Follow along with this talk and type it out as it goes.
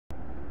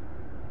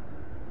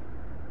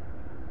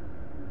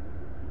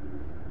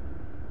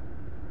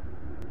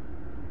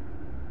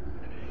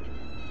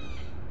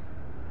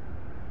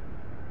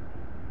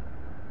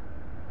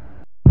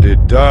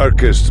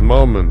darkest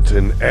moment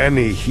in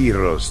any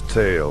hero's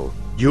tale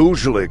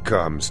usually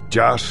comes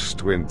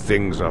just when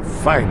things are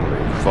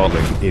finally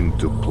falling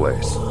into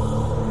place.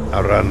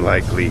 Our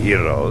unlikely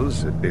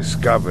heroes had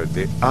discovered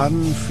the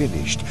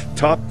unfinished,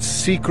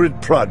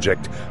 top-secret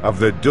project of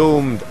the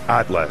doomed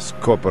Atlas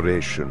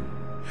Corporation,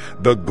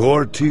 the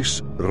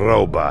Gortys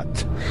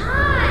robot.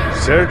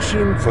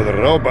 Searching for the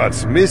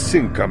robot's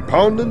missing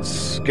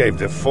components gave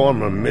the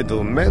former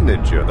middle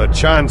manager the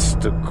chance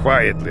to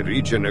quietly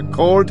reach an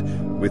accord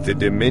with the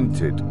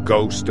demented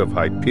ghost of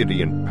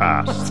Hyperion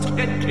past. Let's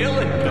get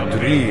killing. The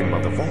dream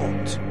of the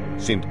vault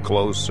seemed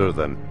closer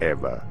than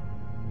ever.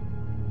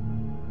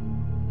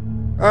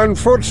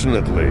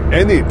 Unfortunately,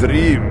 any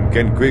dream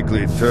can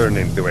quickly turn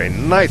into a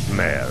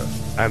nightmare,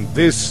 and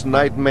this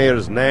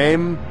nightmare's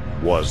name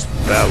was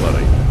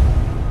Valerie.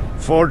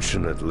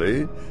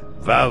 Fortunately,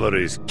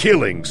 Valerie's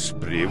killing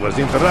spree was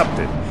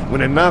interrupted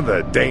when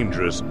another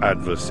dangerous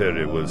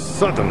adversary was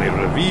suddenly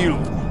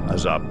revealed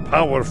as a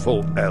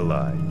powerful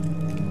ally.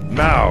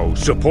 Now,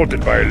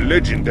 supported by a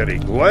legendary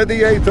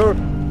gladiator,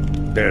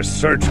 their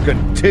search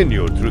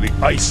continued through the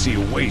icy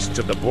wastes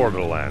of the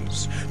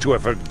Borderlands to a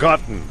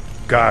forgotten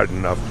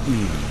Garden of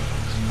Eve.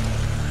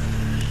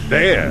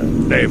 There,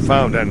 they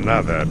found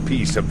another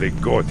piece of the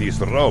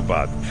Gortys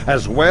robot,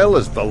 as well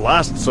as the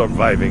last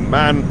surviving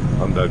man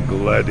on the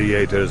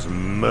gladiator's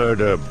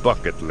murder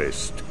bucket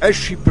list. As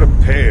she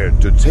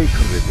prepared to take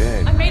her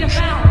revenge, I made a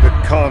vow. the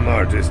con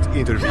artist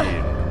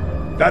intervened.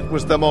 That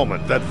was the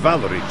moment that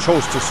Valerie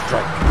chose to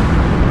strike.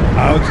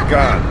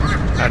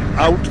 Outgunned and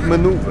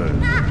outmaneuvered,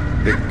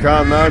 the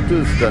con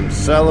artist and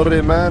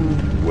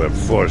salaryman were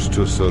forced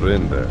to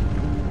surrender.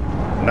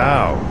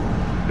 Now,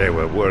 they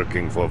were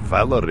working for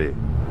Valerie,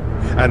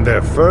 and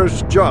their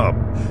first job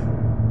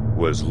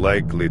was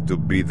likely to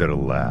be their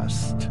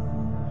last.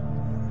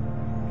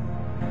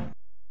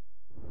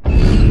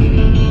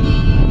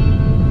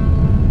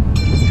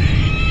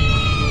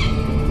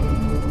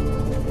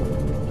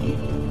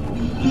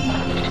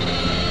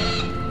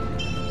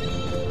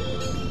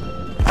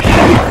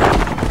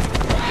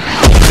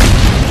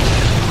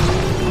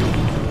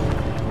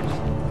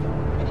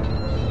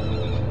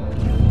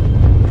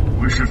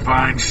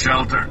 Find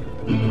shelter.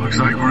 Looks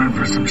like we're in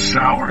for some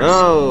showers.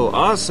 Oh,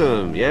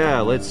 awesome.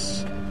 Yeah,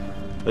 let's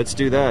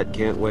do that.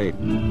 Can't wait.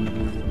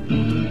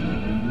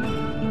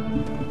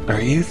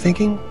 Are you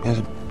thinking?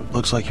 It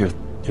looks like you're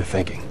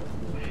thinking.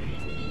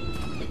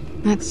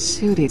 That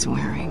suit he's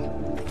wearing.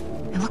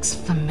 It looks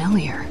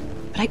familiar,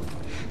 but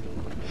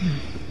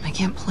I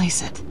can't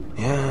place it.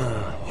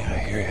 Yeah, I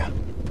hear ya.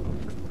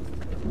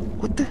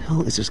 What the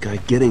hell is this guy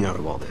getting out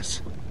of all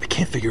this? I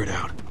can't figure it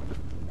out.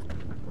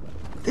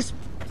 This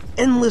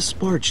endless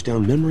march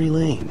down memory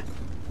lane.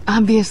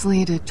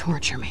 Obviously to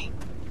torture me.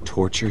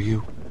 Torture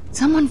you?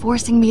 Someone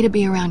forcing me to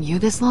be around you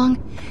this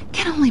long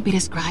can only be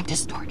described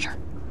as torture.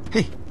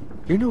 Hey,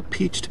 you're no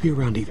peach to be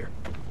around either.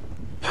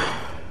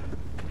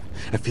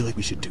 I feel like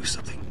we should do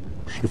something.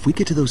 If we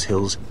get to those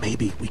hills,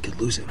 maybe we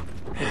could lose him.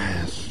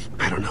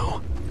 I don't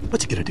know.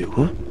 What's he gonna do,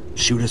 huh?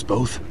 Shoot us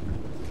both?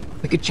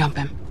 We could jump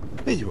him.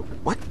 Hey,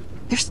 what?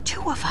 There's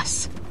two of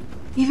us.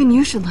 Even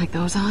you should like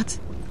those odds.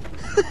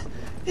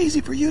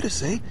 Easy for you to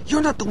say.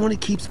 You're not the one he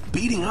keeps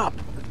beating up.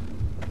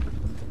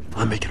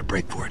 I'm making a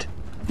break for it.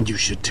 And you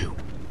should too.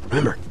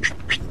 Remember,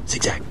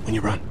 zigzag when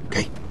you run,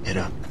 okay? It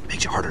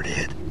makes you harder to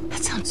hit.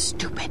 That sounds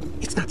stupid.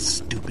 It's not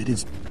stupid,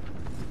 it's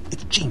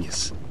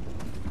genius.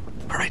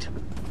 All right,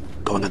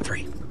 going on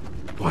 3.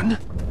 1,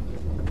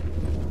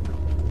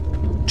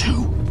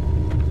 2,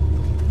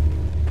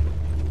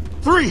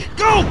 3,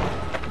 go!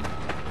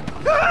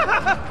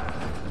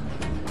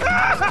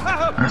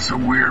 That's a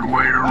weird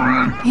way to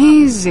run.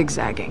 He's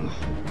zigzagging.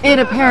 It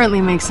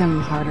apparently makes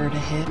him harder to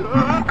hit.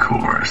 Of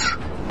course.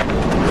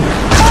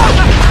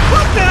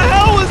 What the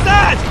hell was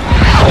that?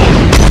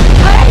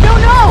 I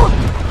don't know!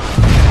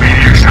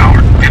 Meteor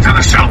shower. Get to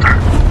the shelter.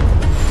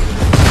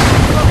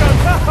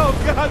 Oh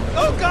god!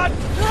 Oh god!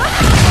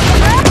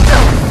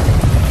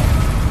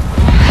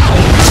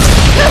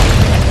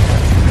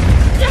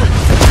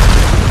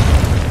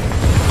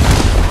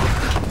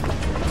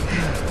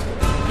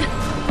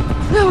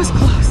 That was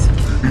close.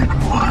 It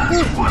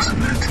was,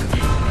 wasn't it?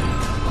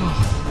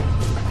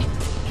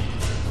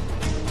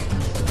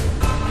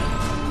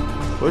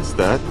 What's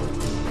that?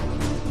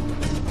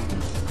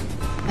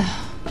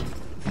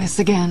 This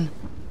again.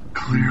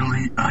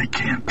 Clearly, I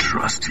can't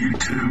trust you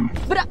two.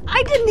 But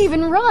I didn't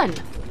even run.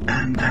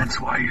 And that's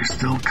why you're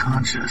still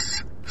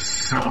conscious.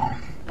 So,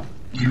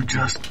 you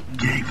just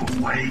gave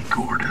away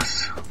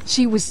Gortys.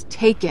 She was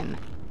taken.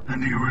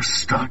 And you were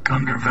stuck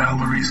under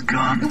Valerie's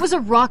gun. It was a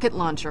rocket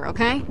launcher,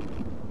 okay?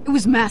 It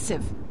was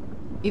massive.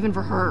 Even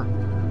for her.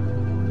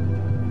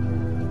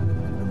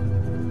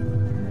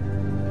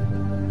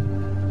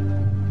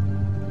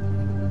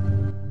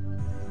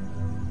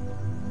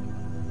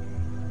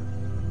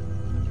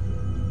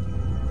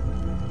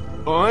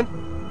 Vaughn?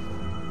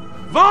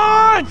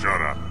 Vaughn!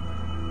 Shut up.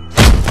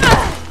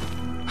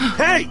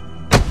 Hey!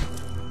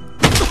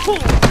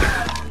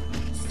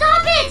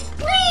 Stop it,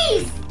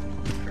 please!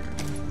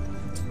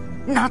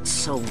 Not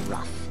so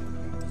rough.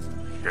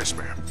 Yes,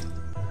 ma'am.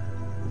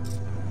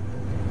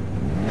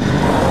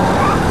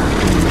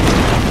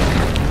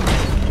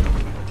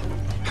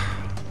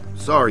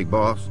 Sorry,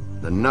 boss.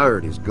 The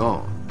nerd is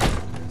gone.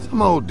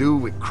 Some old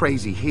dude with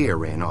crazy hair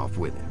ran off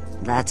with him.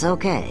 That's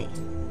okay.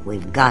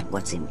 We've got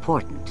what's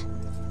important.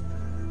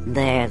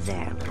 There,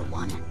 little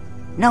one.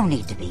 No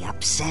need to be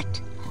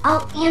upset.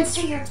 I'll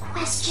answer your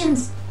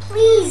questions.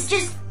 Please,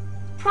 just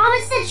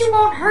promise that you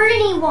won't hurt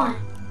anyone.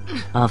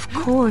 Of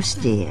course,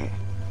 dear.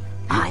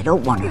 I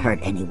don't want to hurt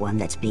anyone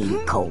that's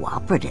being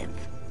cooperative.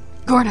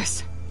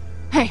 Gortys.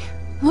 Hey,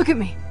 look at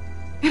me.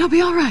 It'll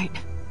be all right.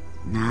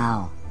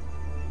 Now,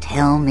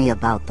 tell me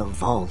about the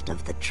Vault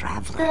of the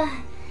Traveler.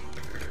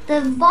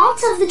 The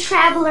Vault of the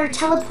Traveler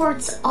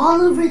teleports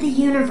all over the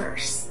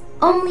universe,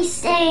 only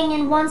staying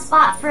in one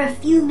spot for a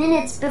few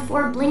minutes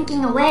before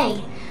blinking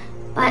away.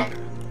 But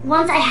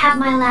once I have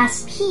my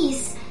last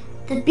piece,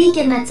 the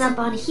beacon that's up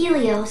on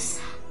Helios,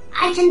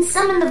 I can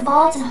summon the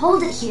vault and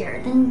hold it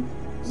here. Then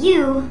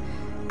you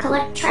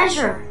collect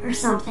treasure or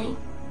something.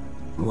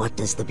 What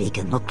does the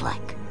beacon look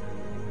like?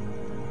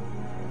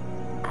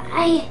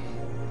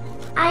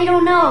 I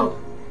don't know.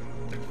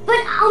 But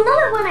I'll know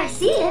it when I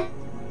see it.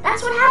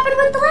 That's what happened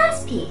with the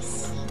last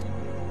piece.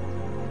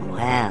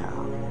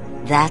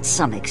 Well, that's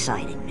some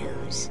exciting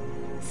news.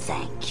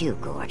 Thank you,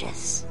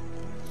 Gortys.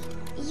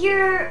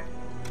 You're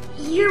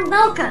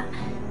welcome.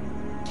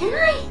 Can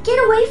I get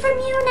away from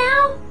you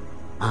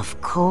now?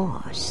 Of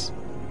course.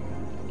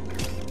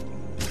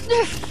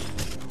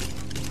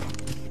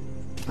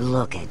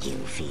 Look at you,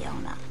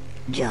 Fiona.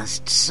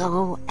 Just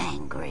so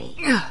angry.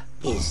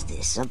 Is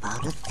this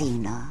about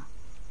Athena?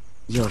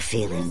 You're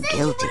feeling guilty.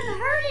 You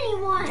wouldn't hurt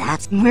anyone.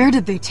 That's... Where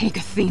did they take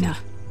Athena?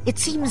 It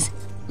seems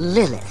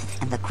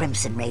Lilith and the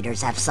Crimson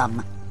Raiders have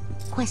some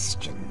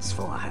questions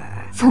for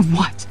her. For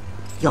what?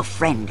 Your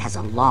friend has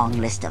a long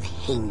list of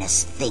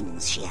heinous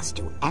things she has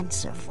to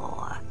answer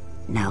for.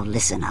 Now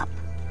listen up.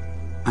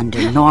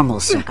 Under normal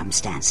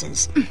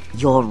circumstances,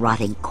 your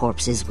rotting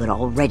corpses would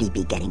already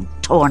be getting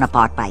torn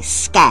apart by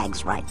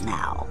skags right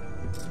now.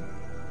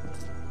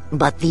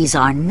 But these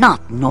are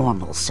not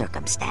normal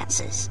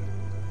circumstances.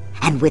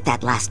 And with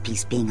that last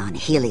piece being on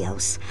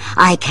Helios,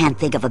 I can't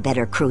think of a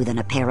better crew than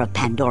a pair of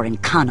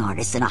Pandoran con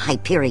artists and a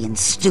Hyperion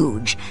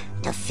stooge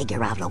to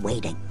figure out a way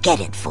to get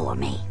it for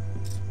me.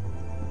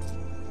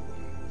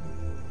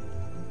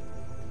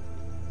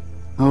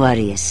 What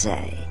do you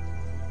say?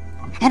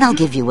 And I'll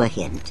give you a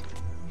hint.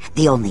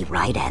 The only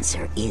right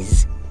answer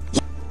is...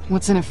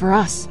 What's in it for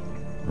us?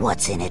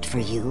 What's in it for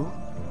you?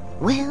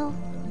 Well,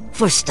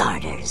 for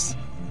starters...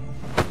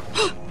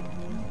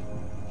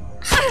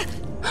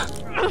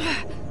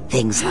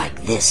 things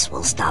like this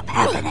will stop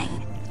happening.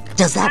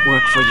 Does that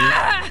work for you?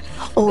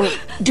 Or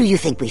do you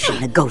think we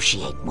should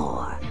negotiate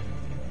more?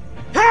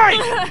 Hey!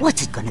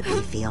 What's it gonna be,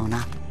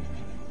 Fiona?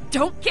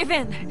 Don't give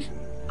in.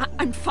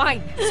 I'm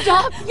fine.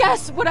 Stop!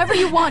 Yes, whatever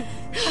you want.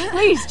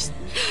 Please,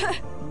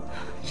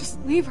 just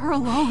leave her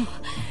alone.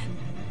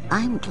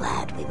 I'm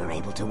glad we were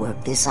able to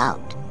work this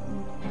out.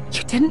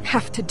 You didn't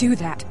have to do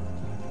that.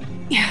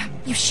 Yeah,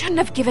 you shouldn't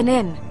have given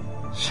in.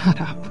 Shut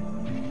up.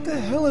 What the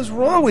hell is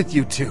wrong with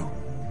you two?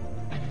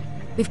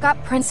 We've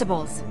got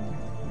principles.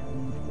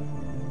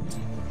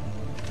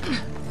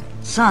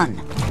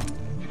 Son.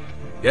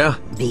 Yeah?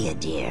 Be a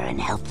dear and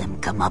help them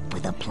come up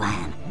with a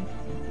plan.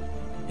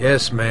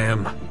 Yes,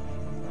 ma'am.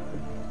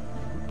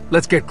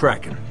 Let's get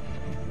cracking.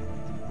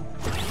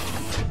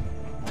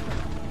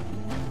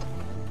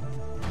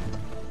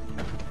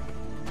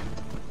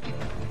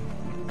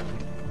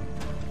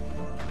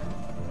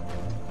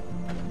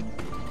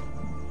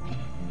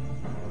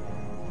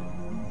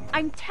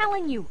 I'm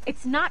telling you,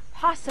 it's not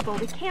possible.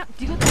 We can't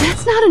do that.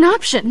 That's not an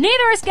option.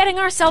 Neither is getting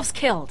ourselves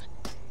killed.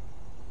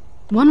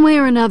 One way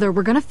or another,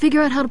 we're gonna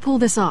figure out how to pull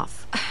this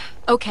off.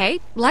 Okay,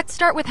 let's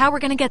start with how we're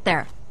gonna get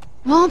there.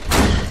 Well,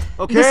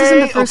 Okay, this isn't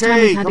the first time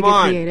we've had to come get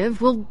on.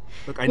 creative. Look,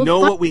 I know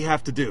what we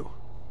have to do.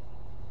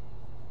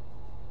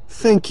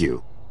 Thank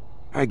you.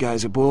 Alright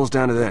guys, it boils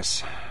down to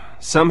this.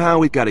 Somehow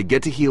we've got to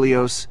get to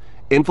Helios,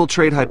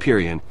 infiltrate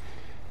Hyperion,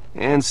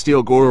 and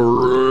steal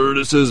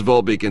Gortys's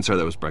vault beacon. Sorry,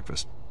 that was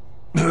breakfast.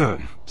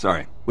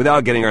 Sorry,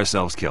 without getting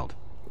ourselves killed.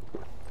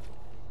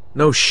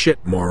 No shit,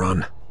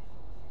 moron.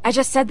 I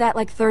just said that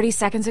like 30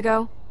 seconds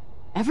ago.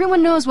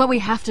 Everyone knows what we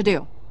have to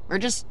do. We're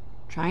just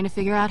trying to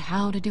figure out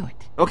how to do it.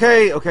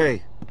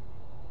 Okay.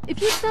 If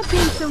you stop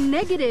being so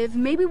negative,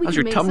 maybe we How's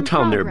can your make some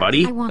tum-tum there, progress.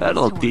 buddy? I want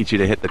That'll this teach you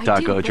to hit the I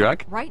taco do, truck.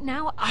 but right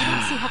now, I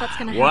don't see how that's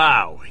gonna happen.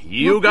 Wow,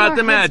 you We'll put got our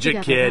the heads magic,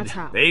 together, kid. that's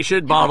how. They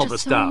should There are bottle the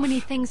just so stuff.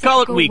 many things Call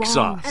that it go weak wrong.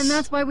 sauce. And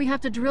that's why we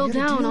have to drill You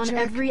got a down deal, on Jack?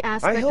 every I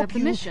aspect help of the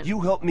you, mission. you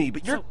help me,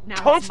 but your So now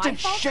it's constant my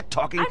fault?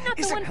 shit-talking I'm not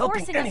the isn't one helping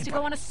forcing us to anybody.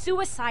 go on a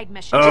suicide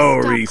mission. Oh,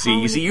 Just stop Reese, calling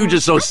you see, me you're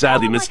just so friend.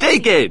 sadly Don't call it like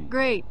mistaken.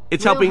 Great.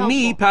 It's Real helping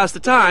me helpful. pass the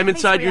time Face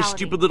inside your reality.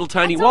 stupid little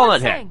tiny That's all I'm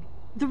wallet head. saying.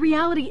 The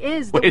reality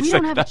is that Wait a we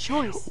second. don't have a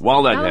choice.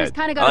 Walnut Valerie's head.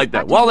 kinda got I us like that.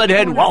 back to Wallet the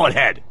head, corner. wallet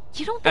head.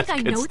 You don't think That's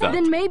I good know stuff. that?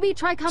 Then maybe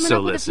try coming So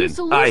up with a few listen,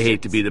 solutions. I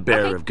hate to be the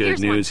bearer Okay, of good here's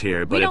news one. here,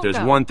 We but if don't there's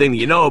go. one thing that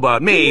you know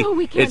about me, You know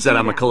we can't it's that do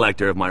I'm a that.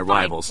 collector of my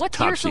rivals' what's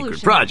your top-secret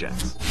solution?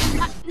 projects.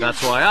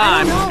 That's why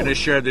I I'm don't know, going to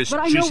share this but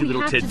I know juicy we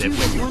little have to tidbit do with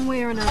this you. one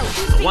way or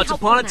another. Once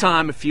upon a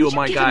time, a few of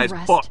my should give guys him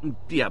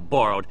a rest.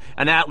 borrowed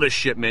an Atlas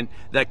shipment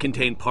that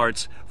contained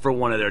parts for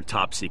one of their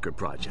top-secret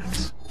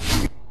projects.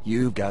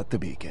 You've got the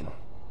beacon.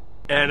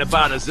 And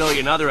about a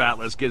zillion other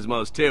Atlas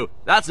gizmos, too.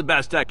 That's the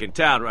best tech in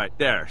town right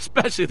there,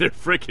 especially their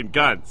freaking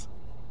guns.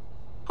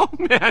 Oh,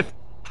 man,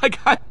 I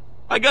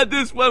got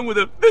this one with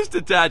a fist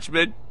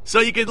attachment, so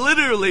you can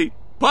literally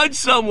punch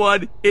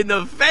someone in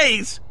the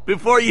face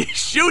before you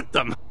shoot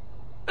them.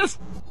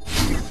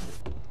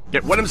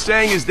 Yeah, what I'm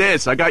saying is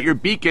this, I got your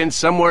beacon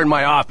somewhere in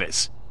my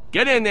office.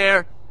 Get in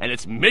there, and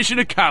it's mission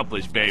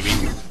accomplished, baby.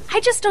 I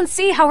just don't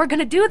see how we're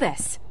gonna do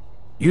this.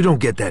 You don't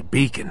get that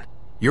beacon,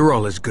 you're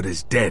all as good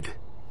as dead.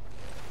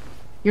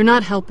 You're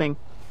not helping.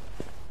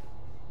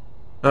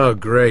 Oh,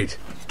 great.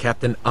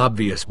 Captain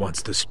Obvious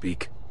wants to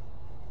speak.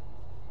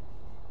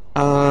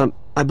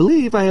 I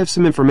believe I have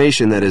some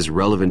information that is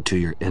relevant to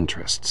your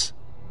interests.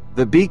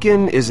 The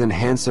beacon is in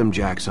Handsome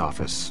Jack's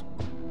office.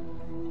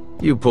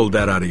 You pulled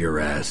that out of your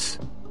ass.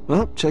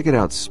 Well, check it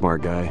out,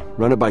 smart guy.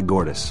 Run it by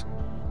Gordis.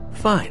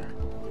 Fine.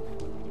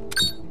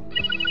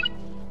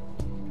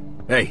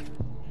 Hey,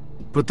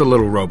 put the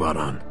little robot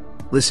on.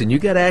 Listen, you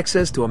got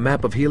access to a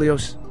map of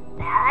Helios?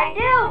 That I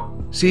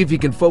do. See if you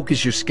can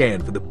focus your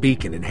scan for the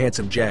beacon in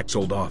Handsome Jack's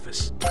old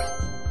office.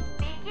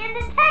 Beacon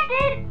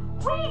detected.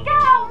 We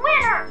got a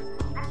winner.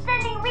 I'm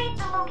sending Reed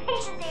the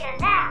location data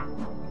now.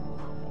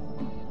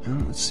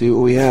 Well, let's see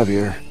what we have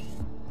here.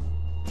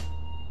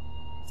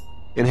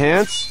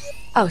 Enhance?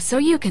 Oh, so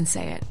you can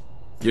say it.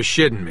 You're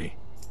shitting me.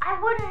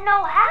 I wouldn't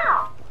know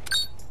how.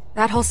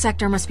 That whole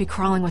sector must be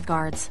crawling with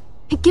guards.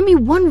 Hey, give me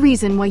one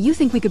reason why you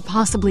think we could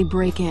possibly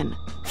break in.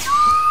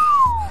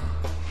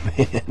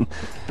 Man,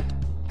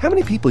 how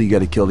many people you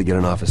gotta kill to get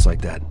an office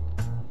like that?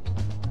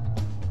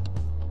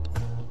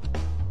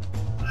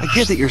 I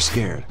get that you're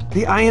scared.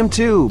 Hey, I am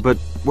too, but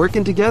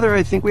working together,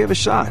 I think we have a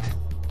shot.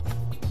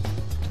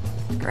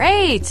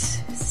 Great!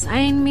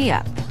 Sign me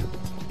up.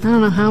 I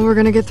don't know how we're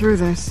gonna get through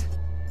this.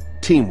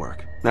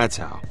 Teamwork, that's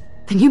how.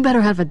 Then you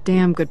better have a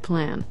damn good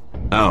plan.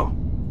 Oh,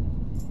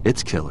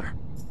 it's killer.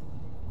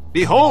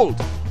 Behold!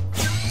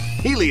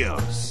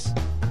 Helios!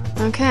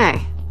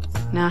 Okay.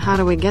 Now how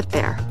do we get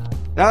there?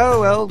 Oh,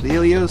 well,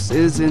 Helios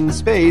is in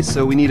space,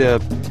 so we need a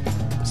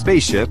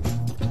spaceship,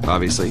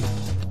 obviously.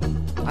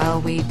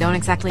 Well, we don't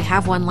exactly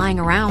have one lying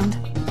around.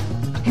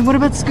 Hey, what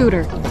about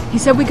Scooter? He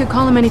said we could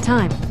call him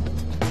anytime.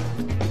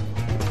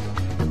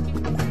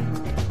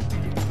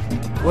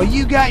 Well,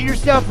 you got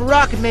yourself a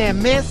rocket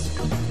man, miss.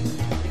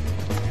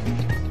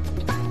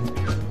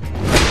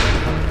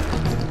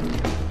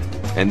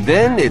 And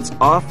then it's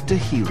off to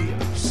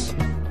Helios.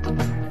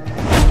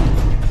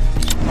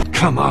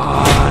 Come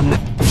on!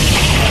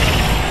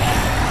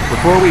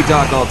 Before we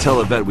dock, I'll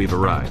tell Yvette we've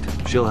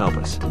arrived. She'll help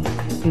us.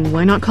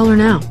 Why not call her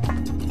now?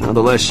 Well,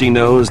 the less she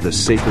knows, the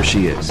safer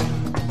she is.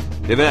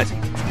 Yvette,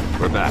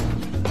 we're back.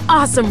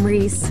 Awesome,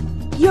 Reese.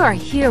 You're a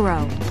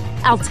hero.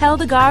 I'll tell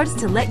the guards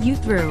to let you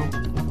through.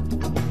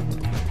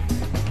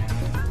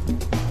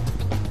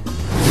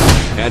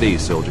 At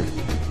ease, soldier.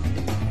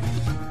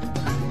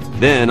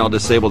 Then I'll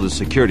disable the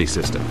security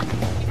system.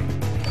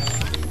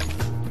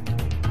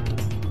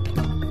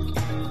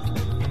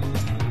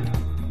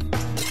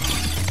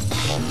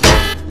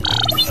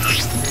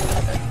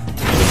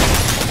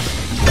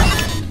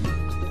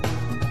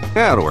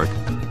 That'll work.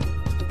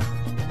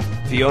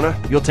 Fiona,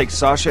 you'll take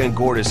Sasha and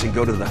Gordis and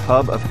go to the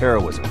hub of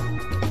heroism.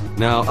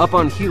 Now, up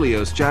on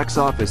Helios, Jack's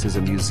office is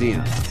a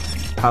museum.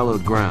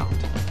 Hallowed ground.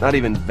 Not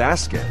even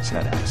Vasquez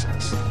had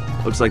access.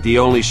 Looks like the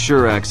only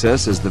sure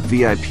access is the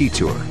VIP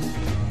tour.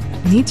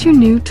 Meet your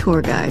new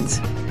tour guides.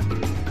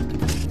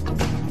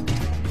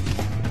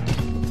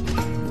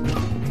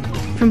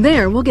 From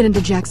there, we'll get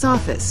into Jack's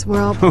office,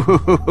 where I'll...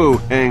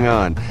 Hang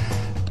on.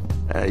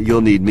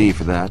 You'll need me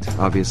for that,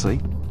 obviously.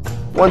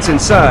 Once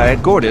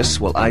inside, Gordis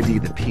will ID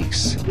the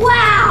piece.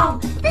 Wow!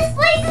 This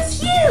place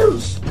is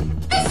huge!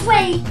 This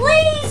way,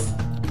 please!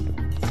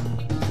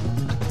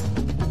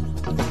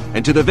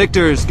 And to the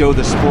victors go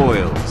the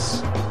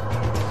spoils.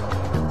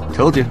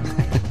 Told you.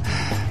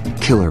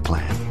 Killer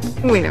plan.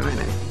 Wait a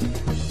minute.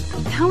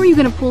 How are you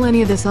gonna pull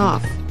any of this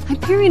off?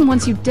 Hyperion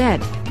wants you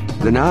dead.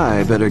 Then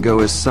I better go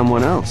as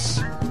someone else.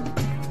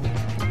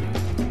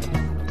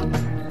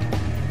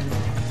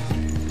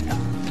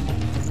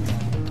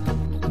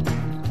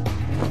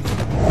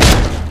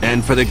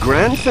 And for the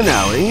grand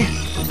finale,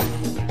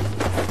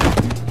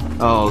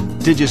 I'll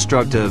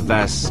digistruct a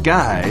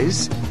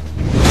Vasquez.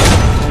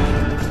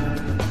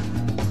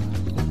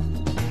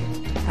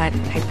 But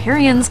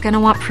Hyperion's gonna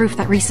want proof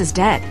that Reese is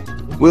dead.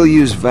 We'll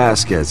use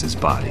Vasquez's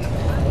body.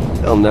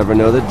 They'll never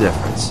know the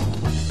difference.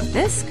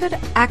 This could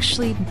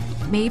actually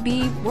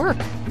maybe work.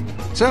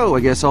 So,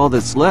 I guess all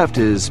that's left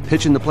is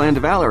pitching the plan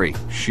to Valerie.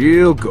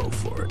 She'll go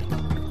for it.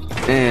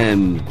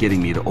 And getting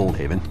me to Old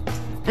Haven.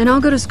 And I'll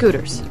go to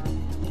Scooter's.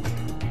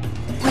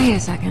 Wait a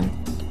second.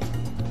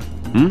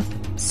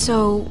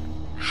 So,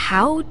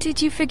 how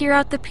did you figure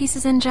out the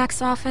pieces in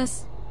Jack's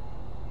office?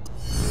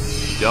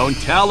 Don't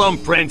tell him,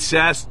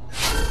 princess!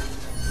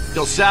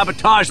 You'll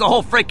sabotage the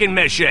whole freaking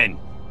mission!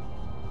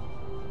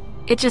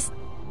 It just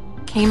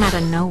came out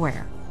of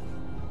nowhere.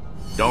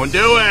 Don't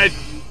do it!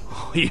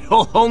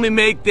 You'll only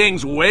make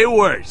things way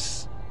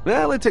worse.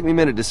 Well, it took me a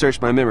minute to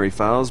search my memory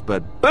files,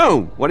 but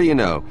boom! What do you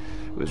know?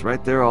 It was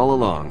right there all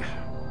along.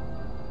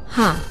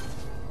 Huh.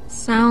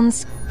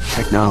 Sounds...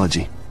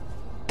 Technology.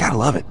 Gotta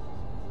love it.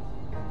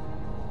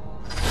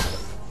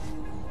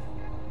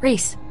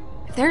 Reese,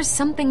 if there's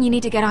something you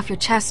need to get off your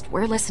chest,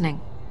 we're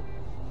listening.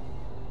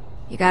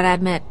 You gotta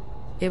admit,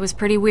 it was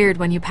pretty weird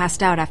when you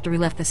passed out after we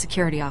left the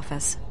security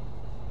office.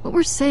 What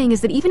we're saying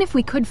is that even if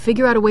we could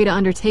figure out a way to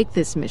undertake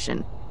this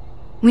mission,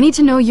 we need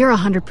to know you're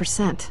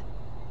 100%.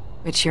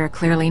 Which you're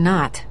clearly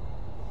not.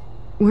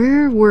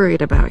 We're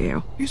worried about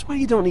you. Here's why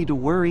you don't need to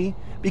worry.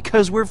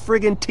 Because we're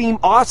friggin' Team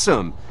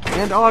Awesome!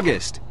 And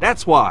August.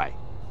 That's why.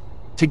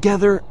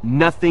 Together,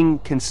 nothing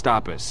can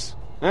stop us.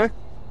 Huh?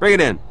 Bring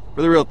it in.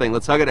 For the real thing,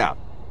 let's hug it out.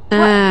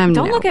 Don't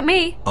no. look at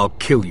me. I'll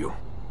kill you.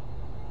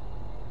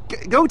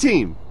 Go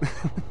team!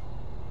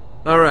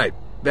 Alright,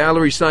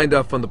 Valerie signed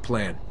off on the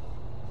plan.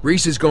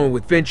 Reese is going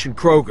with Finch and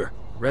Kroger.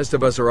 The rest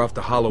of us are off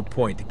to Hollow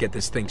Point to get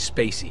this thing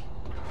spacey.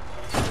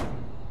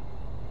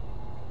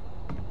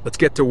 Let's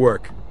get to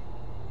work.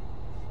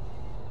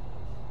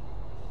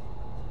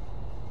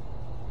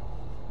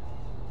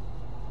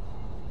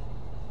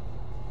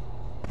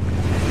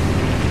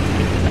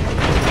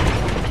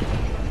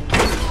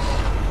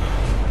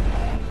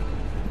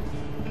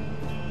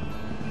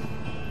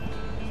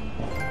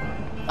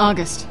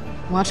 August,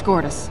 watch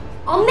Gortys.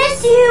 I'll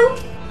miss you!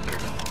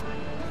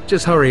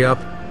 Just hurry up.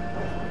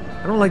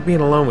 I don't like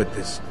being alone with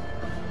this...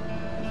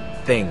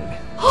 thing.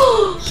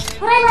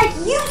 But I like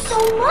you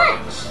so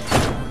much!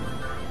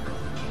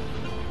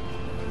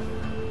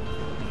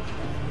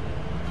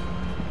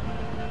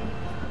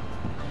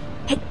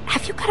 Hey,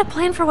 have you got a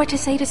plan for what to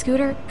say to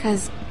Scooter?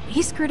 'Cause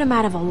he screwed him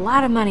out of a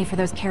lot of money for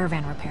those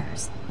caravan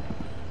repairs.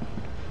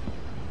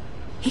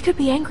 He could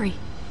be angry.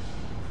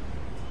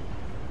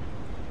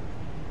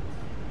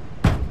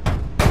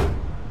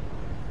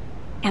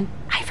 And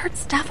I've heard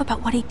stuff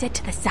about what he did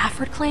to the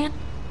Safford clan.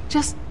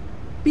 Just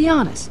be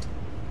honest.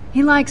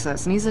 He likes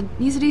us, and he's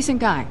a decent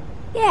guy.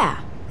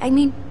 Yeah, I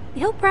mean,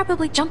 he'll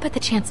probably jump at the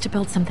chance to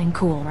build something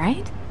cool,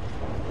 right?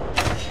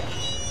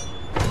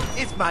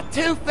 It's my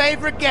two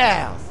favorite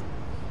gals.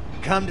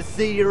 Come to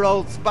see your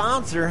old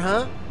sponsor,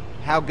 huh?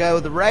 How go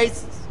the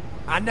races?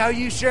 I know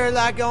you sure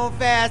like going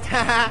fast,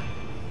 haha.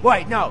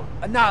 Wait, no,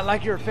 not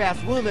like you're a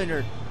fast woman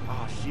or...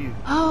 Oh, shoot.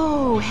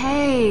 Oh,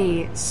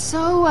 hey.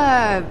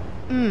 So,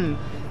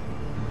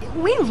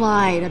 we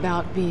lied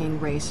about being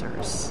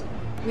racers.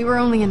 We were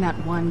only in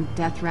that one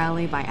death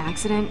rally by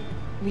accident.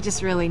 We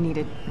just really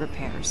needed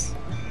repairs.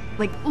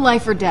 Like,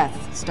 life or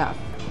death stuff.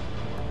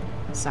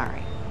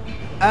 Sorry.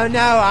 Oh no,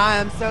 I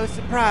am so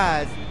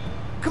surprised.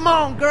 Come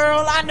on,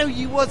 girl, I knew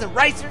you wasn't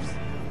racers.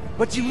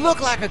 But you look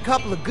like a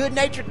couple of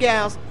good-natured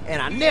gals,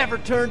 and I never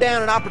turn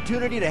down an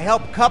opportunity to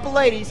help a couple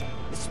ladies,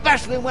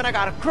 especially when I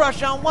got a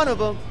crush on one of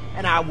them,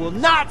 and I will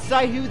not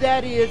say who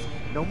that is,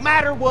 no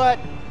matter what.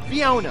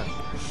 Fiona,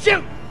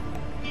 shoot!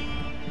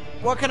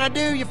 What can I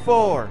do you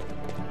for?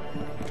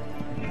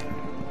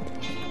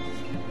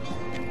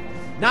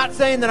 Not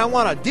saying that I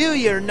want to do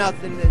you or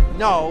nothing.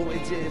 No,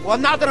 well,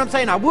 not that I'm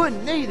saying I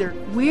wouldn't either.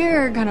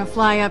 We're gonna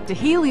fly up to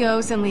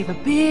Helios and leave a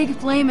big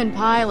flaming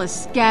pile of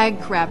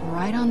skag crap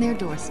right on their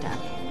doorstep.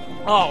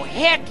 Oh,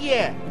 heck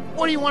yeah!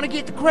 What do you want to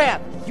get the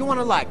crap? You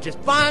want to, like, just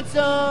find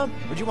some?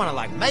 Or do you want to,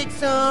 like, make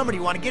some? Or do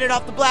you want to get it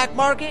off the black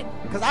market?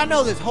 Because I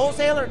know this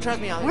wholesaler,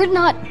 trust me on... We're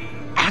not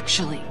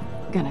actually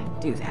gonna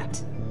do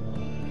that.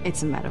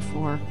 It's a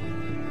metaphor.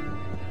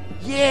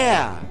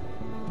 Yeah!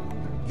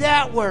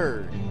 That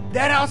word!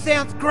 That all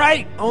sounds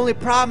great! Only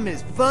problem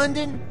is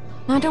funding?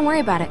 No, don't worry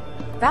about it.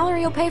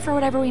 Valerie will pay for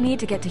whatever we need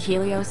to get to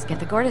Helios, get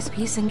the Gortys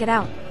piece, and get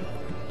out.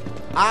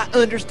 I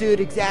understood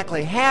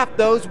exactly half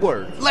those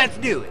words. Let's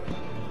do it!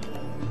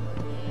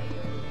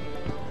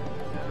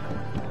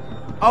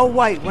 Oh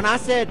wait, when I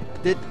said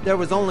that there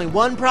was only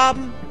one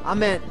problem, I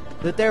meant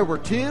that there were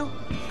two?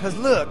 Cause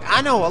look,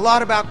 I know a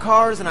lot about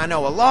cars and I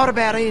know a lot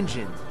about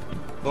engines.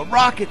 But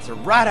rockets are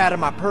right out of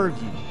my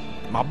purview.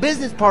 My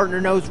business partner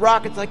knows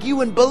rockets like you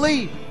wouldn't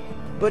believe.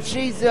 But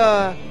she's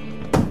a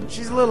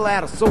little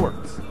out of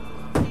sorts.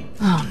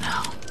 Oh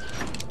no.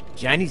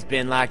 Janie's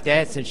been like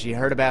that since she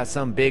heard about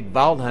some big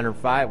vault hunter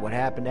fight what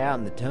happened out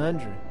in the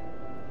tundra.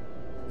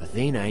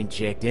 Athena ain't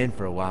checked in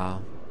for a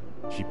while.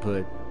 She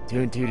put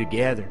two and two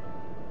together.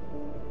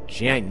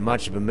 She ain't in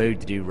much of a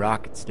mood to do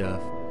rocket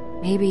stuff.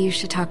 Maybe you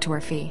should talk to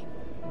her, Fee.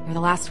 You're the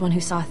last one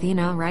who saw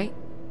Athena, right?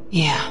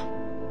 Yeah.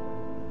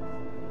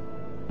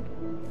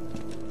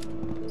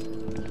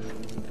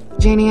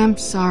 Janie, I'm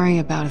sorry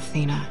about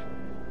Athena,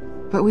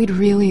 but we'd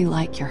really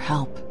like your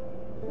help.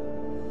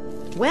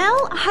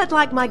 Well, I'd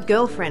like my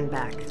girlfriend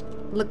back.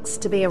 Looks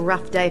to be a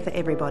rough day for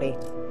everybody.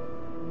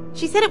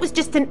 She said it was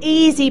just an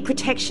easy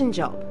protection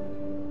job.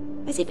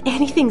 As if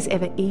anything's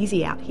ever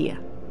easy out here.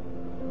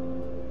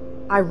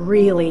 I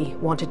really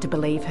wanted to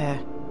believe her.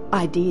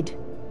 I did.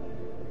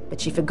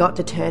 But she forgot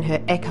to turn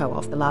her echo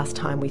off the last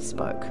time we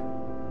spoke.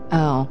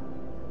 Oh.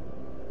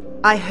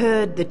 I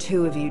heard the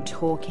two of you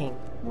talking.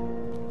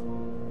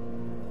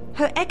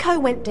 Her echo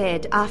went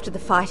dead after the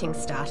fighting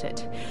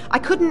started. I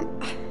couldn't...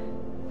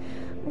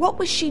 What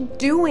was she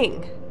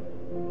doing?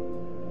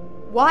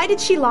 Why did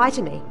she lie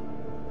to me?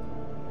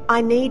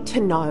 I need to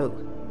know.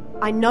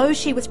 I know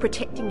she was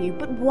protecting you,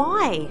 but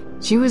why?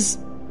 She was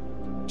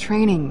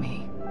training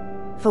me.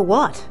 For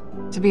what?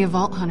 To be a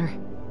vault hunter.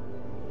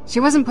 She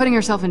wasn't putting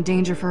herself in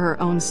danger for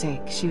her own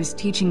sake. She was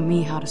teaching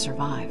me how to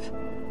survive.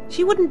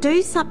 She wouldn't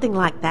do something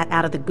like that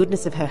out of the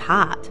goodness of her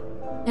heart.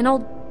 An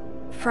old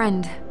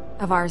friend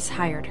of ours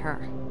hired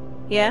her.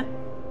 Yeah?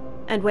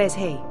 And where's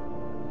he?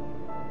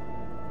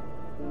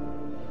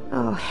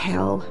 Oh,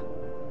 hell.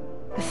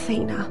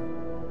 Athena.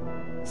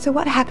 So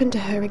what happened to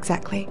her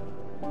exactly?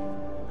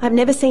 I've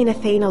never seen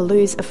Athena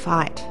lose a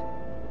fight.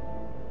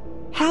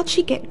 How'd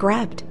she get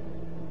grabbed?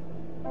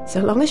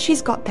 So long as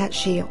she's got that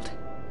shield,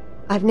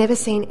 I've never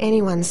seen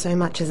anyone so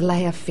much as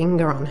lay a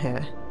finger on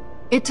her.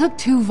 It took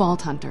 2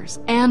 Vault Hunters,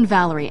 and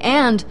Valerie,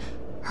 and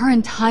her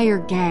entire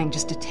gang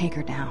just to take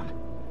her down.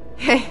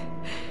 Heh,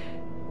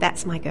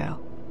 that's my girl.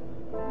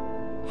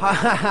 Ha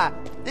ha ha,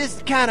 this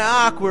is kinda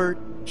awkward.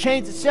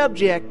 Change the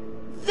subject.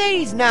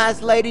 These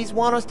nice ladies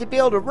want us to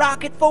build a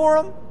rocket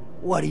for them?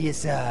 What do you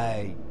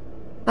say?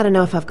 I don't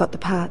know if I've got the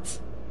parts.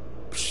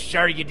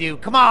 Sure you do.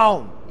 Come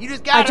on. You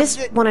just gotta... I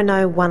just want to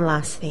know one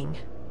last thing,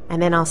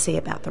 and then I'll see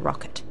about the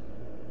rocket.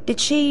 Did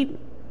she...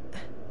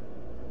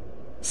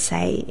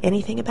 say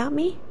anything about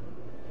me?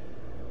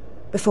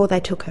 Before they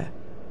took her?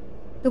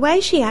 The way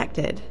she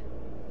acted...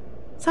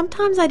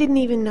 Sometimes I didn't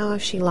even know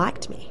if she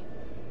liked me.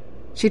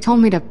 She told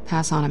me to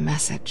pass on a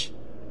message.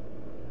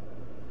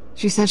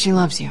 She said she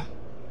loves you.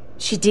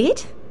 She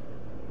did?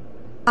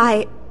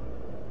 Oh...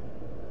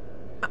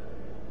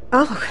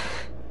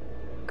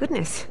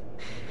 Goodness.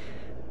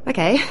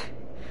 Okay.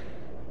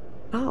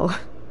 Oh,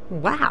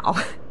 wow.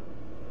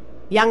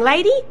 Young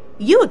lady,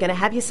 you are going to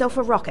have yourself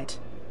a rocket.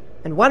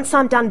 And once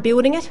I'm done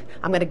building it,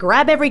 I'm going to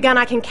grab every gun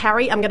I can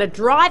carry, I'm going to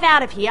drive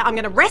out of here, I'm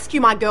going to rescue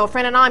my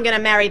girlfriend, and I'm going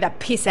to marry the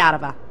piss out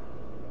of her.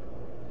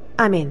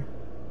 I'm in.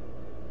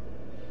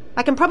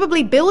 I can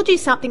probably build you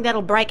something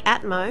that'll break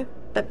Atmo,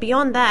 but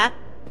beyond that,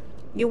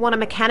 you'll want a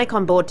mechanic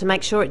on board to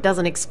make sure it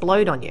doesn't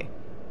explode on you.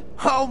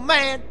 Oh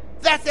man,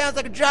 that sounds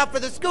like a job for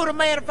the scooter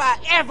man if I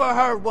ever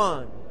heard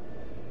one.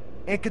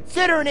 And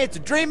considering it's a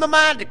dream of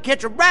mine to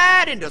catch a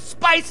ride into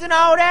space and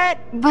all that...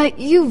 But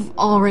you've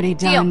already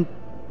done... Deal.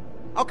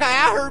 Okay,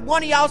 I heard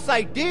one of y'all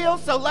say deal,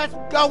 so let's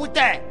go with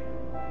that.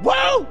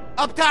 Woo!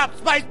 Up top,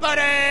 space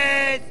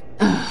buddies!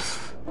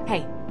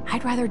 Hey,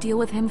 I'd rather deal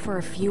with him for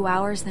a few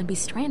hours than be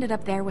stranded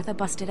up there with a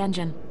busted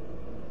engine.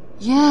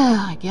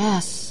 Yeah, I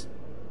guess.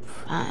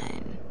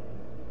 Fine.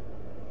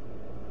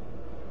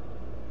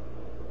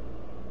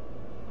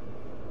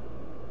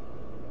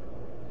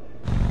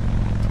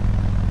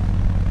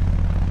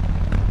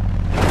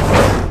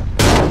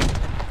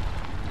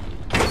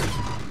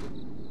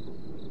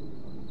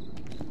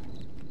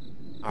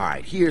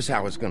 Alright, here's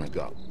how it's gonna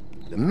go.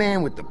 The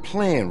man with the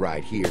plan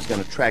right here is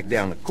gonna track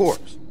down the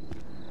corpse.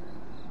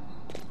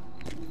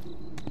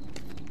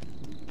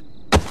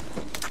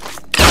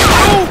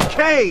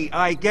 Okay,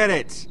 I get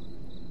it.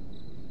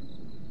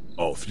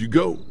 Off you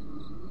go.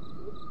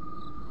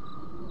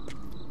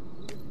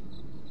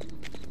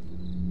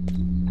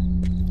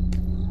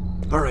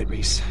 Alright,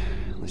 Reese.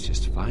 Let's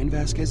just find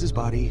Vasquez's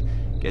body,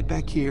 get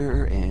back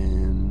here,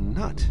 and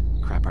not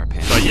crap our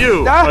pants. But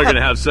you are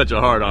gonna have such a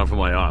hard-on for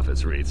my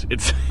office, Reese.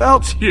 It's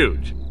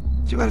huge.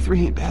 2 out of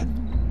 3 ain't bad.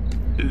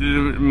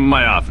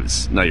 My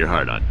office, not your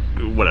hard-on.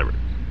 Whatever.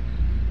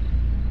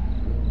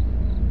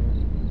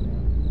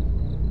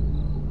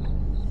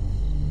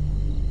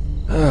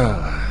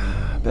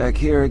 Back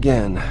here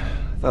again.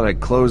 Thought I'd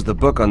close the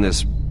book on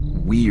this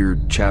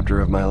weird chapter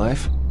of my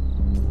life.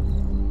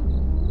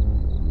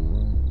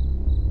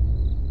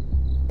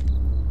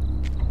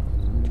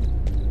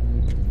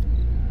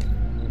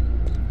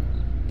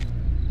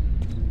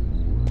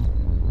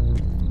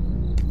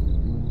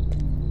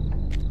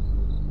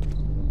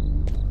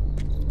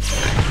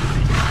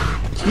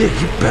 Yeah,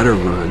 you better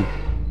run.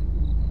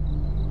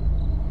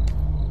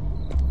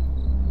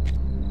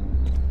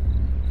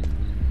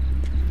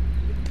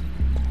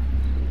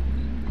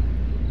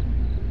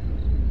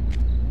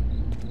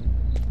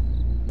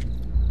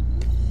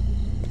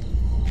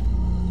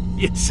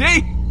 You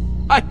see?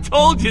 I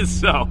told you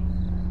so.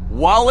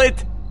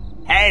 Wallet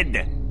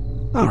head.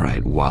 All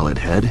right, wallet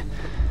head.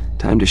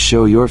 Time to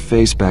show your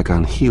face back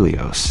on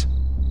Helios.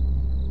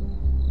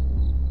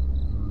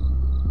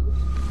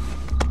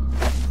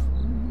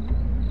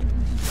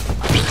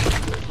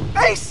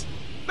 Face!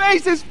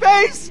 His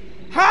face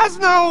has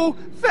no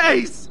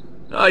face!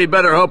 Oh, you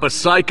better hope a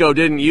psycho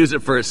didn't use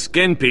it for a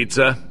skin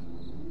pizza.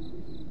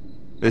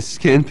 A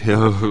skin pizza?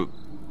 Oh,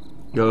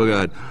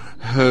 God.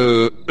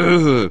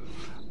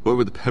 What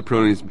were the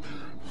pepperonis?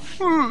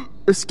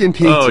 Skin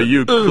pizza. Oh,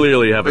 you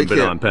clearly haven't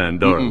been on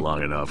Pandora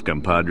long enough,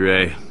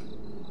 compadre.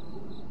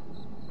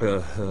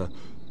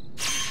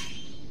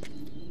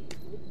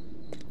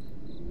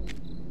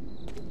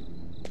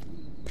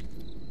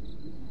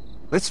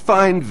 Let's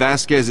find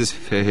Vasquez's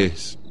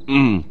face.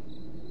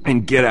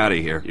 And get out of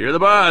here. You're the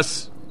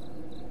boss.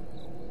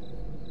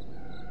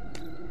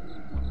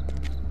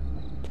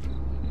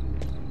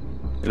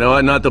 You know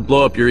what, not to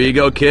blow up your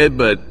ego, kid,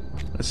 but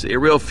I see a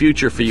real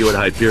future for you at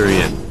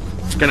Hyperion.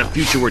 It's kind of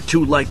future where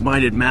two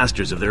like-minded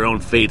masters of their own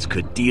fates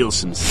could deal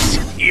some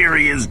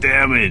serious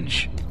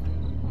damage.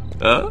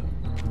 Huh?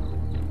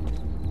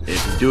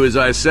 If you do as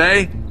I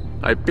say,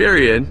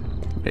 Hyperion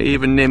may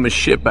even name a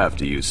ship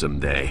after you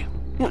someday.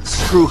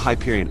 Screw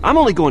Hyperion. I'm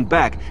only going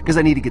back because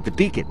I need to get the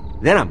beacon.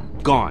 Then I'm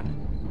gone.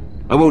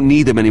 I won't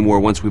need them anymore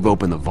once we've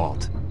opened the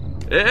vault.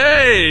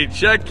 Hey,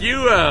 check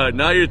you out.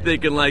 Now you're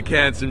thinking like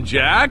Handsome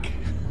Jack.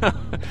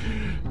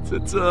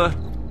 It's a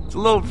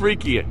little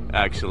freaky,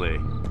 actually.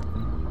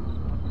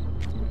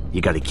 You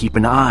gotta keep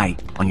an eye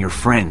on your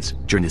friends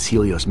during this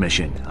Helios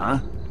mission, huh?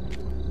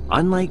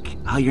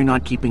 Unlike how you're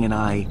not keeping an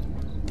eye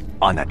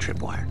on that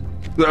tripwire.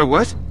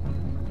 What?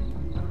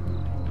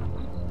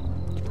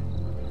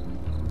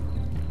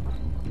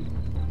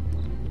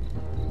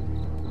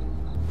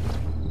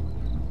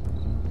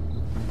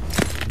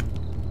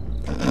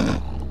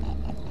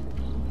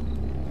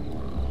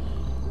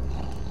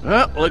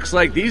 Well, looks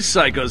like these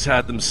psychos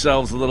had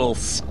themselves a little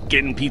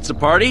skin pizza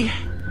party.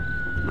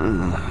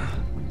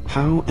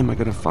 How am I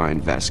gonna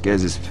find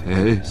Vasquez's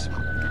face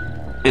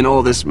in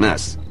all this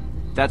mess?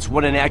 That's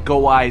what an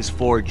echo eye is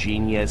for,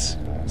 genius.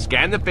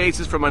 Scan the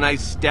faces from a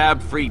nice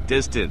stab-free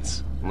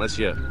distance. Unless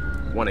you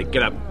want to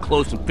get up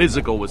close and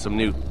physical with some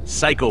new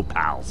psycho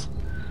pals.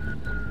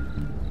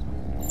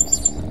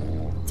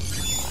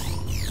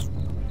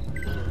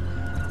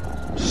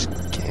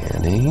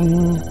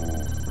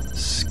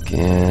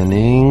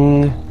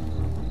 Scanning.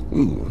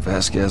 Ooh,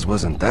 Vasquez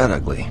wasn't that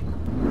ugly.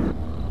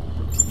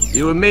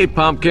 You and me,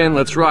 Pumpkin,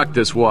 let's rock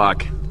this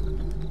walk.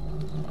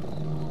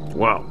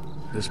 Whoa,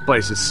 this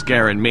place is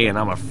scaring me and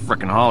I'm a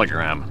frickin'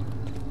 hologram.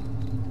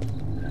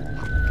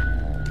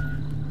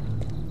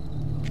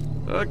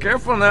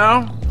 Careful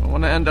now. I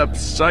want to end up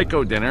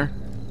psycho dinner.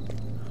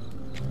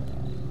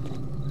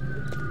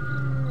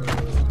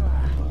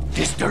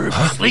 Disturbed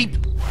sleep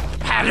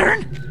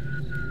pattern?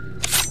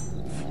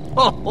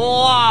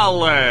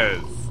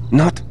 Flawless!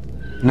 Not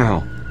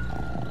now.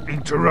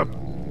 Interrupt.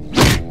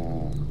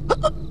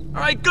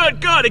 Alright,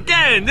 good,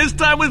 again! This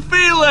time with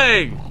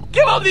feeling!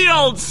 Give him the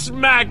old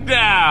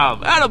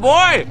smackdown!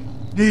 Attaboy!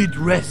 Need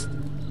rest.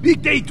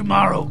 Big day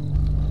tomorrow.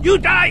 You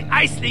die,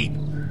 I sleep.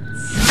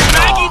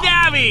 Smacky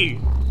dabby!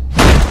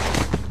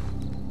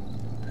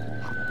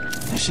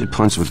 I should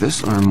punch with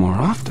this arm more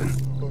often.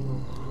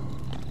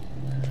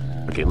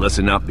 Okay,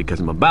 listen up, because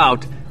I'm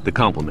about to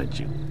compliment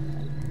you.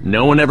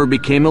 No one ever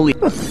became a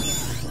leader.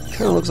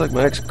 Kinda looks like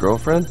my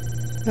ex-girlfriend.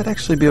 I'd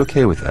actually be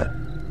okay with that.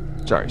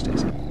 Sorry,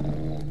 Stacy.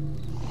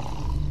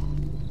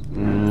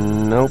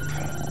 Nope.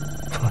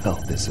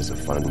 Well, this is a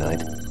fun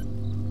night.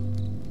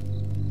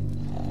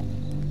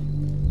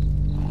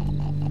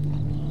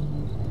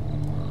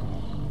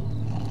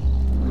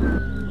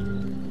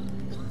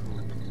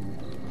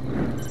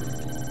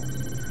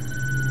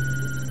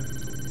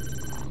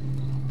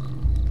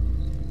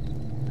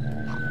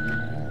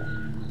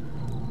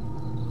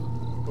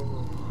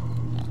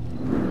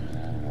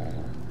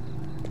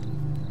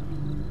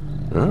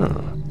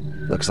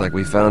 Looks like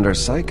we found our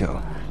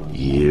psycho.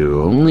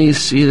 You only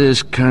see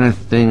this kind of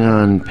thing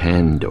on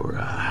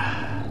Pandora.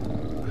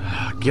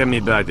 Get me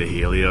back to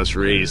Helios,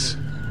 Reese.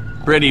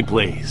 Pretty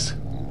please.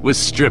 With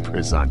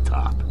strippers on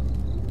top.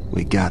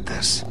 We got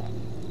this.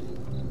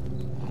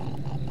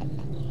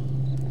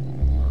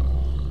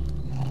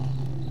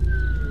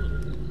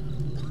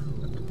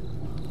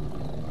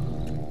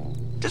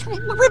 Just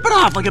rip it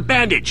off like a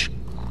bandage.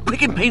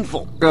 Quick and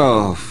painful.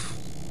 Oh.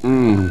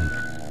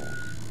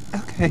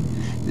 Okay,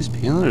 just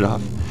peeling it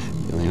off.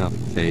 Peeling off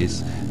the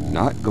face.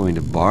 Not going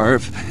to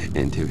barf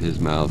into his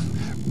mouth.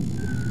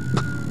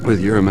 With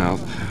your mouth.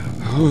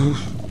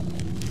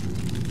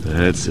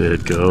 That's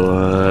it, go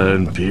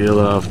on. Peel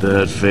off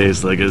that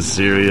face like a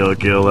serial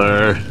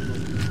killer.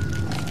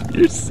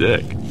 You're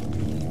sick.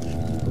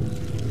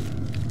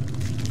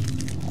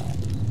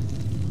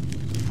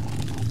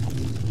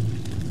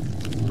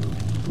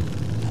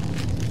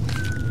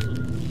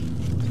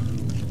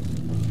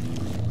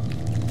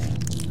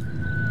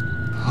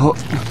 Oh,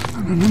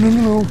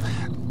 no.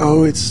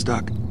 Oh, it's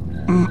stuck.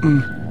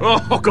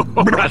 Oh,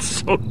 God, that's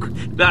so...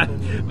 That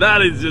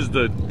is just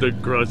the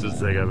grossest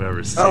thing I've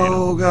ever seen.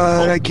 Oh,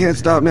 God, I can't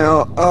stop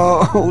now.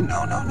 Oh,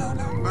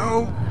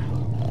 no.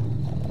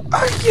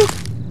 Are you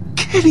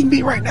kidding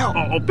me right now?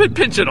 Oh,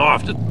 pinch it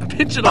off. Just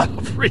pinch it off.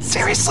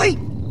 Seriously?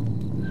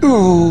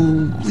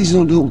 Oh, please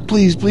don't do it.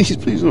 Please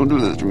don't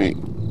do this to me.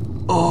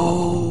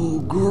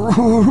 Oh,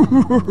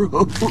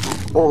 gross.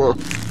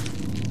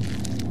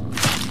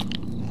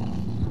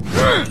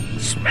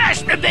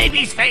 Smash the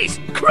baby's face!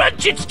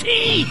 Crunch its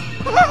teeth!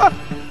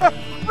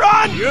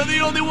 Run! You're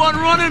the only one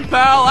running,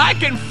 pal. I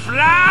can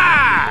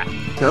fly!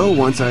 So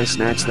once I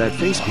snatched that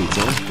face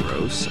pizza,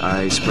 gross,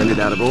 I sprinted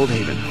out of Old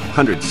Haven.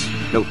 Hundreds,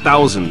 no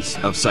thousands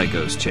of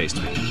psychos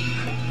chased me.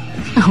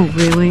 Oh,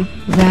 really?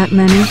 That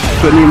many?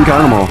 Couldn't even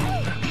count them all.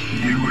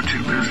 You were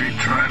too busy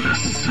trying to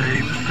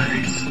save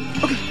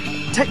face.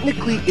 Okay,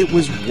 technically it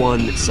was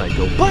one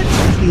psycho, but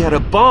he had a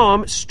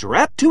bomb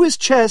strapped to his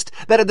chest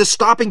that had the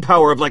stopping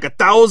power of like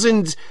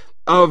 1,000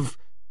 of...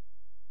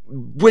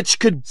 which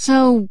could...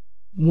 So,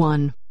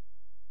 one.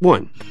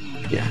 One,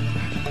 yeah.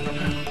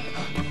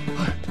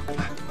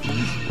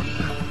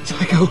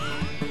 Psycho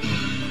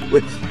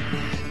with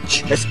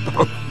chest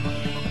bomb.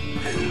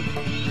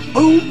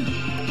 Oh!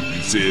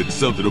 You said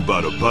something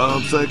about a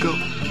bomb, Psycho?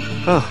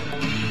 Oh.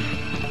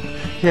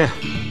 Yeah.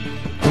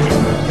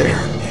 There.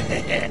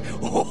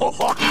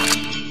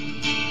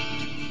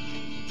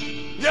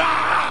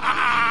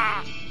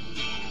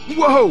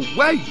 Whoa,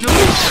 wait, dude!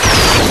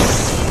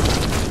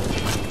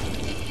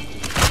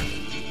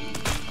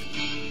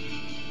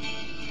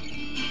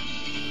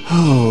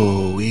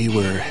 Oh, we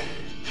were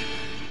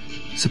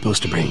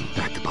supposed to bring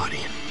back the body.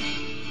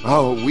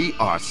 Oh, we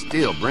are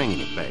still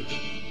bringing it, baby.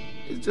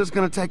 It's just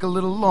gonna take a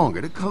little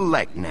longer to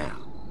collect now.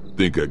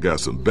 Think I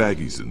got some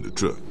baggies in the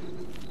truck.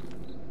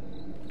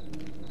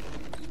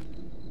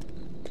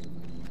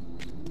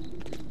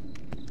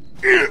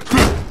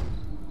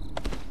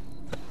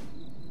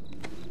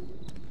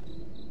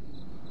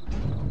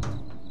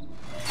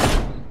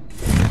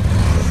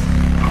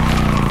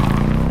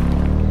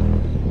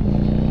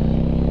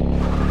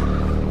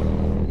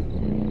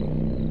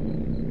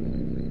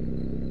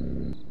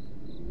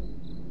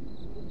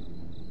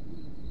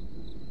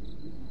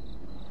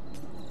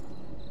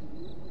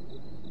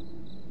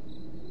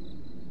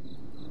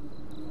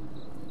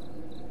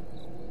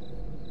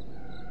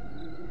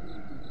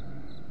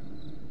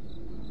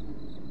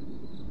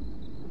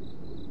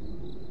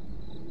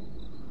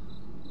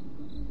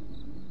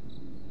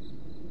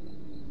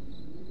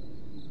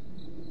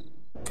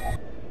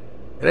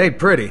 It ain't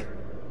pretty,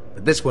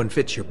 but this one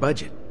fits your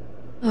budget.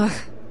 Ugh,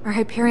 are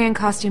Hyperion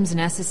costumes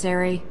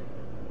necessary?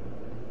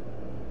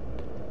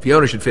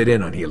 Fiona should fit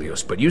in on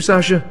Helios, but you,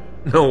 Sasha?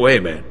 No way,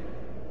 man.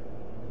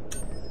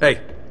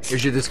 Hey,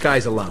 here's your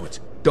disguise allowance.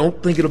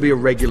 Don't think it'll be a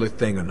regular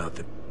thing or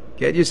nothing.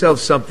 Get yourself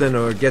something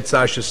or get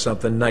Sasha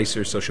something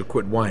nicer so she'll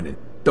quit whining.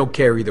 Don't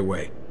care either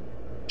way.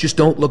 Just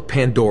don't look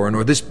Pandoran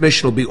or this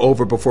mission will be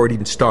over before it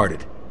even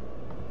started.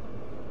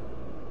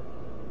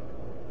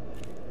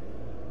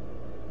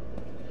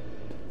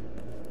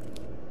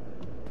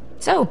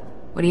 So,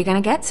 what are you gonna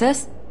get,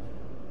 sis?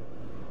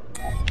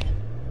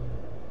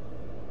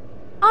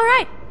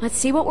 Alright, let's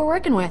see what we're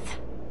working with.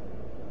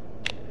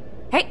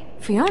 Hey,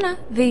 Fiona,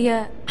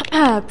 the,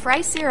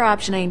 pricier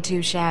option ain't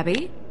too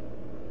shabby.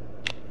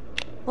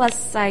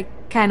 Plus, I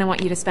kinda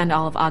want you to spend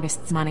all of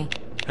August's money.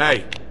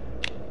 Hey!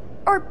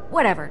 Or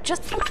whatever,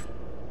 just...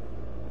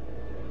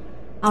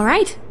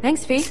 Alright,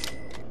 thanks, Fee.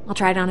 I'll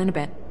try it on in a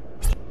bit.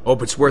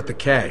 Hope it's worth the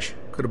cash.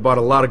 Could've bought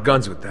a lot of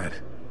guns with that.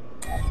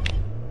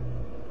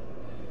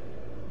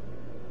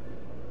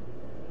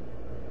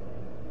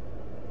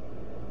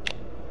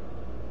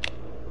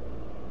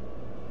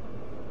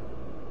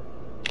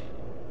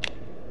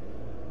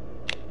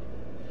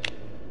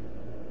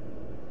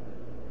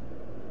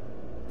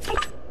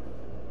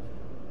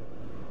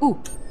 Ooh,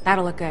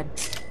 that'll look good.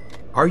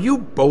 Are you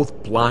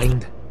both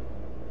blind?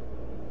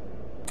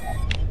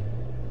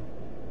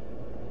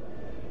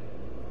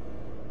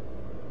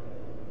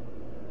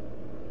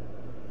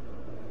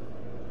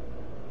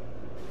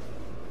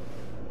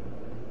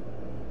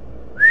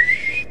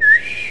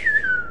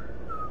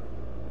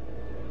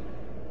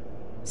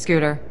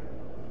 Scooter.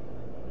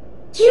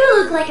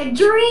 You look like a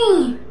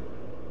dream!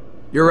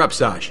 You're up,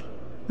 Saj.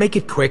 Make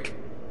it quick.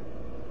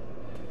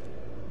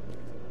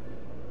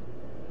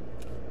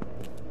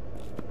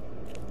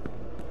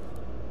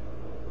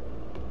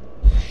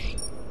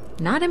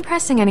 Not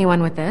impressing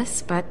anyone with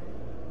this, but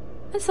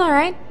it's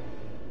alright.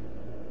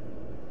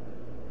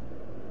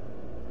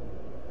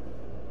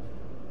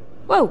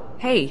 Whoa,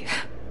 hey.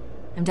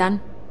 I'm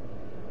done.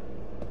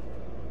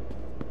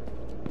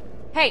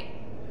 Hey,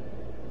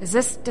 is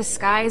this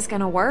disguise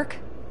gonna work?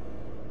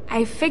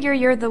 I figure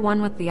you're the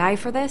one with the eye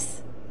for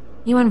this.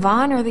 You and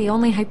Vaughn are the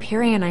only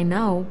Hyperion I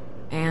know,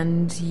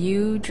 and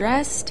you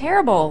dress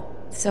terrible,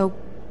 so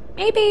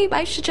maybe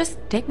I should just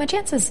take my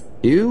chances.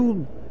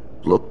 You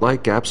look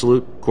like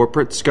absolute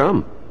corporate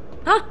scum.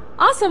 Huh,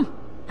 awesome.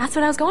 That's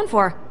what I was going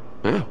for.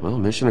 Yeah, well,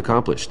 mission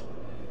accomplished.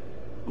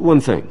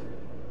 One thing.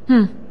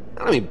 I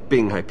mean,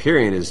 being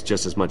Hyperion is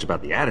just as much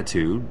about the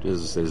attitude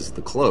as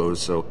the clothes,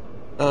 so...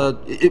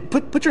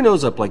 put your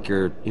nose up like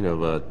you're,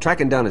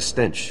 tracking down a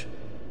stench.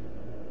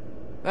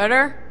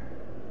 Better?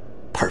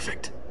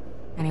 Perfect.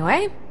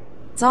 Anyway,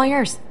 it's all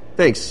yours.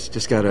 Thanks,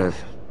 just gotta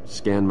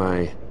scan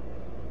my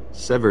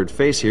severed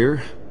face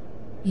here.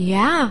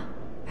 Yeah,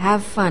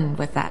 have fun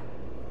with that.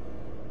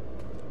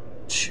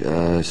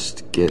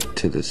 Just get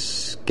to the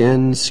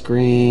scan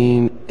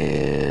screen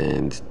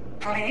and...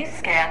 Please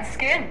scan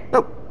skin.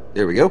 Oh,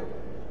 there we go.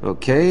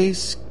 Okay,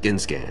 skin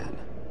scan.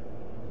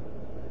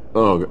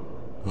 Oh,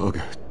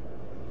 God.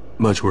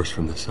 Much worse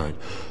from this side.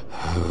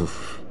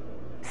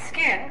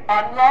 Skin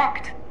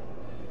unlocked.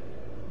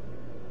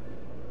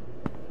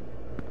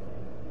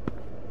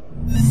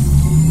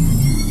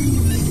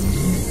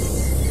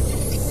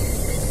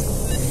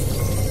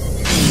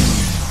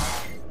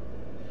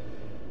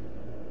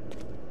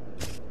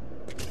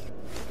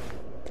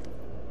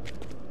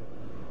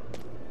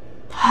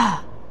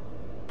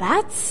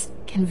 That's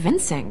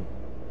convincing.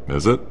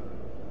 Is it?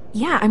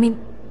 Yeah, I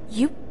mean,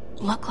 you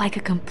look like a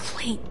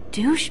complete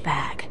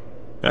douchebag.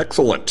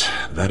 Excellent.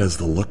 That is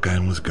the look I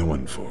was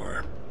going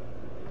for.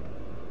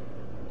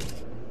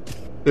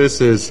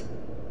 This is...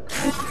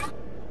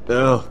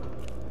 Oh,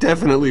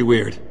 definitely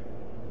weird.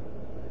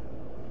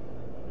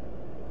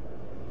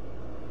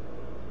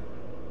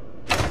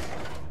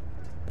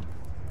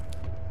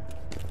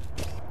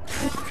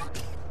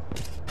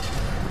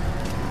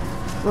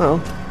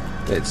 Well,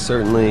 it's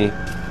certainly...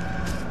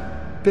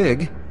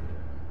 big.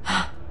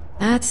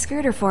 That's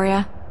Scooter for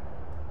you.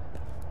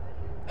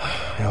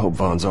 I hope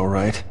Vaughn's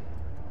alright.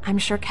 I'm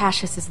sure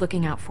Cassius is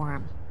looking out for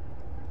him.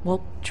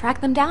 We'll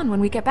track them down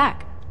when we get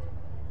back.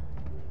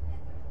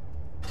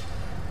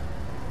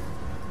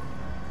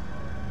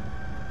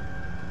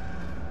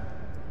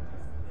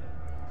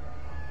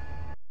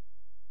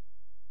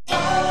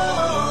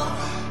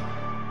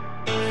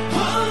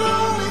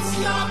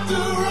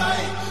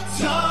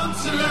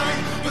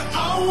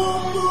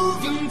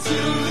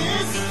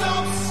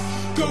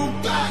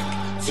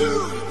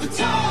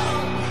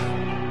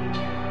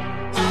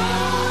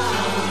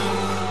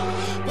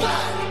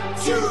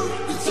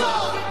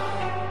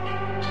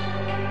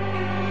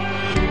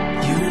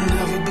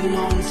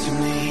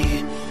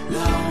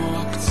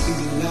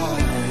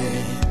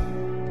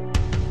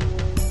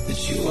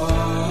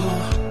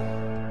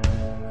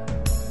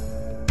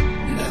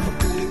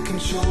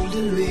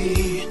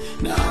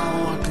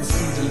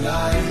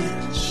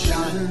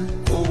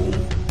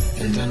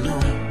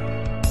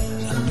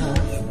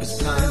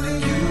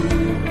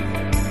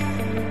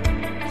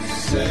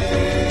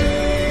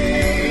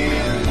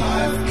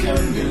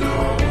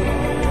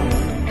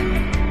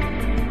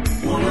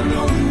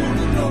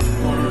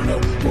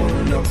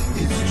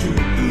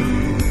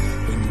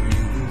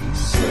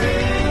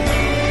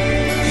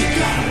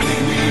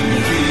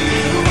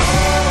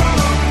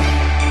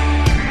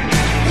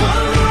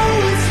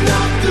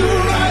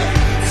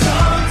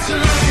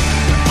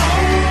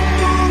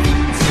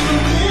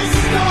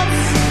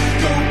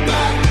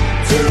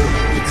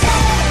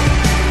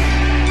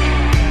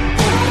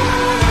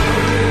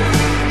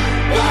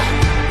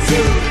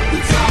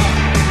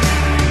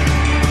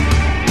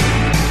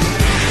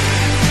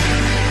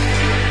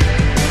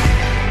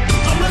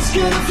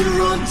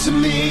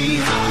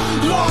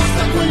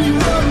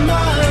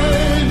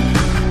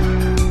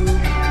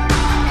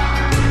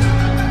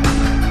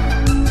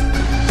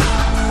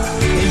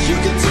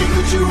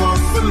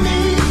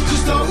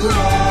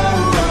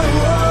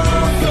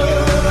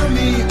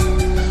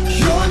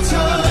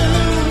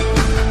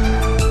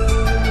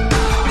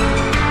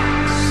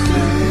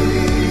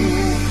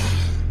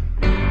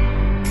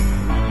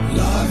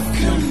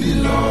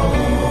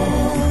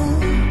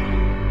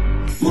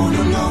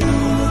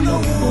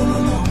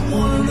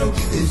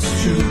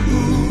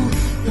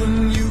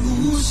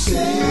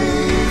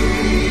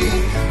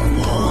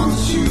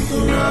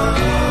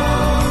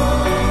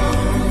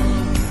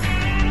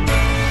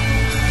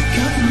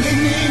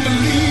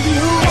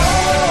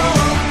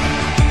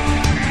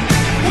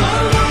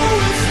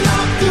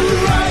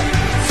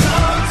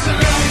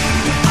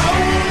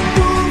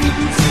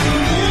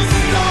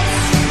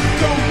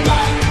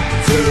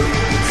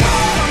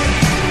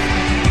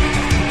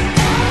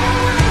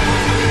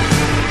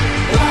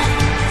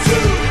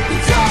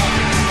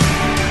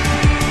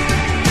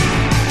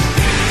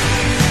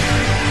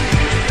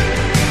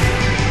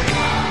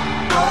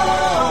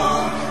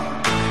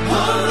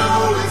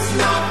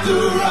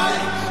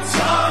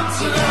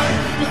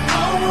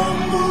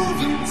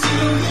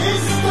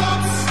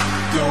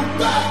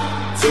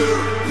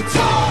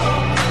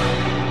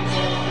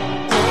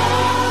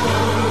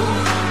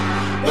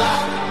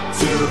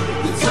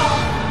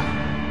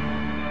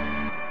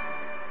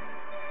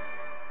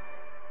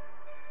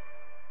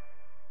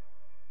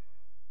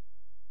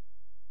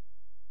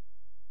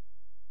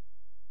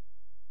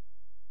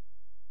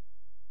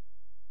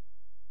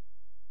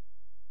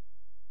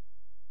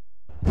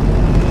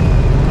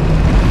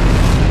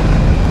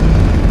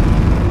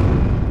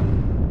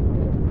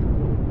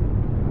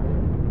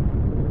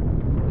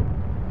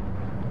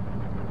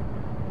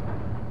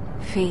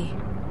 Fee,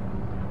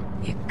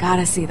 you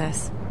gotta see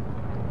this.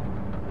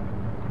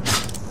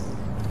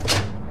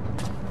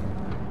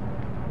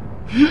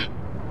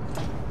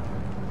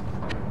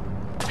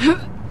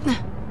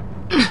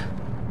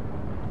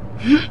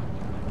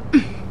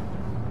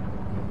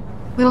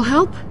 Little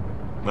help?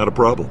 Not a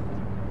problem.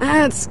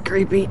 That's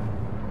creepy.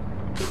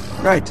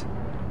 Right.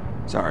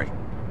 Sorry.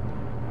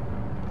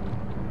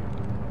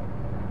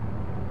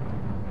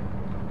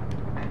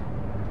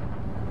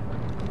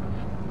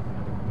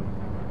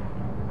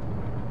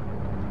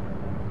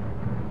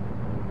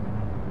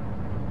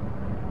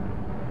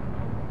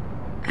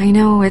 I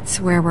know it's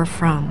where we're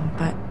from,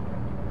 but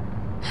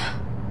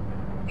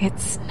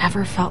it's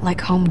never felt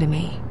like home to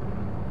me.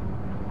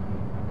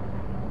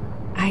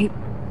 I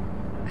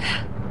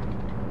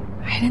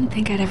didn't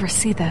think I'd ever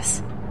see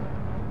this.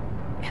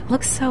 It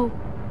looks so...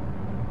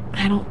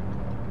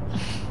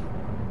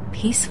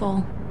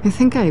 peaceful. I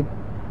think I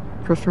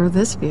prefer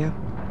this view.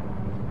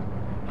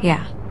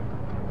 Yeah.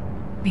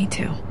 Me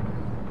too.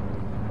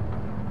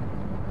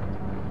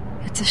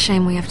 It's a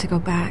shame we have to go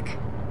back.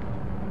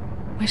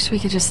 Wish we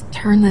could just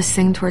turn this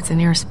thing towards the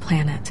nearest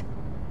planet.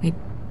 We'd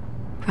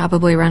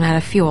probably run out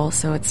of fuel,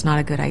 so it's not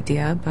a good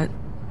idea, but...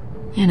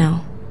 you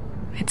know,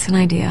 it's an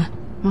idea.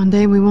 One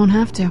day we won't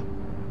have to.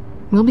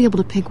 We'll be able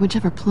to pick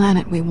whichever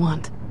planet we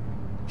want.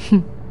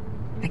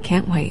 I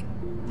can't wait.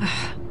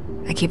 Ugh,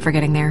 I keep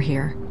forgetting they're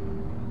here.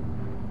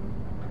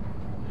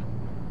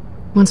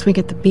 Once we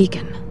get the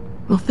beacon,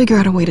 we'll figure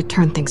out a way to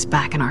turn things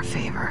back in our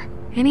favor.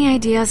 Any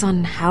ideas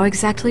on how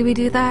exactly we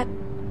do that?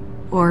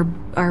 Or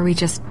are we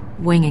just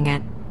winging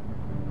it?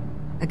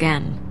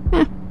 Again.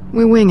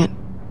 We wing it.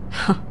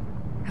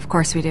 Of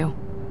course we do.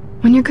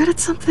 When you're good at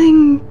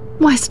something,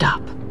 why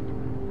stop?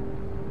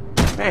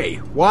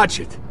 Hey, watch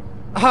it.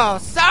 Oh,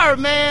 sorry,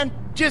 man.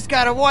 Just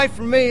got away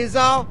from me is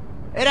all.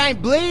 It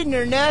ain't bleeding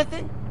or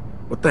nothing.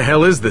 What the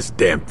hell is this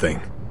damn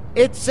thing?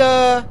 It's,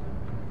 well,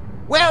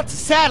 it's a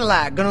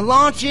satellite. Gonna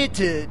launch it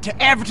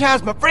to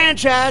advertise my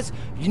franchise.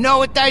 You know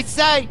what they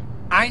say.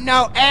 Ain't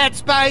no ad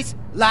space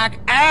like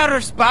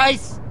outer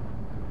space.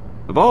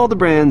 Of all the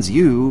brands,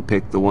 you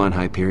picked the one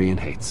Hyperion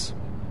hates.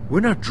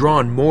 We're not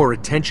drawing more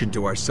attention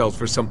to ourselves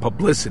for some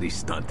publicity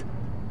stunt.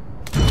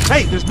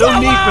 Hey, there's no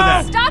need for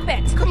that! Stop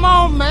it! Come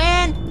on,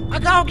 man! I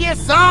gotta get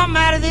something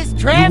out of this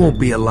trip! You won't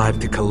be alive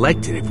to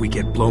collect it if we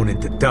get blown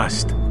into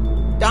dust.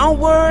 Don't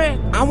worry,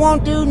 I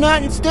won't do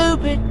nothing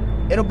stupid.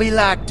 It'll be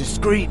like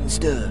discreet and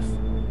stuff.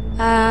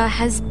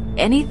 Has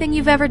anything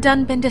you've ever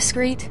done been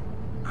discreet?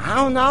 I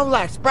don't know,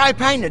 like spray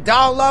painting a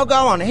doll logo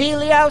on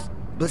Helios?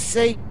 But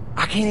see,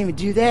 I can't even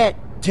do that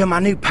till my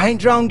new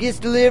paint drone gets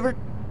delivered.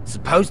 It's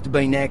supposed to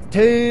be next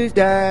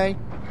Tuesday.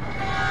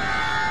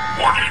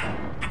 Warning.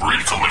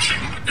 Debris collision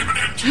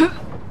imminent.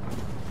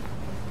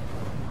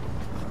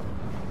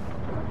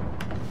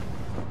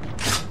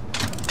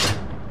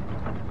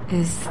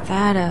 Is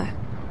that a...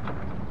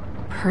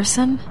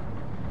 person?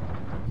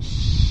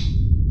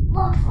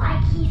 Looks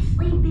like he's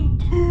sleeping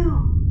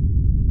too.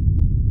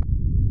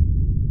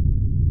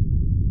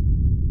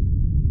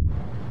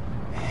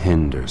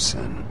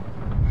 Henderson.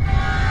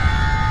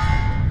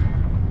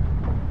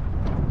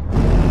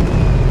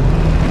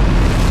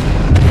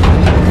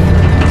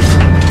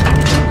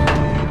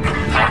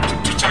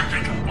 Impact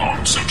detected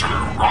on center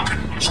rocket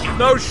booster.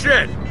 No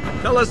shit!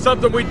 Tell us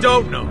something we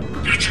don't know.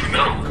 Did you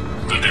know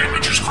the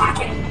damage is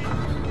critical?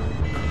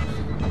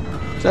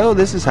 So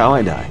this is how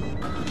I die.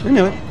 I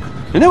knew it.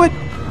 I knew it!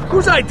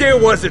 Whose idea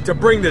was it to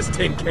bring this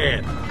tin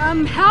can?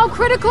 How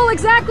critical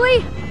exactly?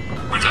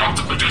 Without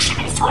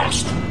additional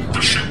thrust, the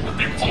ship will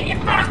be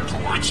pulled back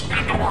towards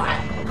Pandora.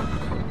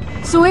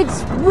 So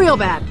it's real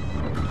bad.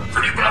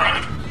 Pretty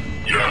bad,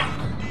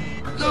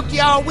 yeah. Look,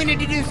 y'all, we need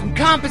to do some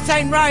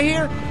compensating right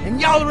here,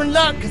 and y'all are in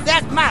luck, because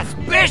that's my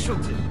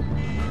specialty.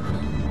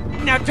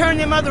 Now turn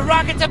them other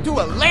rockets up to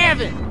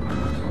 11.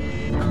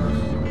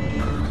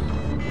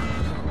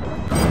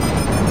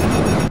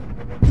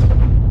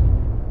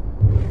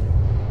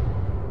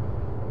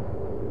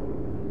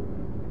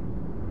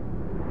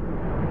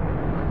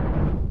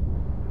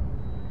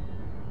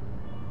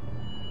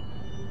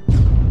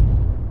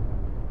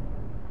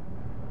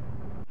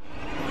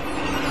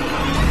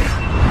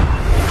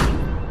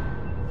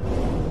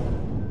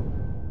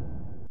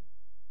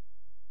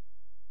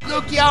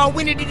 Look, y'all,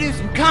 we need to do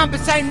some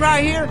compensating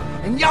right here,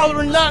 and y'all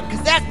are in luck,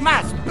 because that's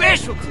my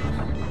specialty.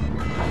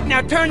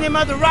 Now turn them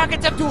other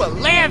rockets up to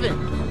 11.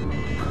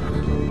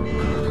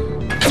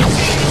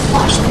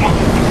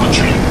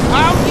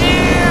 Oh,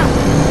 yeah!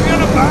 We're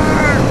gonna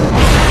burn!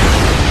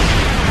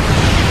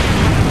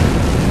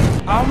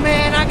 Oh,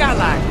 man, I got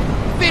like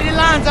 50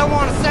 lines I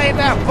want to say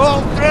about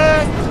full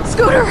thrust.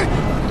 Scooter!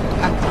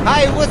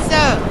 Hey, what's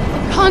up?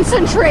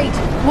 Concentrate!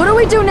 What do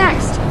we do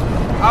next?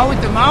 Oh,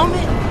 at the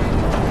moment?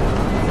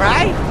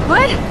 Right?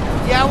 What?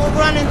 Yeah, we're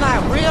running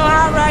like real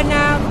high right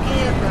now.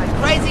 Yeah, like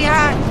crazy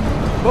high.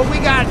 But we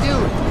gotta do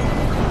it.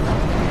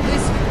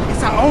 Listen,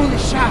 it's our only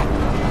shot.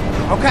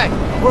 Okay,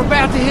 we're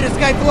about to hit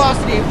escape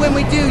velocity, and when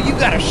we do, you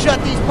gotta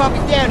shut these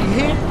puppies down, you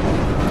hear?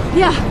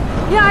 Yeah,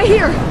 I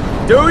hear.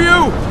 Do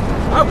you?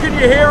 How can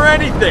you hear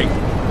anything?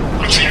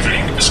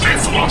 Achieving escape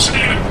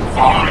velocity in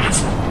 5,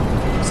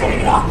 4,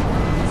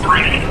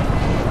 3,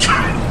 2,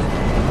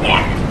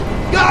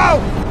 1.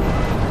 Go!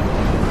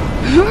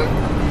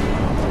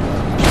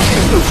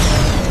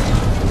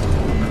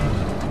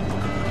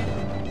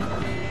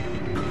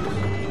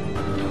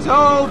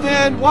 So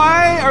then,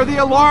 why are the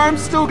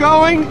alarms still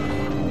going?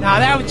 Nah,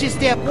 that was just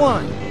step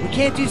 1. We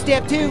can't do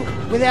step 2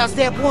 without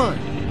step 1.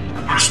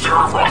 Booster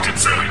rocket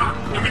failure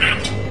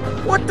imminent.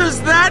 What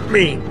does that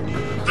mean?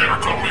 They're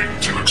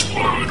going to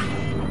explode.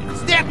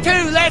 Step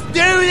 2, let's do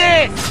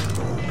this!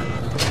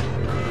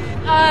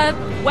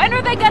 when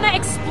are they gonna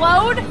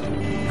explode?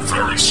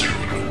 Very soon.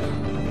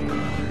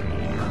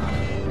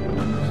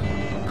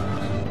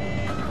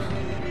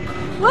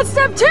 What's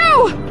step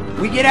 2?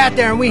 We get out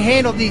there and we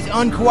handle these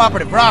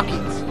uncooperative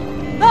rockets.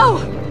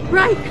 Oh,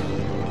 right.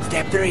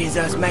 Step 3 is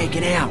us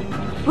making out.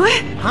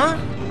 What? Huh?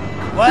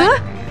 What?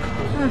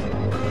 Huh?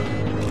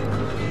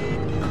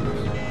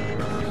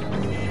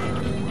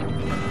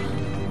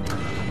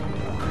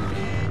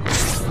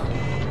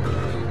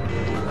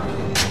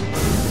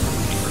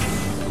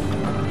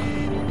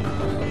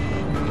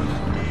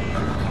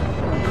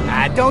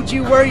 Don't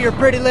you worry your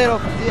pretty little...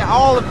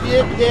 all of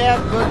you,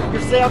 but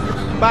yourself.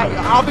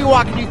 I'll be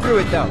walking you through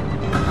it, though.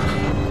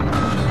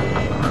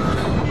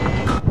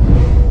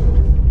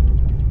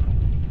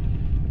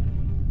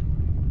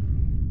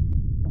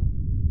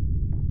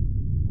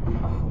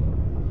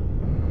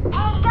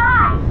 Hey,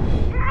 guys!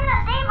 You're gonna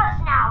save us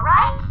now,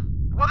 right?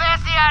 Well,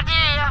 that's the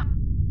idea.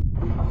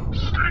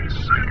 Stay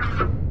safe.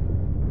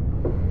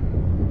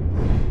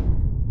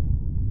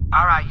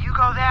 Alright, you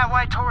go that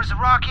way towards the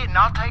rocket, and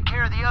I'll take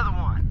care of the other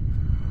one.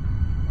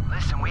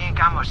 Listen, we ain't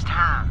got much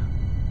time.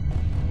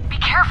 Be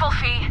careful,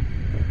 Fee.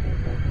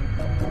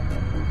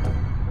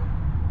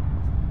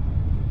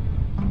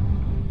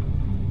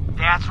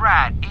 That's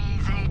right.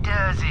 Easy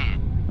does it.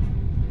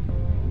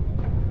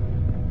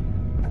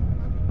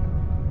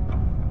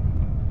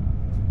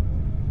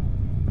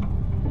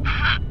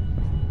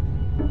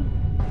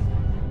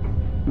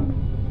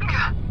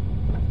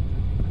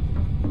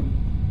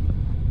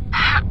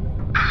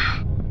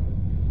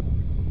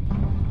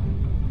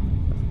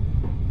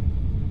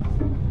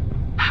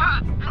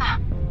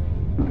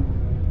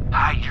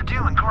 Hey, you're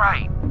doing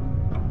great.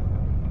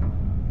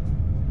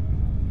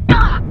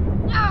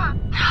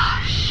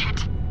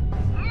 Shit.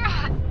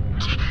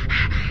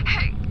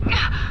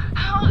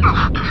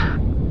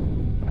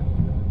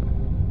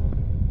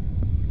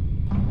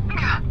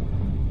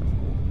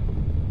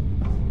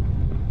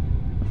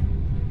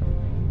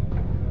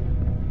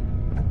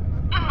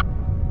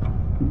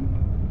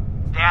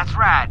 That's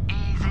right.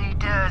 Easy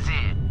does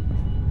it.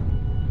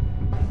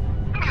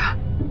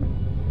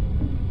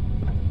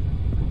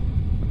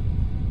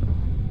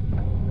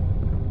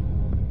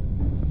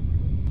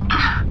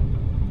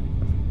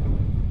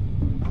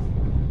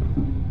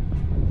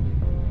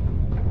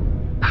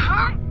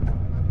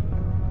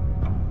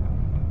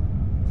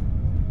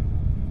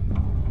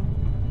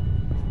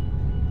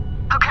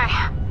 Okay,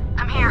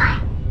 I'm here.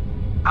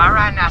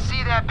 Alright, now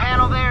see that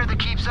panel there that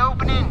keeps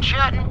opening and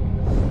shutting?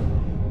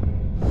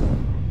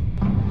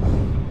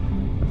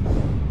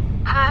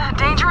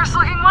 Dangerous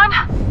looking one?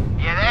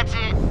 Yeah, that's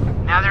it.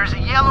 Now there's a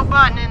yellow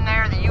button in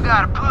there that you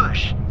gotta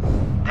push.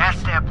 That's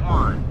step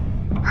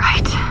 1.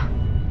 Right.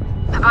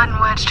 The button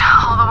wedged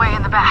all the way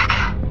in the back.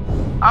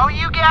 Oh,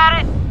 you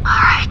got it?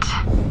 Alright.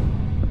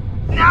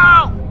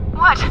 No!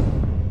 What?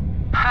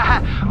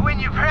 When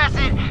you press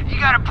it, you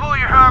gotta pull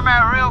your arm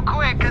out real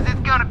quick, cause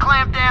it's gonna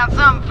clamp down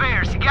something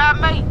fierce. You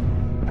got me?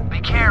 Be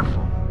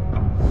careful.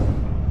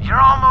 You're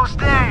almost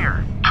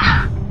there.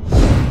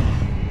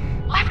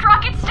 Left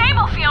rocket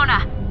stable,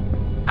 Fiona.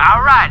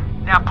 Alright,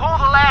 now pull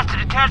the last to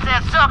detach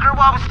that sucker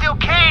while we still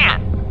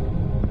can.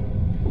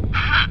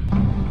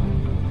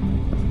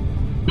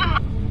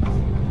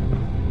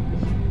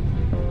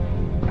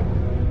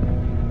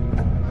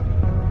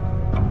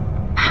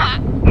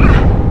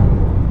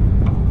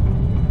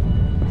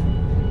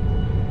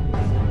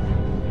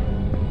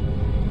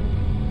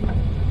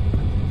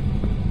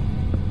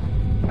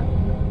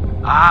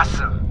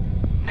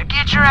 Awesome. Now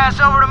get your ass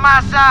over to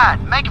my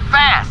side. Make it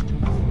fast.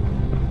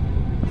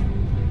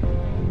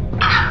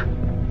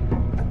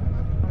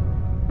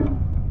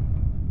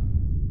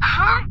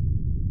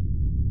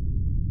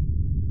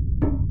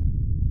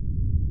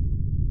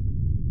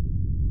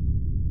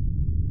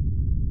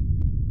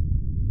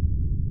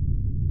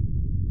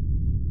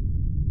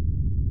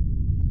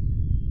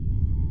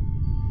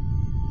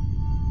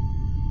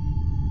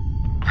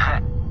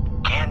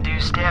 Can't do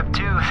step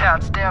 2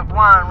 without step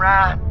 1,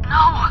 right?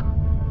 No.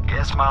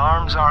 Guess my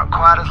arms aren't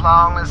quite as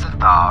long as I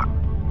thought.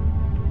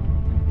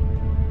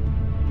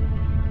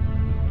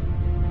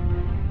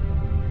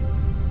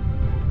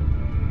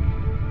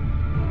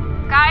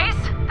 Guys,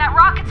 that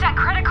rocket's at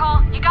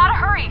critical. You gotta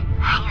hurry.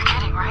 You're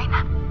kidding, right?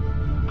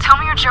 Tell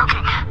me you're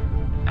joking.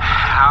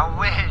 I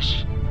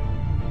wish.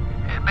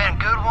 It'd been a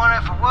good one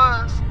if it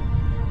was.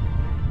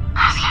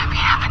 This can't be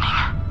happening.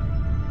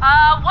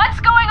 What's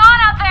going on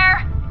out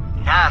there?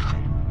 Nothing.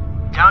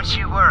 Don't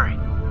you worry.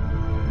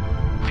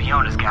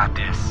 Fiona's got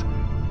this.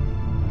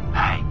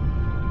 Hey.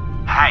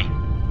 Hey.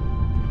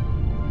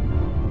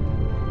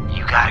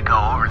 You gotta go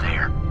over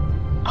there,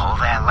 pull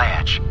that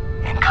latch,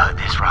 and cut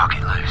this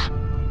rocket loose.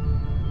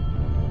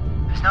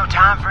 There's no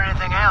time for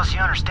anything else, you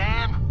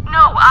understand?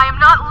 No, I am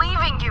not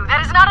leaving you.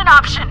 That is not an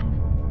option.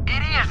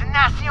 It is, and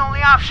that's the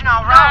only option,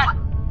 alright?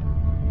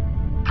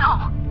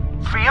 No.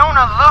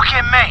 Fiona, look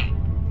at me.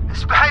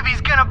 This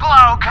baby's gonna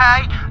blow,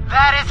 okay?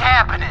 That is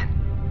happening.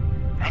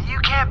 And you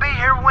can't be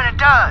here when it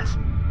does.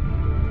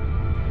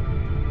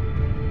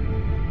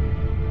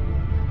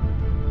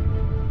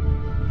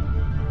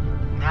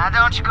 Now Now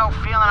don't you go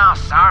feeling all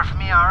sorry for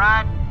me,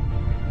 alright?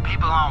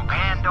 People on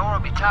Pandora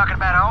will be talking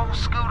about old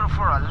Scooter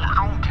for a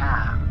long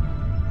time.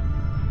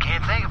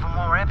 Can't think of a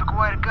more epic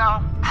way to go.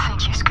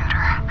 Thank you, Scooter.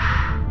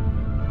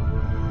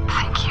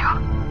 Thank you.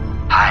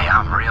 Hey,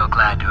 I'm real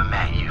glad to have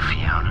met you,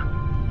 Fiona.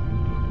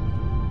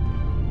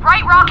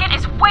 Right rocket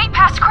is way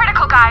past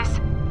critical, guys.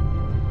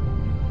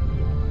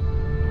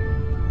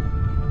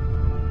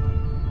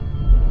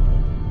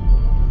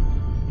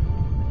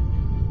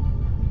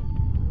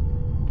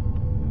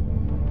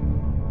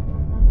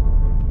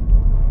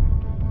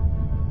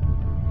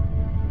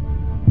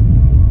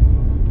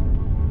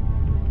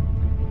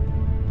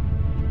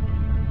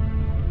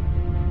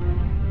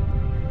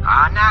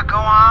 Now go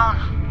on.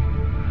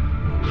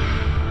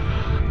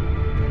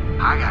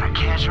 I gotta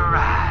catch a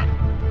ride.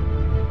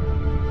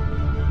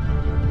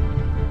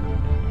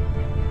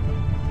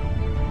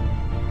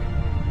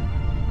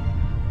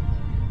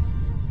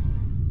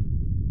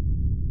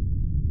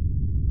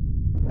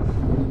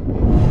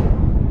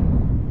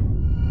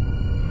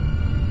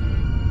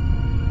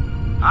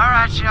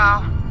 Alright,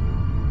 y'all.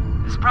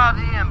 This is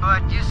probably the end,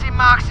 but you see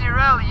Moxie or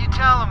Ellie, you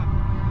tell them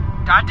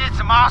I did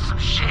some awesome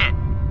shit,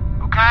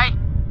 okay?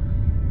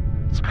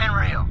 It's been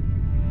real.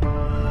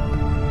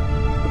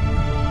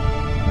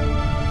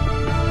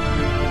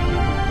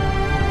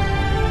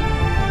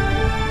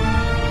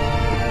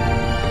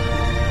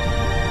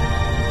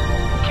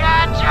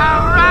 Catch a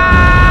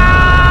ride!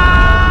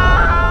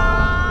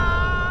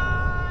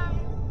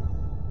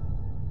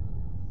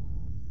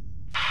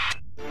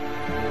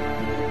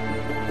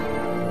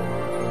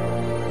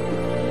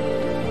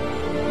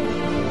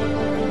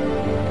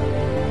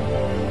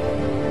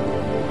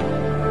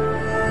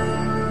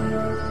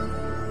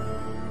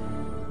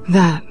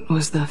 That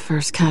was the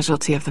first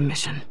casualty of the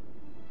mission.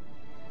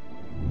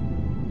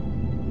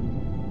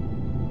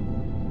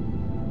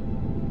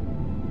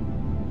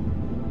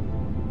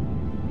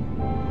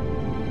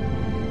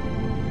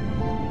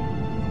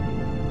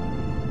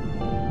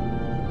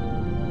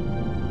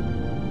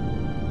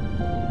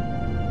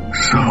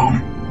 So,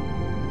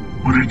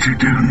 what did you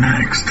do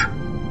next?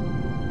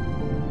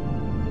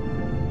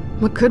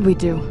 What could we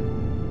do?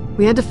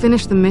 We had to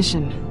finish the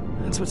mission.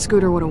 That's what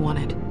Scooter would have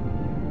wanted.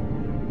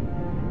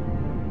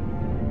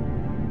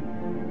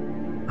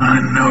 I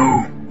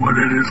know what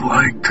it is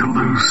like to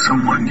lose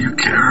someone you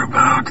care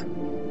about.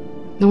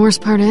 The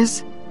worst part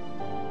is,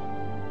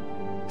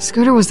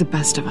 Scooter was the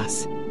best of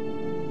us.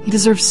 He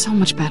deserves so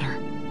much better.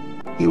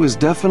 He was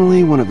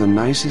definitely one of the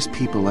nicest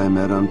people I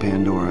met on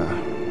Pandora.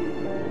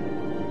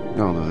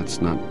 Although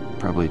that's not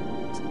probably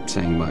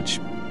saying much.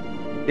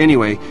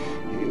 Anyway,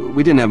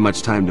 we didn't have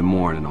much time to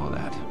mourn and all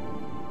that.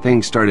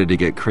 Things started to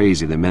get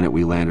crazy the minute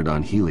we landed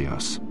on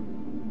Helios.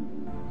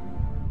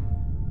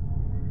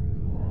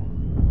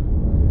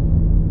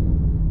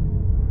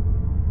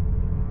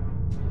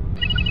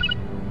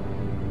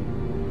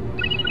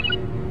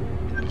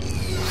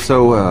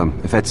 So,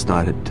 if that's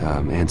not it,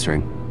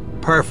 answering.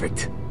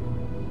 Perfect.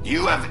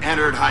 You have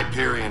entered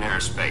Hyperion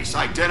airspace.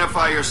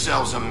 Identify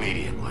yourselves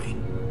immediately.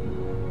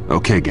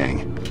 Okay,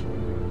 gang.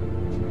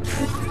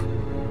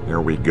 Here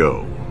we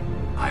go.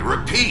 I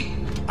repeat,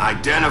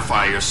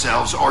 identify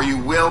yourselves or you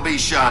will be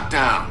shot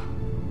down.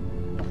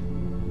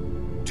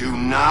 Do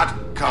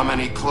not come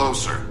any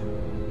closer.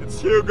 It's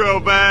Hugo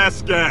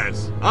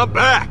Vasquez. I'm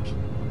back.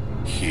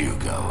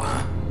 Hugo,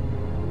 huh?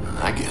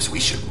 I guess we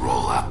should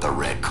roll out the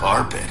red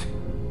carpet.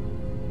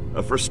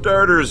 For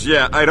starters,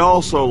 yeah, I'd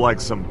also like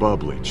some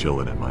bubbly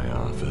chilling in my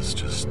office.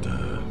 Just,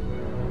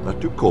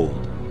 not too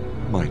cold,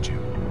 mind you.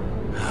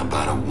 How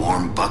about a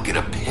warm bucket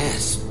of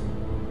piss?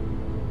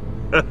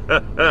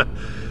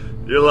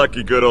 You're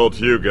lucky good old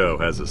Hugo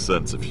has a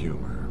sense of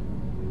humor.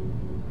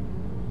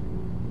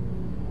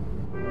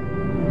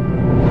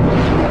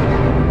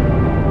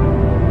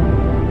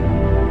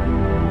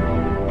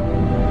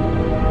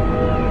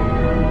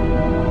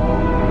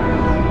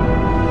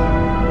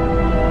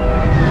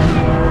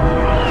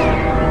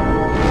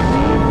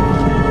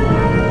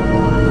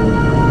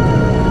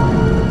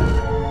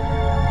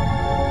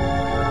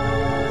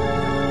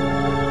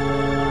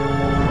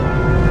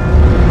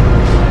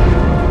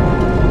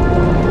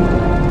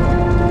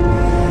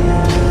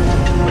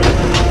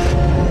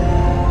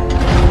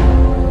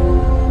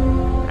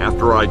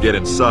 Get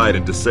inside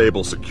and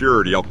disable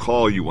security, I'll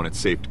call you when it's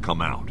safe to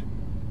come out.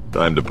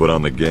 Time to put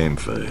on the game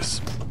face.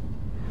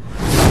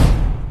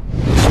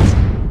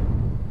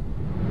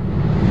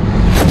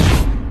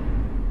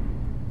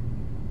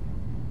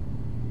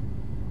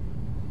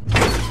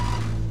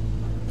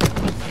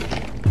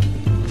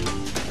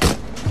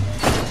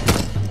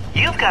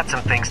 You've got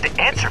some things to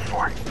answer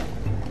for.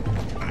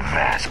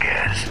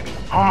 Vasquez.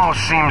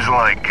 Almost seems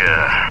like,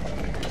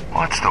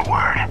 what's the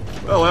word?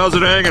 Well, how's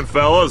it hanging,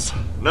 fellas?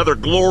 Another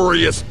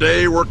glorious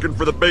day working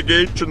for the big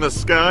H in the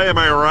sky, am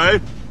I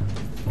right?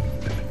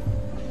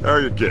 How are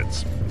your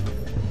kids?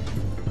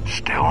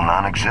 Still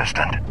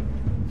non-existent.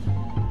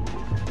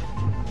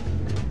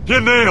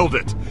 You nailed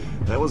it!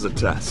 That was a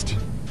test.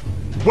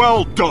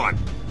 Well done!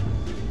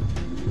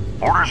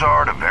 Orders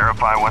are to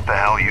verify what the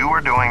hell you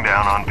were doing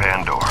down on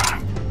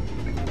Pandora.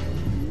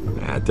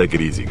 Take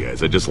it easy,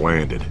 guys. I just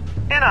landed.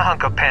 In a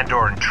hunk of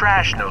Pandoran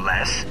trash, no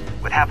less,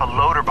 with half a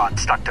loader bot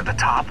stuck to the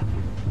top.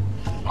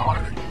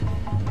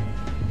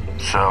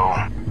 So,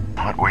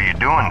 what were you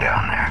doing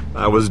down there?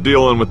 I was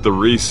dealing with the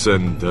Reese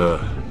and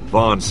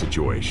Vaughn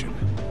situation.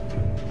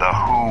 The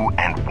who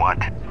and what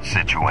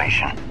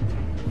situation?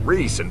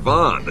 Reese and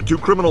Vaughn, the two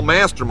criminal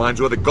masterminds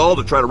who had the gall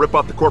to try to rip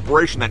off the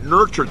corporation that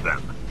nurtured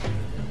them.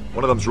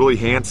 One of them's really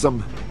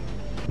handsome.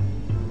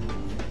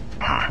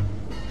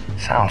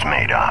 Sounds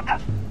made up.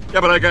 Yeah,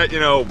 but I got,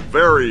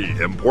 very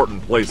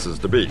important places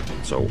to be.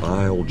 So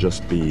I'll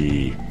just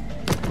be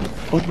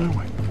on my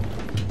way.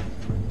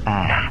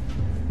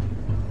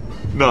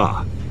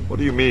 Nah. What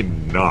do you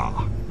mean,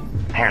 nah?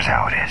 Here's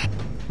how it is.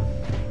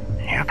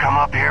 You come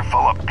up here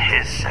full of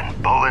piss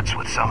and bullets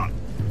with some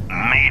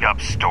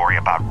made-up story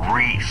about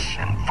Reese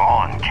and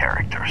Vaughn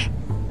characters.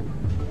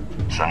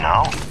 So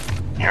no,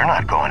 you're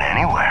not going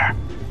anywhere.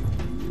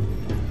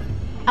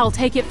 I'll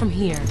take it from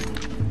here.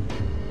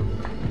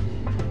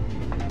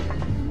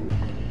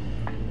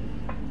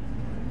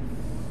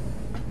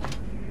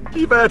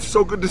 Yvette,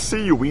 so good to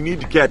see you. We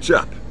need to catch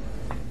up.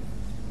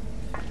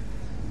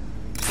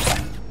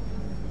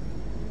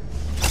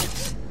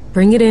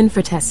 Bring it in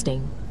for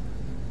testing.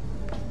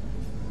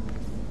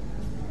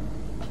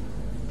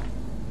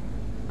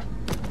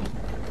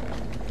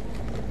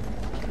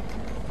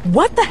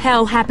 What the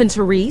hell happened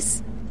to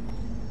Reese?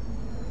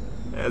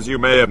 As you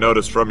may have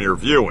noticed from your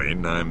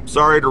viewing, I'm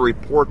sorry to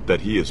report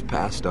that he has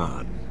passed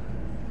on.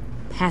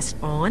 Passed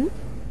on?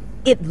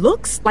 It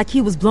looks like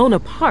he was blown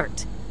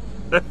apart.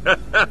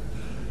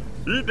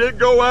 He did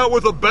go out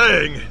with a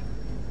bang.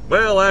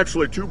 Well,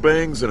 actually, 2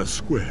 bangs and a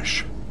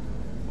squish.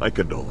 My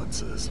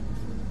condolences.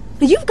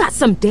 You've got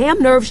some damn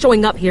nerve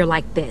showing up here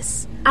like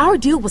this. Our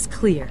deal was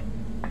clear.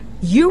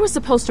 You were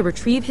supposed to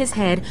retrieve his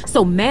head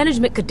so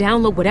management could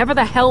download whatever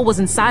the hell was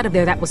inside of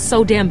there that was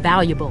so damn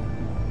valuable.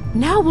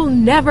 Now we'll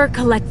never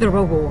collect the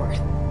reward.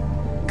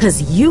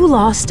 'Cause you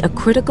lost a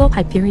critical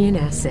Hyperion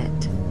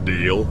asset.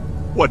 Deal?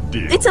 What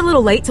deal? It's a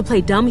little late to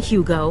play dumb,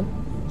 Hugo.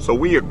 So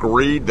we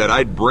agreed that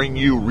I'd bring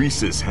you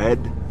Reese's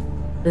head?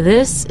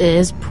 This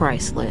is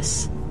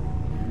priceless.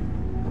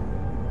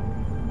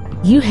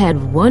 You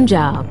had one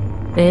job,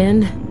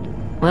 and,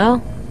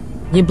 well,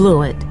 you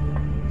blew it.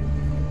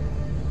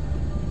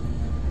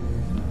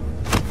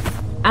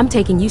 I'm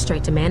taking you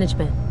straight to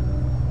management.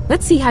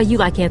 Let's see how you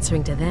like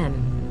answering to them.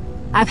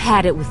 I've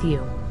had it with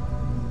you.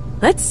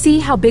 Let's see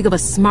how big of a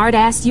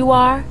smartass you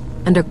are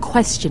under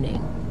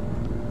questioning.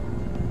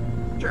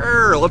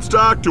 Sure, let's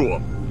talk to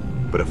him.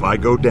 But if I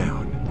go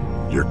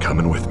down, you're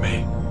coming with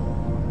me.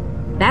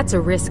 That's a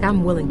risk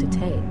I'm willing to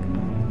take.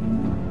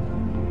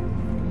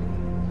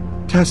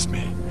 Test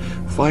me.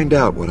 Find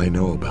out what I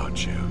know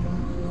about you.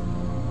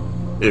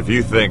 If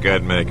you think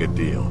I'd make a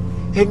deal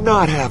and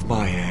not have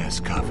my ass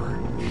covered,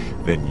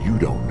 then you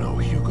don't know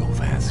Hugo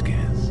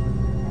Vasquez.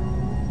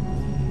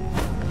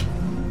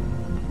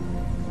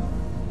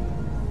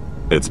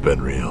 It's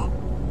been real.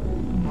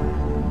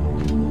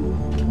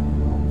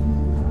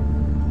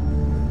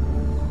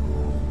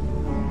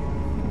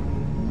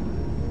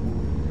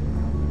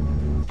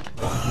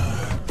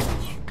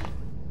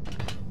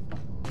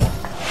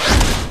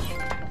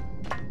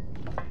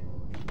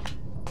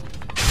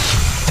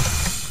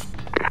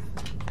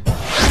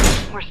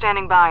 We're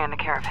standing by in the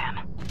caravan.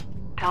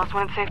 Tell us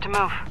when it's safe to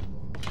move.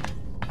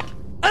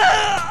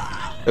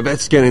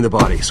 Yvette's scanning the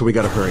body, so we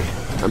gotta hurry.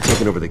 I'm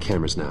taking over the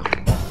cameras now.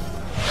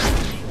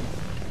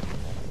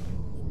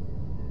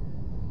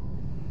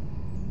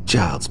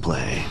 Child's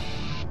play.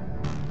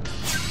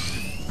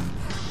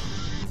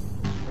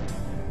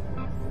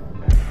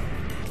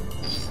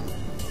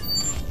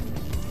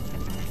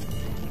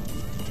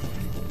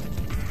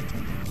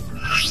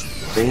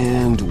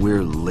 And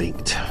we're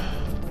linked.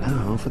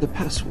 Now for the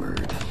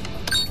password.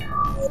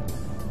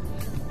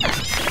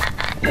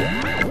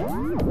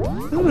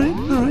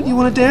 Alright, you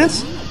wanna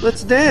dance?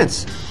 Let's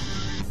dance.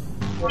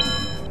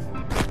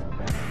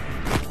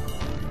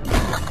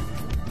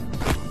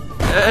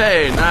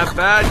 Hey, not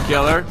bad,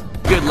 killer.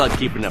 Good luck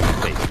keeping up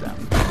with face stuff.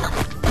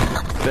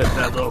 Bet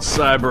that little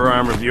cyber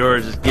arm of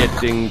yours is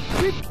getting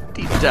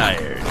pretty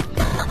tired.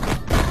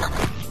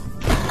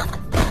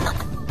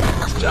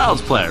 It's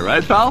child's play,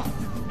 right, pal?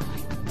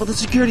 Well, the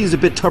security is a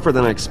bit tougher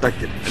than I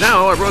expected.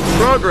 Now I wrote the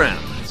program,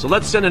 so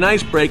let's send an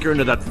icebreaker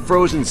into that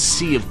frozen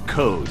sea of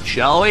code,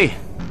 shall we?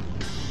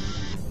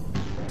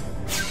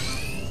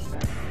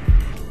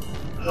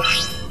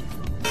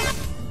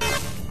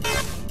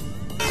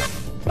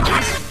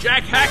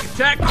 Jack Hack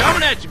Attack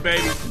coming at you,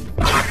 baby.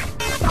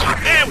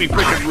 And we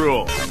freaking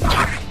rule.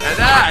 And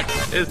that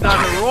is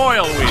not the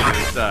royal we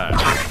this time.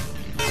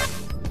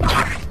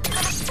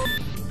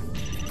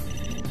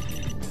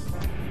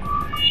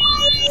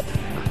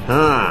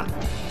 Ah,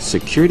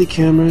 security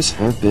cameras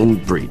have been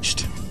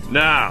breached.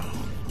 Now,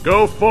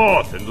 go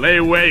forth and lay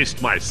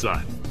waste, my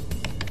son.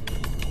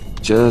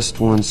 Just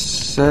one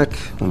sec.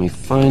 Let me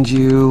find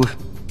you.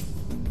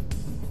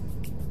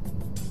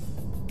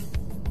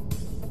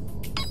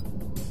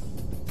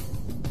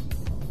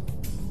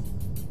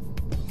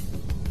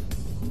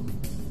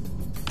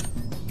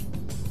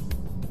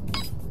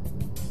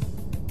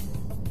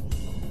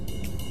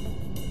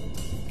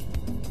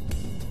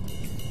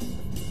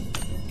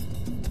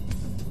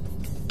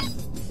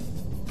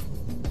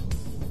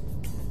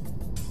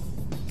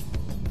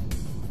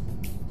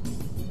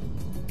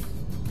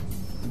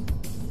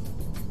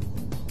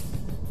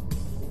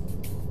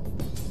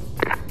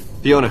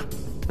 Fiona,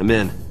 I'm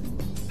in.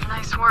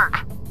 Nice work.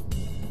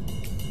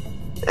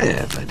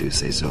 If I do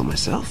say so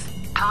myself.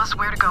 Tell us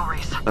where to go,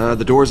 Reese.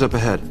 The door's up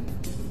ahead.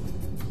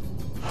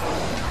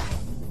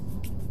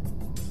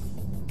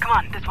 Come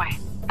on, this way.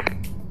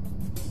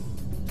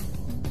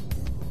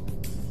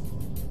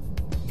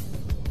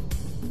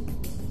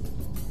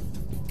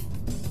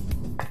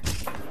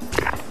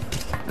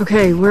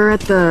 Okay, we're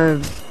at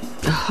the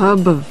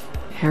hub of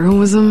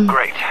heroism.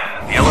 Great.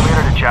 The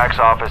elevator to Jack's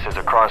office is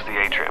across the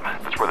atrium.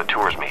 That's where the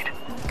tours meet.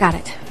 Got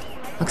it.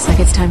 Looks like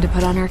it's time to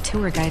put on our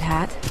tour guide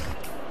hat.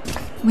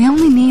 We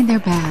only need their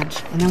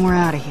badge, and then we're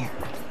out of here.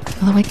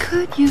 Although I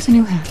could use a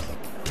new hat.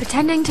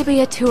 Pretending to be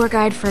a tour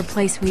guide for a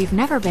place we've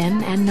never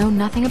been and know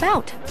nothing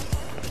about.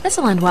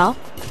 This'll end well.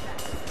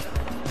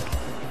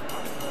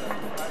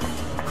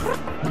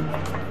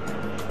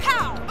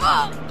 Pow!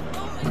 Oh!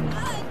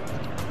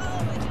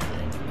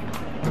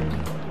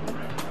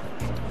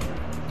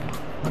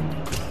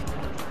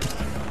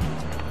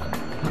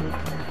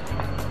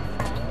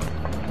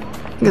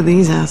 Look at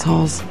these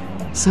assholes.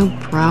 So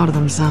proud of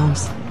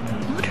themselves.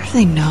 I wonder if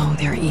they know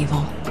they're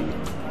evil.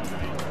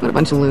 What a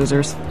bunch of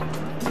losers.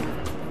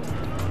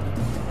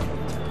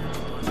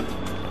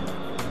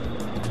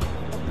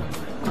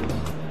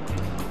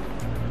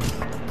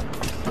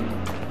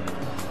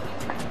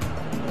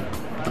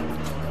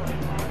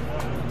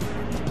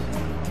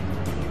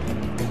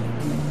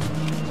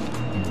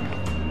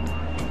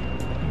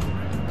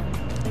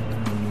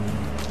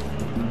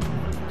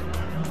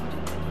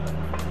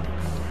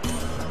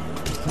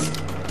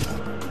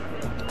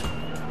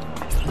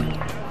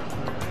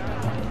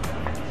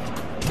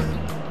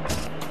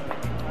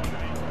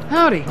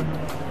 Howdy.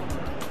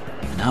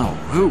 No,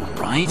 rude,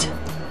 right?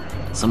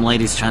 Some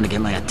lady's trying to get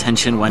my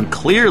attention when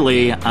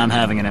clearly I'm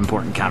having an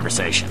important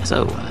conversation.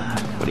 So,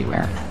 what are you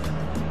wearing?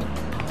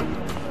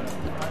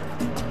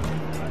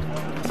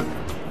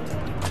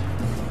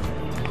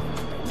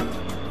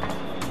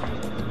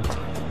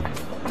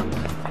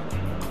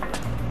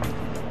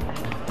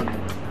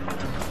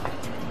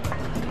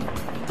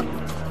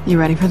 You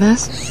ready for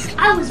this?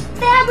 I was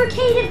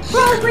fabricated,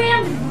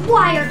 programmed, and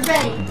wired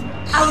ready.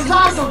 I was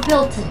also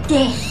built to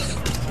dance.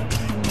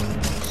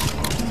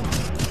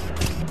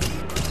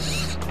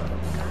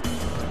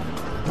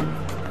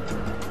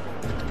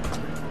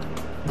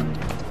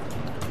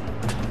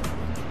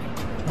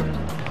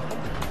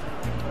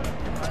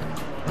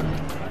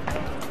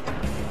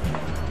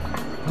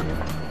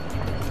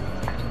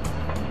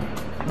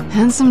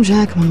 Handsome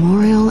Jack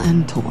Memorial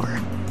and Tour.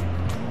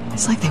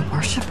 It's like they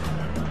worship.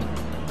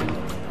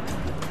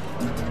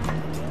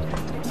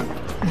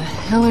 What the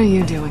hell are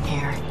you doing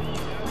here?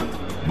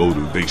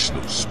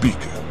 Motivational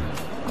speaker.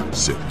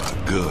 Said my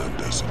gun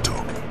does the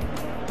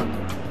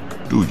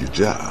talking. Do your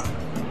job,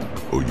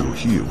 or you'll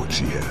hear what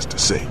she has to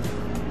say.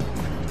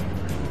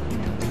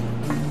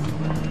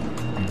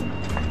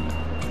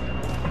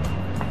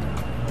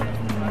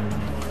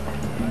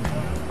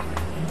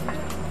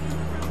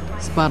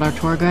 Spot our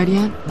tour guide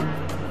yet?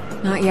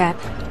 Not yet.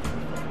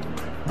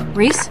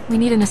 Reese, we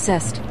need an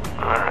assist.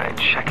 Alright,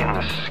 checking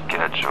the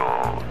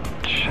schedule.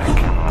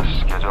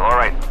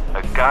 Alright,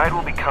 a guide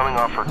will be coming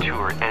off her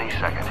tour any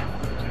second.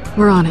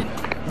 We're on it.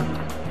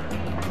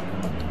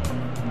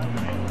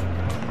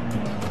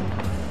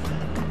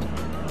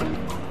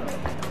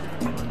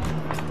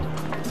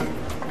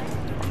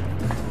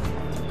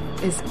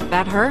 Is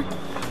that her?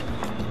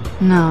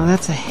 No,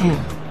 that's a him.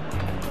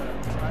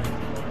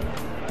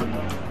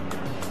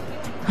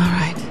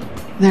 Alright,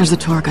 there's the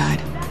tour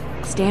guide.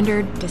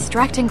 Standard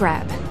distract and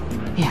grab.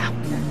 Yeah,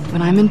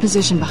 when I'm in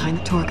position behind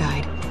the tour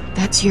guide,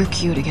 that's your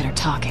cue to get her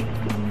talking.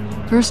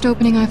 First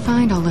opening I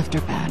find, I'll lift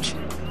her badge.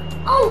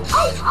 Oh!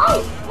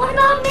 What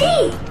about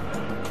me?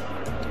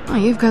 Oh,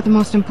 you've got the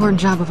most important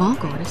job of all,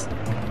 Gortys.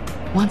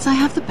 Once I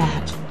have the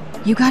badge,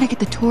 you gotta get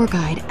the tour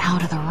guide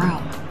out of the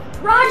room.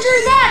 Roger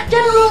that,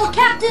 General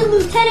Captain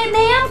Lieutenant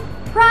Ma'am.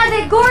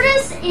 Private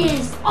Gortys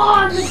is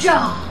on the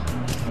job.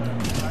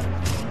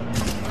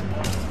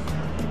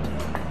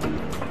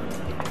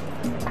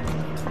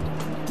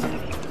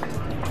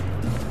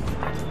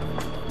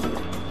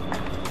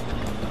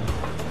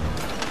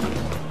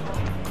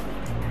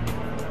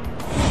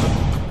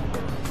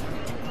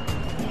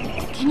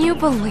 Can you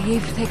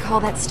believe they call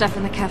that stuff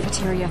in the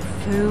cafeteria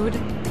food?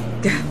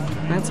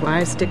 That's why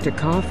I stick to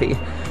coffee.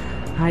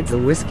 Hides the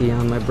whiskey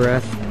on my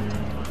breath.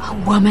 A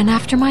woman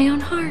after my own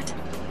heart.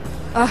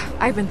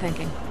 I've been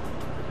thinking.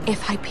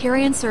 If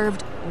Hyperion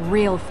served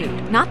real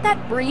food, not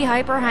that brie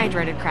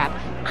hyper-hydrated crap,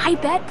 I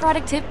bet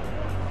productivity...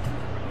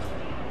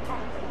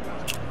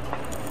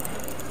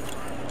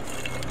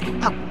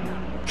 Oh,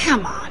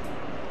 come on.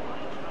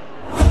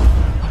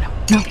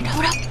 Oh, no.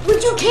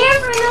 Would you care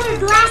for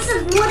another glass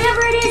of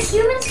whatever it is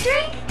humans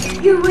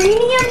drink?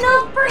 Uranium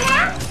milk,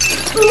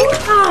 perhaps? Ooh.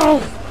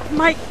 Oh,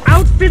 my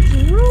outfit's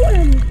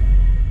ruined.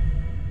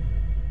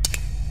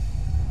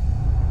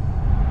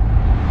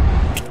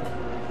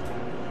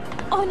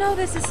 Oh no,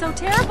 this is so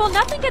terrible.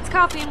 Nothing gets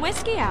coffee and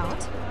whiskey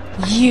out.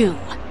 You.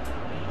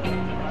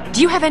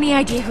 Do you have any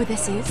idea who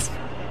this is?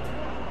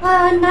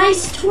 A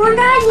nice tour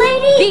guide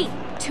lady?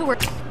 The tour.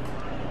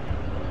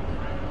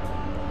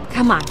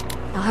 Come on,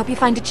 I'll help you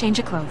find a change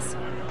of clothes.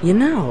 You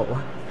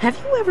know, have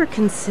you ever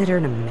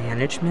considered a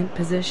management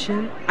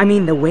position? I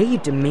mean, the way you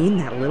demean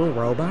that little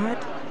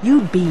robot,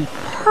 you'd be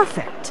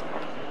perfect.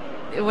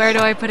 Where do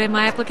I put in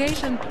my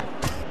application?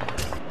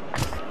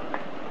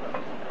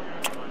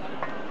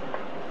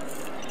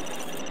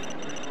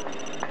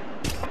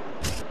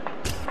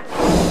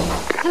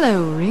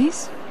 Hello,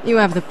 Reese. You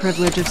have the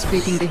privilege of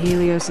speaking to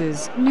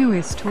Helios's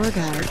newest tour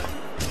guide.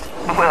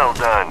 Well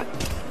done.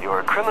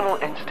 Your criminal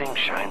instinct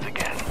shines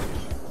again.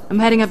 I'm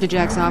heading up to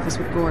Jack's office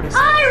with Gordis.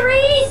 Hi,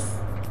 Reese!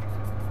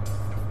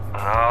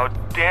 Oh,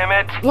 damn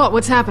it. What?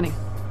 What's happening?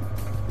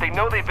 They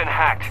know they've been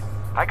hacked.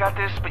 I got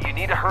this, but you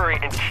need to hurry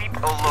and keep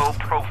a low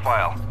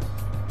profile.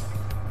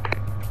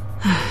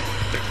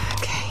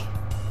 Okay.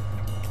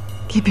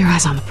 Keep your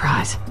eyes on the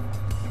prize.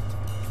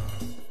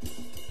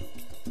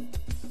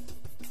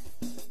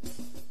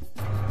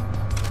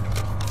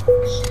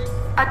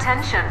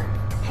 Attention.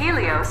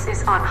 Helios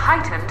is on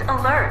heightened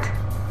alert.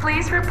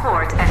 Please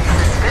report any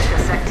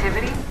suspicious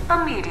activity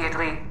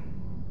immediately.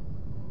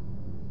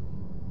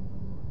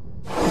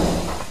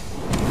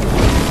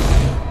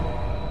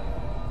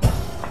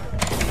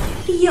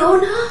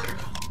 Fiona?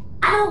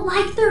 I don't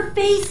like their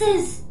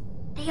faces.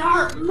 They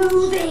aren't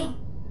moving.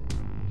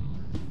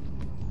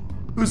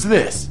 Who's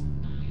this?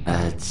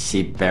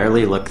 She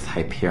barely looked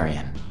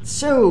Hyperion.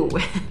 So,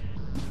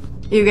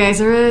 you guys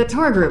are a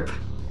tour group.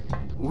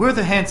 We're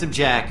the Handsome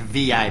Jack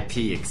VIP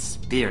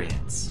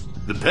Experience.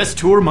 The best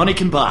tour money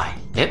can buy.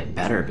 It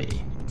better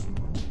be.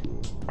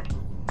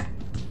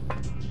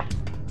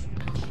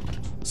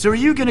 So are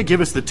you gonna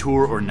give us the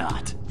tour or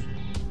not?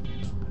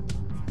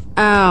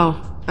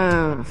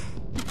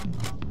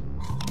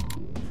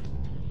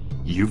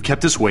 You've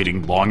kept us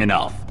waiting long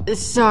enough.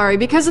 Sorry,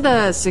 because of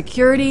the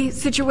security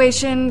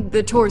situation,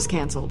 the tour's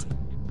canceled.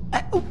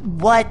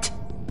 What?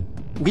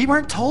 We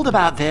weren't told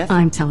about this.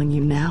 I'm telling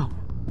you now.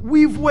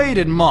 We've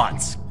waited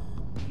months.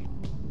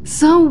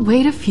 So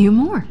wait a few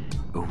more.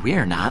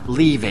 We're not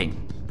leaving.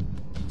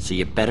 So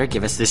you better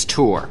give us this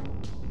tour.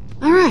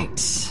 All right.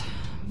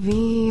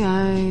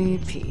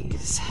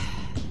 VIPs.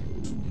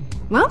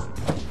 Well,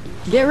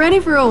 get ready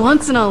for a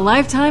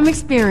once-in-a-lifetime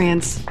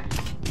experience.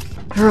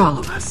 For all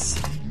of us.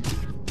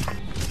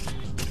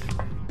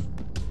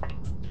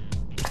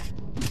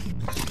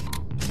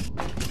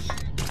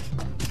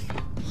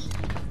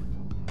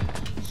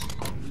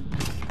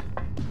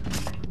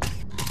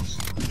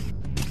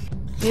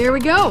 Here we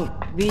go.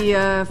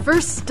 The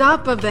first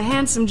stop of the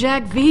Handsome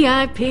Jack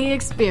VIP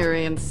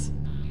experience.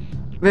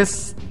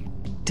 This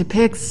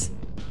depicts...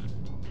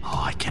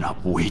 Oh, I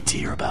cannot wait to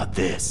hear about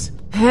this.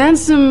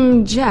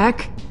 Handsome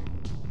Jack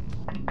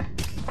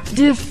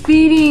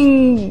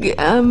defeating,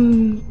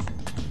 Oh,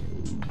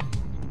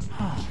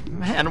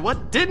 man,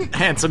 what didn't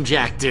Handsome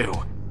Jack do?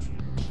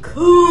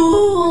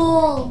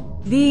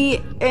 Cool! The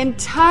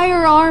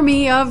entire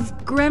army of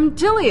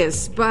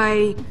Gremtilius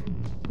by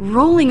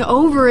rolling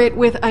over it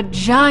with a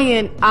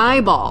giant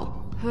eyeball.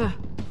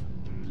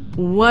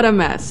 What a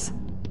mess.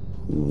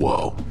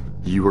 Whoa,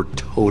 you are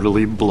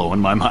totally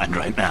blowing my mind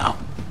right now.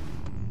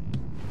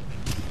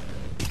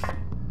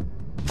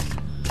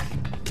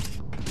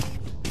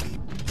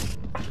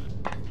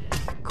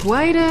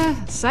 Quite a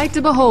sight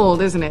to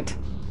behold, isn't it?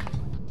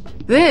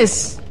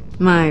 This,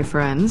 my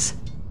friends,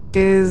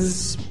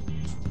 is...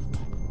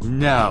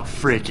 No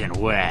freaking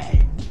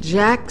way.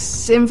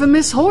 Jack's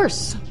infamous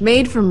horse,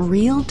 made from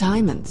real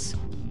diamonds.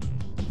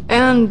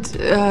 And,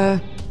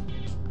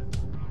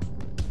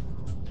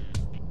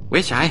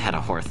 Wish I had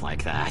a horse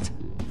like that.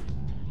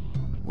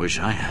 Wish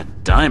I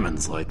had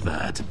diamonds like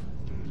that.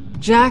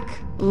 Jack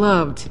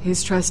loved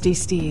his trusty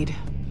steed,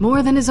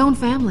 more than his own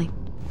family.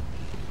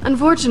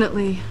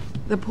 Unfortunately,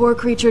 the poor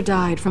creature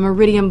died from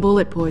iridium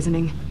bullet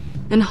poisoning,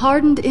 and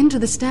hardened into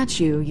the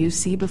statue you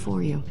see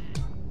before you.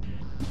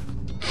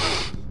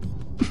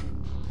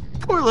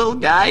 Poor little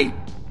guy.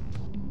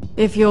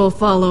 If you'll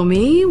follow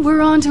me,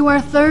 we're on to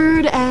our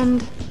third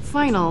and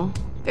final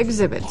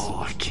exhibit.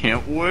 Oh, I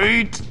can't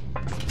wait.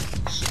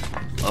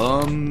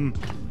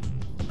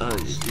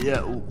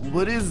 Yeah,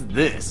 what is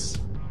this?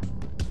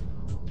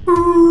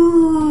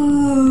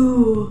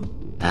 Ooh.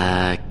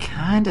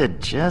 Kinda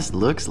just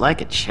looks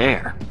like a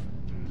chair.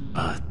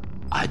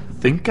 I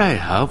think I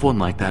have one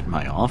like that in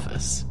my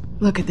office.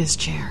 Look at this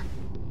chair.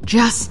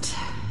 Just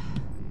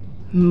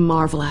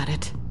marvel at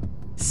it.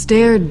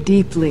 Stare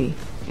deeply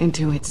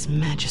into its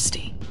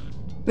majesty.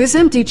 This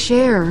empty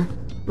chair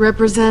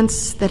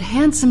represents that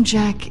Handsome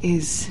Jack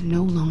is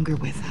no longer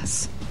with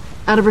us.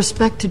 Out of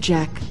respect to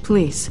Jack,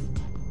 please,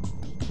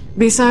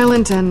 be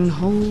silent and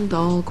hold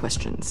all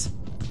questions.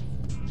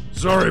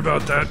 Sorry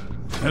about that.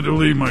 Had to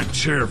leave my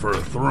chair for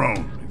a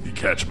throne, if you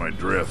catch my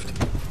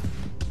drift.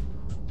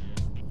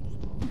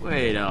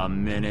 Wait a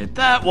minute,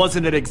 that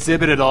wasn't an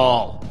exhibit at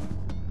all.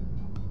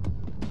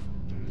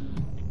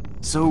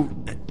 So,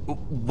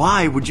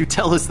 why would you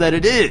tell us that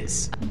it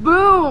is?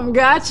 Boom!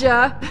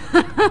 Gotcha!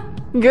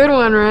 Good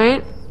one,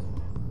 right?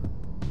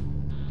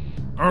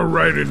 All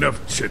right,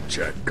 enough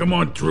chit-chat. Come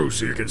on through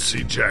so you can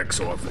see Jack's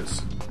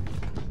office.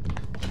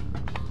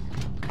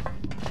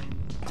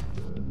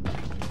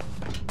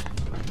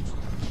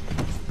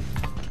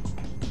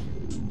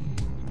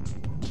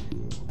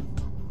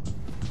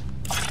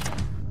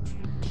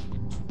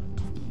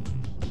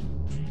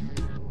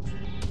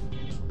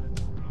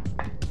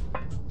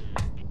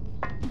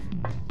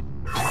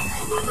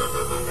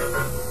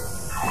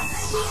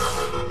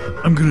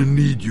 I'm gonna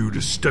need you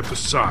to step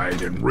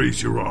aside and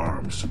raise your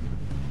arms.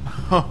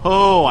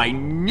 Oh, I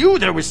knew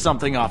there was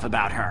something off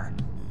about her.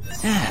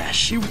 Yeah,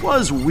 she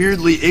was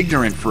weirdly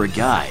ignorant for a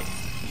guy.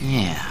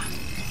 Yeah,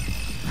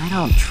 I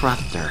don't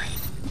trust her.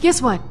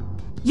 Guess what?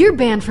 You're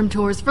banned from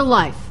tours for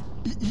life.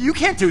 You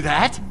can't do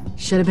that!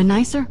 Should have been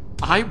nicer.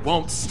 I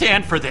won't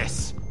stand for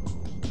this!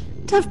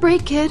 Tough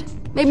break, kid.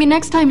 Maybe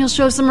next time you'll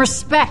show some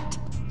respect.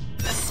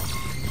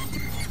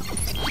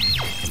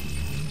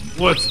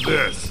 What's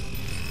this?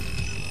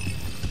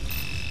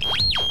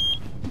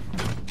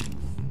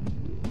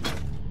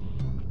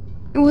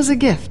 It was a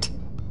gift.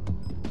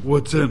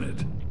 What's in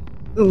it?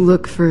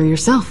 Look for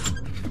yourself.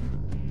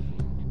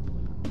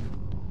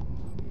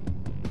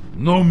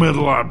 No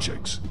metal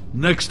objects.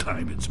 Next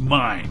time it's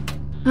mine.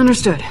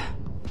 Understood.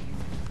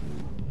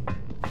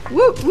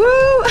 Woo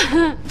woo!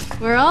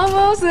 We're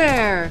almost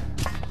there.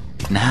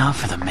 Now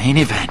for the main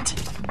event.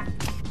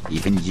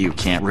 Even you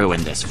can't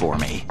ruin this for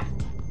me.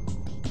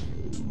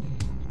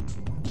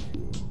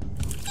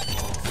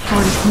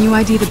 Portis, can you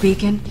ID the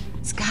beacon?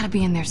 It's gotta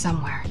be in there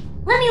somewhere.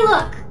 Let me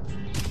look.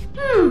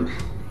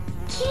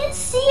 Can't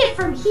see it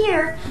from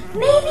here.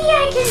 Maybe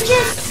I can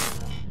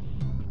just...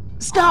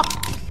 Stop!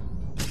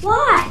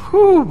 Why?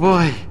 Oh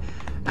boy.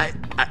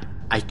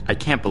 I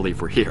can't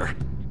believe we're here.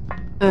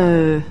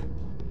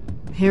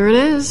 Here it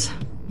is.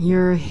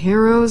 Your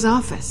hero's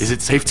office. Is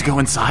it safe to go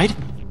inside?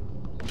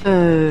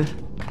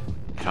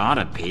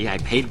 Gotta be. I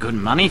paid good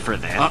money for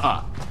this.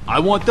 I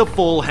want the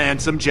full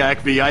Handsome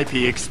Jack VIP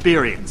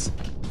experience.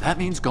 That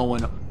means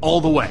going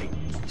all the way.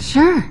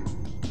 Sure.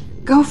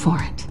 Go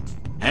for it.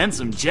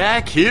 Handsome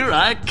Jack, here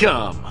I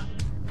come.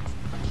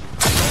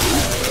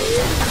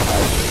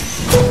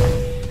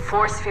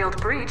 Force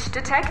field breach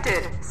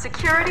detected.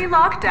 Security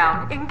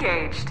lockdown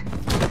engaged.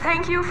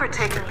 Thank you for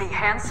taking the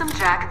Handsome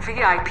Jack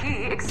VIP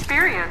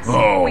experience.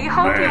 Oh, we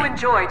hope man. you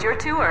enjoyed your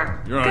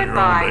tour. You're on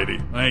Goodbye. your own,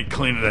 lady. I ain't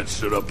cleaning that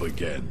shit up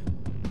again.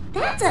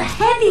 That's a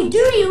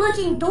heavy-duty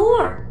looking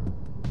door.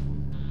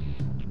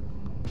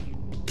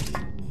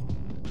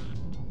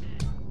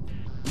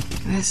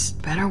 This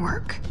better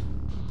work.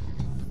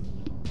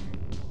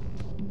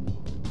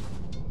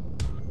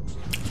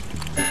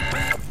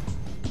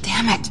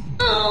 Damn it.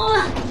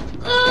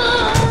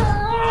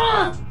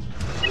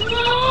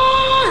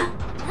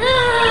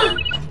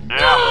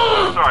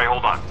 Yeah, sorry,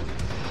 hold on.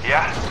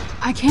 Yeah?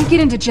 I can't get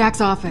into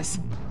Jack's office.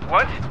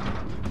 What?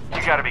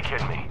 You gotta be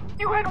kidding me.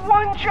 You had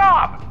one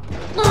job!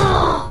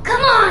 Oh,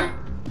 come on!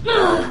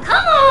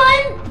 Come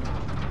on!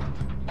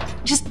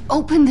 Just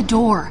open the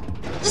door.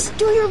 Just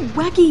do your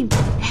wacky,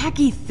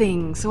 hacky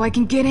thing so I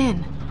can get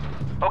in.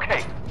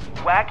 Okay,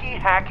 wacky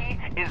hacky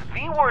is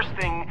the worst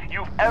thing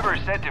you've ever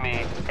said to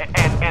me,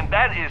 and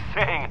that is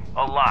saying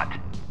a lot.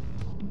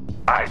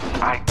 I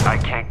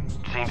can't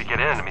seem to get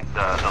in. I mean,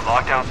 the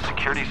lockdown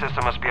security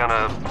system must be on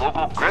a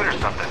local grid or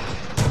something.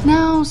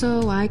 Now,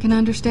 so I can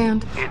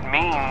understand. It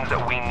means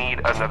that we need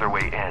another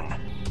way in.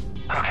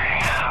 Okay,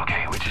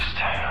 I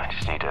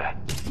just need to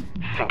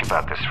think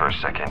about this for a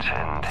second,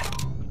 and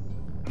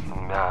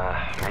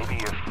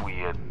maybe if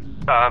we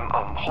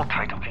hold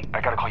tight, okay?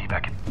 I gotta call you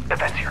back.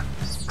 That's here.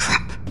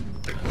 Crap.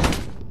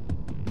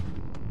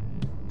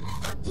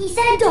 He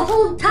said to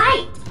hold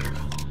tight.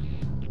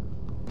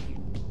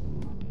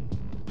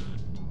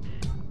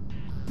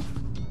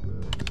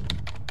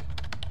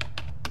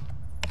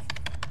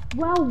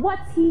 Well,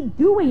 what's he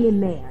doing in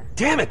there?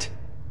 Damn it!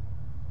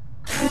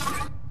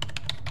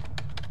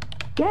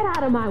 Get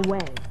out of my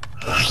way.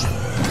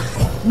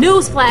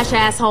 Newsflash,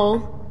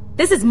 asshole.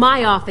 This is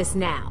my office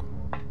now.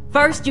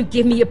 First you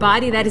give me a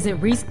body that isn't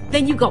Reese,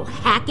 then you go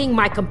hacking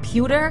my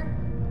computer?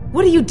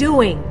 What are you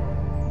doing?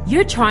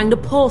 You're trying to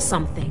pull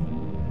something.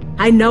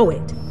 I know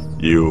it.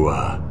 You,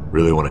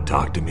 really want to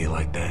talk to me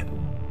like that?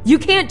 You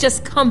can't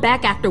just come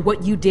back after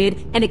what you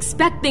did and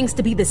expect things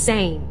to be the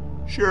same.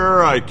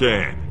 Sure I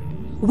can.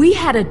 We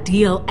had a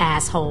deal,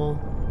 asshole.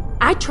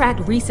 I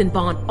tracked Reese and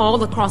Vaughn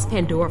all across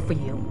Pandora for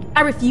you.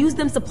 I refused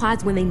them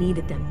supplies when they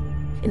needed them.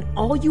 And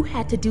all you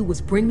had to do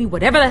was bring me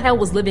whatever the hell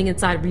was living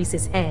inside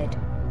Reese's head.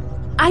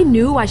 I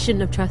knew I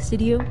shouldn't have trusted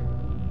you.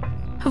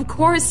 Of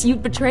course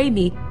you'd betray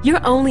me.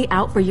 You're only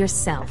out for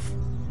yourself.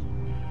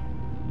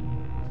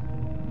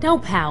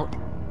 Don't pout.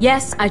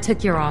 Yes, I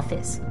took your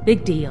office.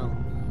 Big deal.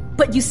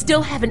 But you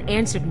still haven't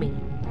answered me.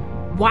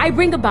 Why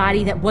bring a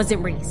body that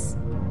wasn't Reese?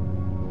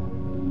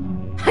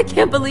 I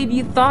can't believe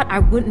you thought I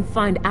wouldn't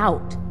find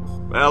out.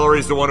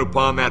 Mallory's the one who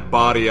pawned that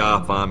body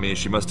off on me.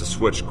 She must have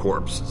switched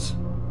corpses.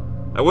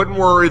 I wouldn't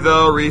worry,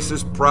 though. Reese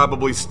is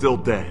probably still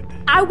dead.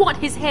 I want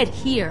his head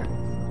here.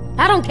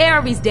 I don't care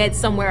if he's dead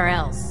somewhere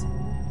else.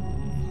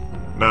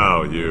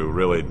 No, you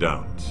really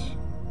don't.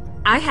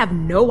 I have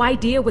no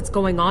idea what's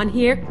going on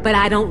here, but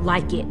I don't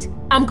like it.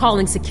 I'm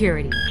calling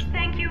security.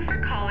 Thank you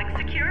for calling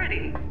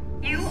security.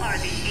 You are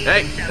the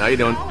Hey, how you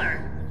doing?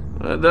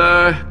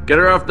 I'd, get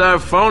her off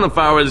that phone if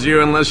I was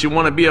you, unless you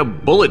want to be a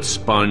bullet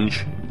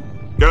sponge.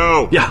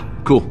 Go! Yeah,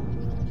 cool.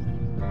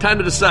 Time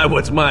to decide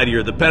what's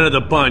mightier, the pen or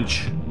the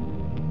punch.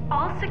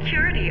 All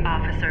security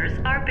officers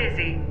are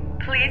busy.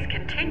 Please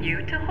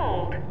continue to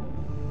hold.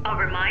 A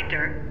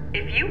reminder,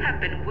 if you have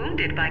been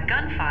wounded by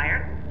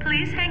gunfire,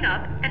 please hang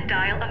up and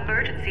dial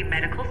emergency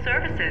medical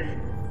services.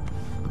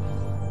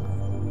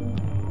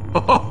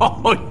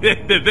 Oh,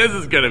 this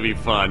is gonna be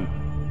fun.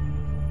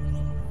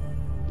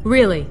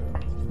 Really?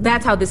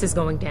 That's how this is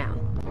going down.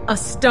 A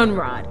stun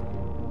rod.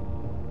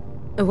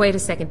 Wait a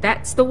second,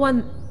 that's the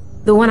one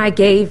I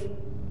gave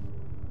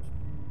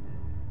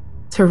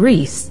to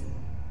Reese.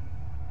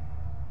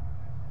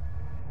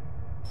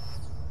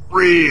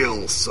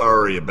 Real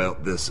sorry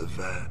about this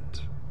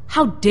event.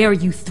 How dare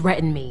you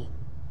threaten me?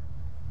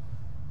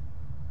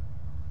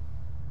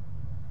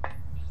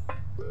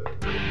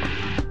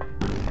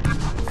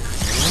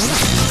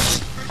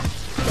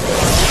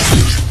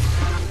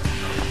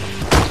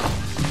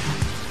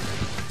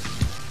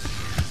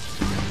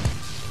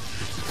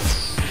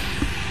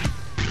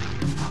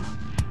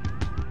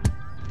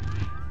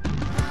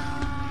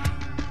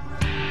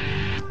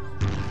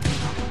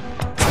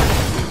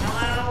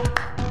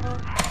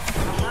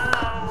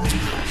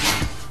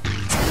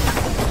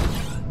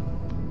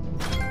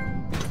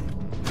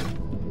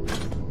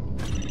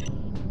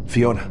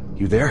 Fiona,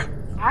 you there?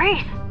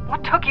 Reese,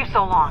 what took you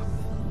so long?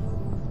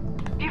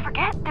 Do you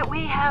forget that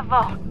we have,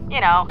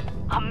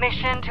 a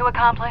mission to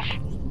accomplish?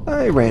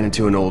 I ran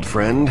into an old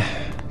friend,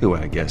 who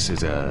I guess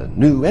is a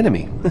new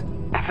enemy.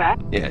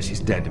 That? Yeah, she's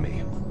dead to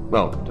me.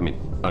 Well, I mean,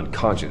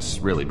 unconscious,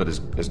 really, but as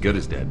good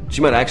as dead.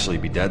 She might actually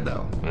be dead,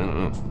 though. I don't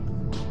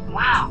know.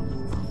 Wow.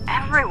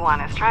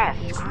 Everyone is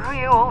trying to screw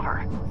you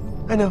over.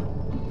 I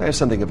know. I have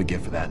something of a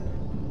gift for that.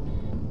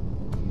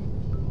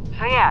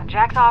 So yeah,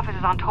 Jack's office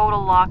is on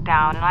total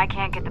lockdown, and I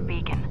can't get the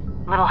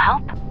beacon. Little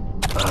help?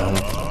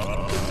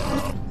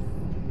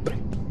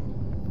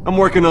 I'm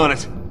working on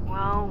it.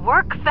 Well,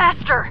 work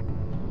faster.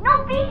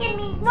 No beacon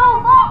means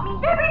no vault,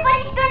 means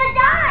everybody's gonna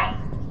die.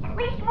 At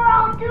least we're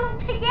all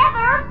doomed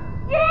together.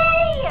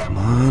 Yay! Come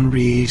on,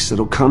 Reese,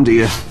 it'll come to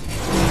you.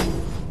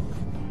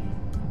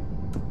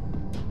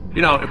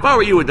 You know, if I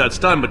were you with that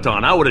stun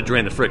baton, I would have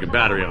drained the frickin'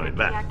 battery on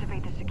Yvette.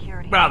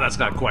 Well, that's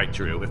not quite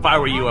true. If I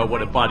were you, I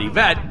would have bought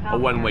Yvette a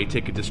one-way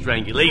ticket to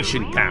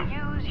Strangulation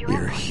Town.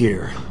 You're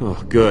here.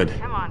 Oh, good.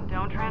 Come on,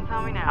 don't try and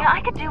tell me now. Yeah,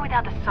 I could do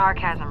without the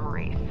sarcasm,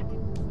 Reese.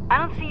 I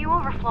don't see you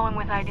overflowing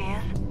with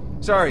ideas.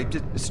 Sorry,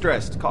 just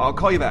stressed. I'll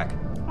call you back.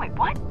 Wait,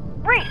 what?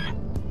 Reese!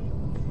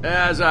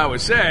 As I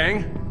was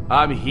saying,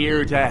 I'm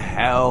here to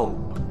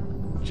help.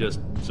 Just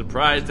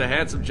surprised a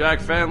handsome Jack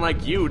fan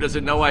like you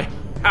doesn't know I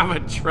have a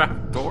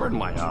trap door in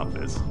my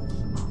office.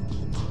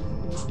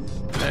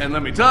 And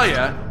let me tell you,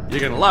 you're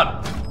gonna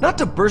love it. Not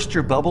to burst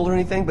your bubble or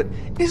anything, but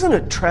isn't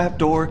a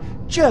trapdoor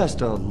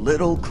just a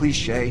little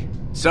cliche?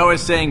 So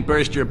is saying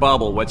burst your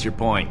bubble. What's your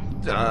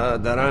point?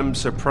 That I'm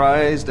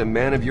surprised a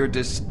man of your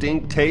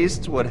distinct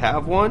tastes would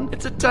have one?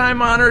 It's a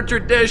time-honored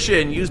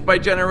tradition used by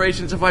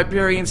generations of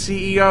Hyperion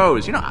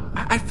CEOs. You know,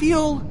 I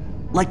feel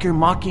like you're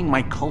mocking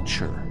my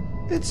culture.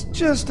 It's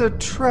just a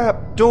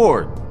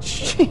trapdoor.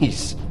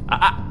 Jeez.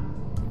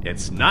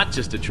 It's not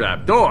just a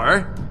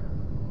trapdoor.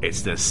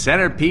 It's the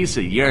centerpiece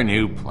of your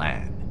new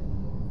plan.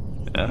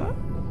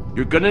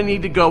 You're gonna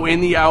need to go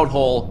in the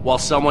outhole while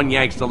someone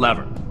yanks the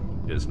lever.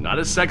 It's not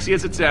as sexy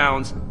as it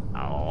sounds.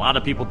 A lot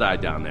of people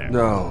died down there.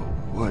 No,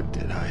 what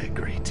did I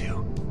agree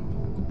to?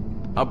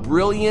 A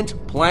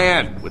brilliant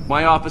plan. With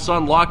my office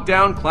on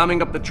lockdown,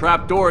 climbing up the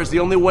trapdoor is the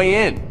only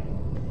way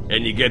in.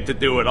 And you get to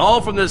do it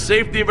all from the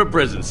safety of a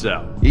prison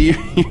cell.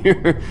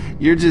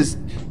 You're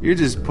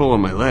just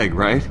pulling my leg,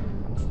 right?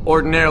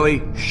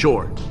 Ordinarily,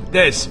 sure.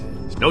 This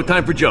is no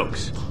time for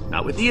jokes.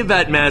 Not with the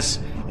Yvette mess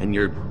and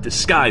your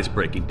disguise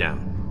breaking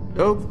down.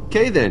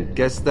 Okay then,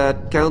 guess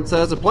that counts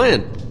as a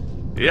plan.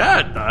 Yeah,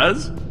 it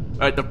does.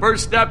 Alright, the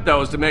first step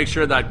though is to make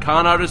sure that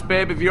con artist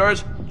babe of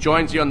yours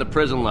joins you on the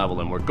prison level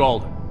and we're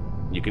golden.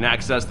 You can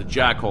access the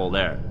jackhole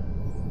there.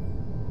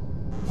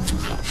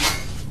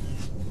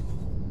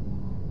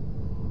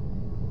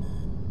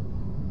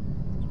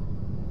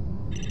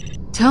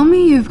 Tell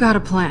me you've got a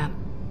plan.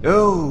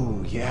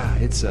 Oh, yeah,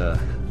 it's a...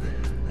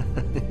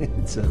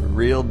 it's a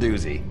real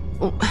doozy.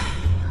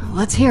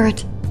 Let's hear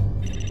it.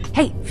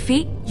 Hey,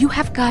 Fee, you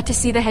have got to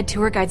see the head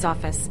tour guide's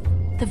office.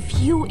 The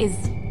view is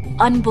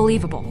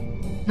unbelievable.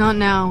 Not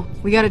now.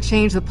 We gotta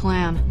change the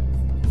plan.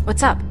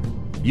 What's up?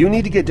 You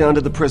need to get down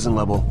to the prison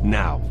level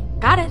now.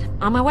 Got it.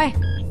 On my way.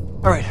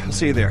 Alright, I'll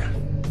see you there.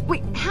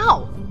 Wait,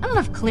 how? I don't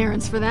have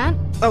clearance for that.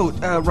 Oh,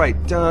 right.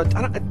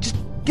 Just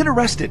get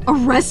arrested.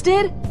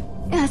 Arrested?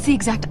 Yeah, that's the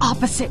exact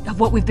opposite of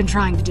what we've been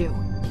trying to do.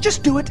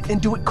 Just do it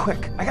and do it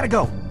quick. I gotta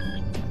go.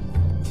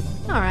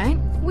 Alright,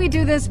 we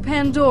do this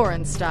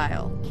Pandoran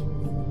style.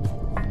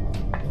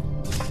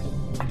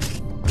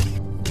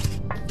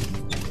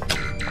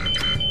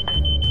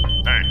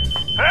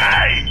 Hey!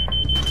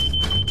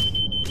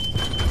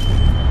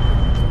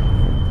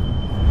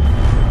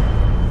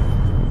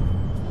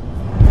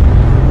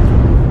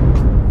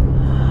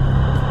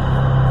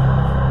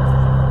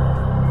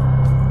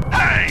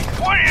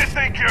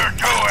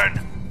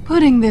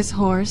 putting this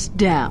horse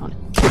down.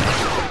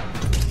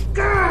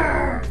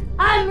 Grrr!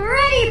 I'm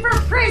ready for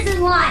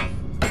prison life!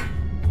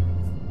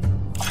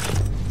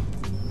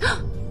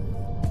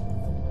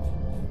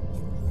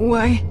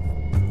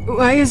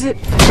 Why is it...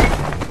 You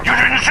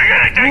didn't see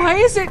anything! Why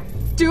is it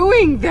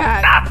doing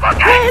that?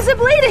 Why is it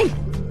bleeding?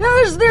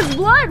 There's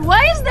blood.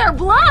 Why is there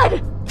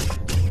blood?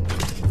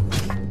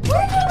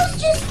 What if it was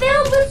just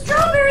filled with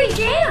strawberry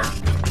jam?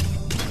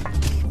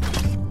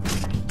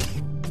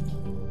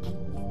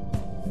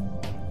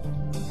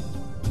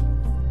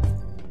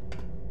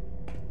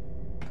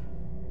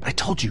 I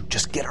told you,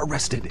 just get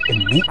arrested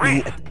and meet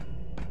me at...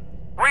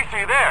 Reese, are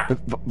you there?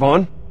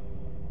 Vaughn?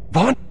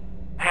 Vaughn?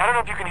 Hey, I don't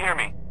know if you can hear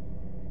me,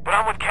 but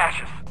I'm with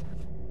Cassius.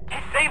 He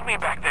saved me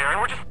back there,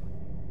 and we're just...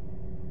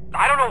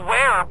 I don't know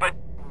where, but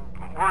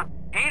we're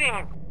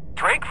eating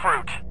Drake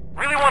fruit.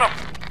 Really want to...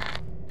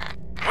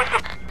 With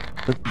the...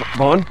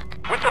 Vaughn?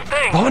 With the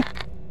thing. Vaughn?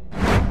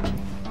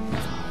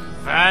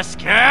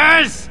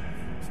 Vasquez!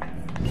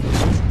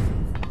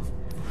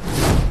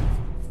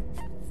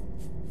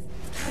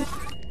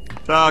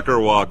 Talk or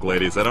walk,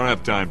 ladies. I don't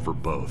have time for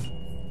both.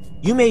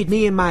 You made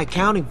me and my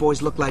accounting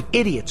boys look like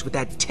idiots with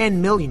that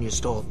 10 million you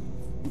stole.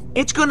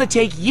 It's gonna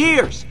take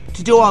years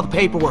to do all the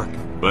paperwork.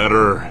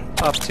 Better.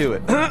 Up to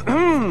it.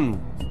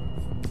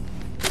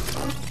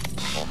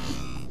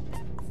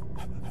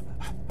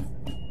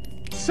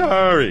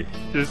 Sorry,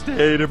 just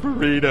ate a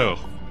burrito.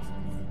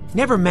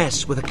 Never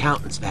mess with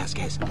accountants,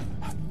 Vasquez.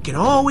 Can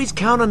always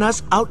count on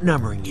us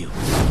outnumbering you.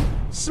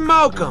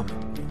 Smoke 'em!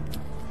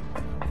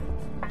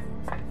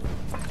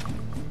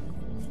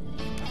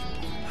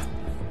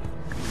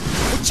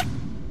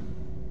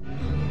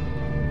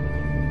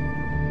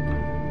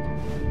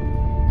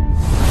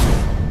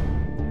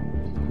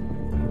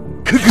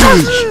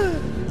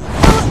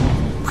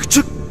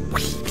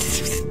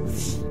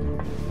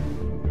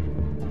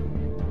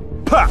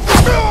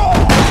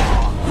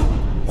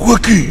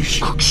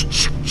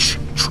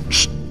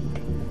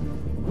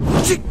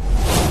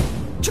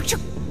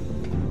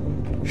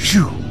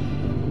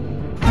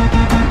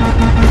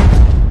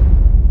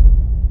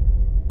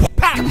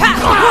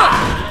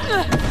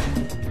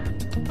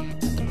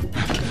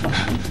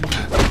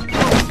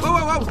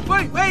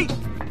 Whoa, wait!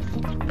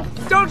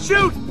 Don't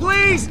shoot,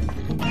 please!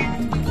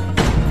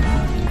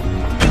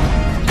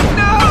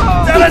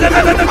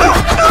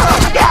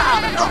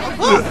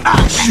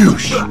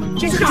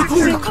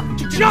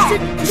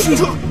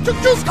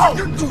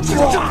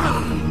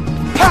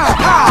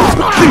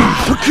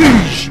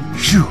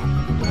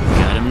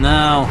 Got him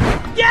now.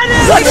 Get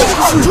him!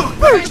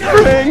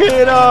 Bring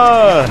it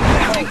on!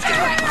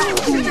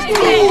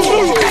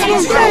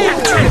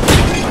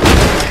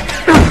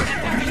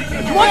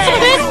 What's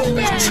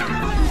this?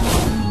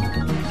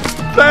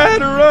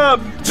 Batter up,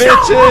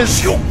 bitches!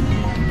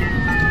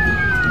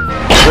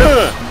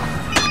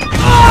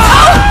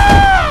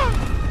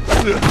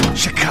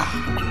 Shaka!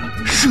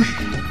 Shoo!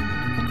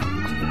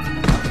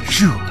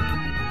 Shoo!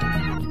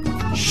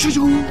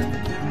 Shoo!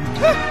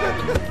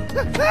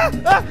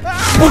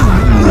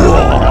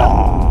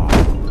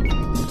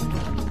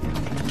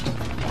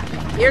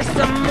 Here's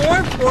some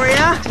more for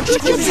ya.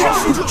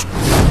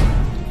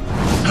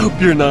 Hope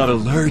you're not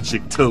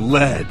allergic to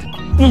lead.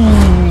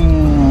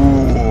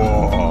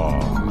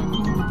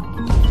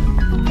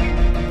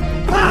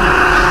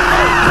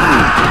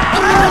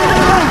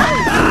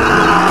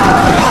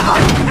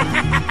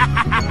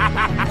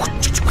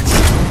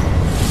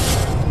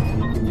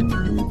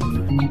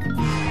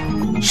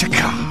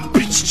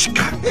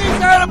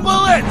 He's out of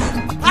bullets!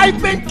 I've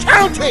been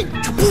counting!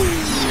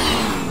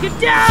 Get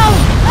down!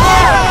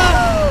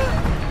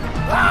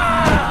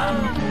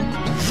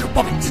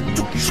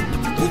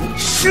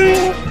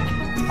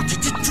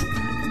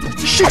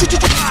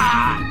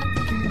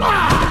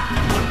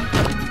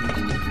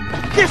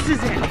 This is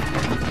it.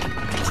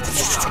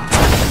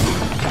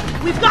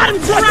 We've got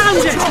him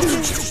surrounded.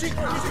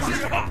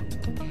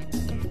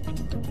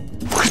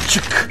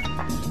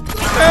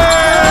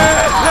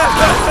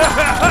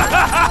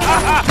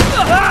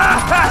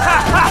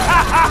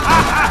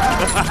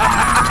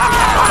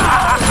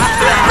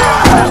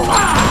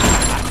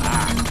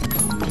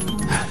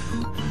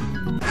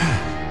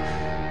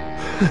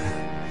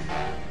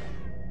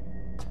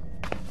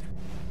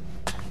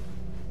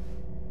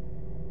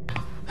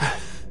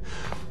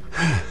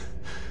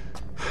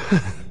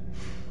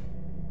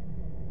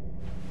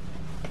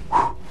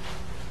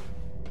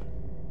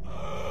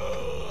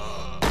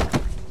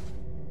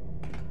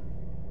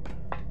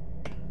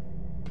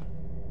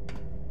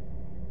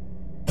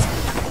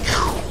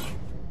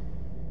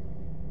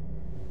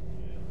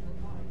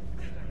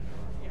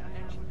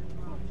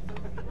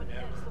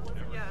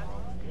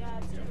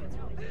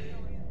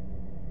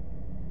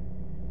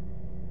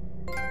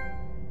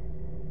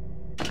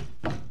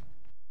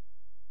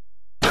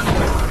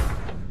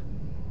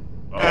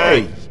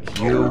 Hey,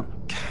 you...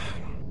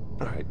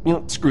 Alright,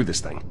 screw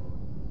this thing.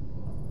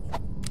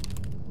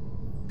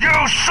 You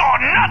You saw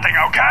nothing,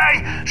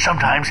 okay?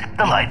 Sometimes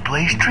the light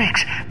plays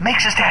tricks,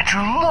 makes a statue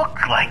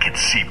look like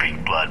it's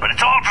seeping blood, but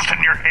it's all just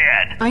in your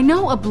head. I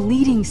know a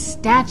bleeding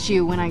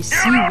statue when I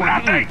see one.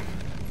 Nothing.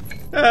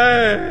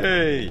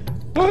 Hey!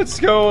 What's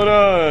going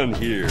on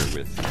here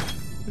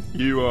with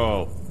you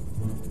all?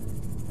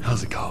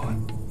 How's it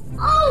going?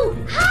 Oh,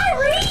 hi,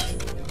 Reese!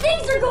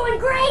 Things are going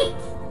great!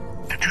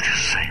 Did you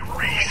just say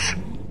Reese?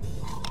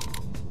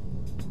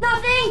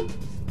 Nothing!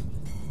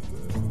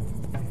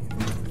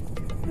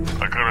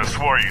 I could have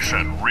swore you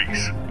said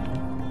Reese.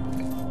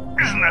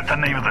 Isn't that the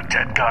name of the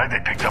dead guy they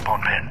picked up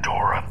on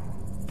Pandora?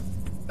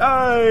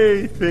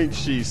 I think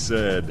she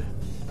said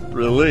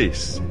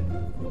release.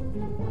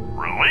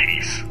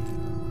 Release?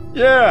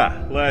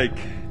 Yeah, like,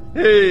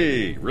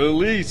 hey,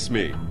 release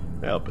me.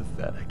 How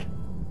pathetic.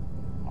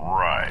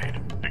 Right.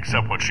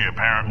 Except what she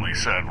apparently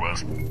said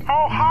was,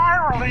 oh,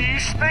 hi,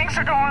 Release. Things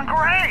are going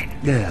great.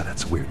 Yeah,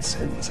 that's a weird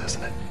sentence,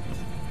 isn't it?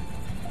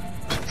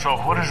 So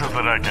what is it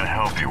that I can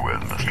help you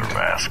with, Mr.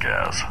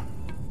 Vasquez?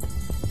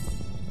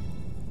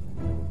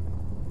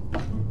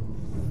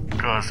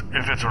 Because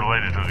if it's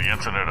related to the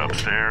incident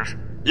upstairs...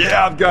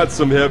 Yeah, I've got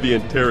some heavy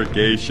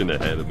interrogation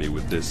ahead of me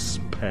with this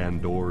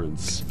Pandoran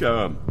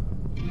scum.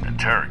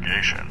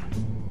 Interrogation?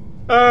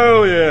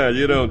 Oh, yeah,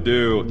 you don't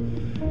do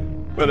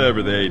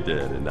whatever they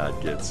did and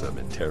not get some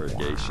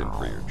interrogation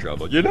for your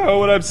trouble. You know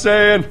what I'm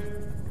saying?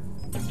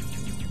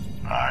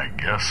 I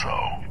guess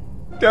so.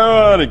 Go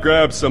on and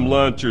grab some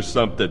lunch or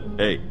something.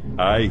 Hey,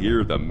 I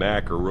hear the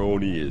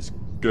macaroni is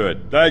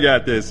good. I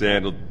got this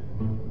handled.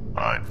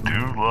 I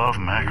do love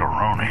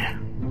macaroni.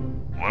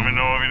 Let me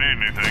know if you need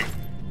anything.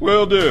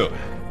 Will do.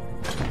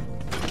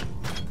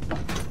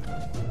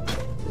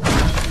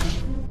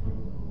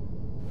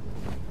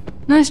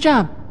 Nice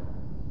job.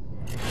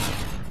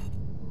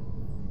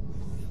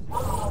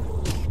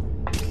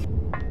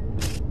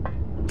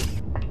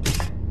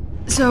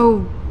 So,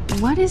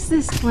 what is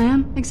this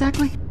plan,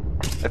 exactly?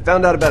 I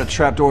found out about a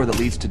trapdoor that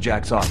leads to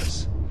Jack's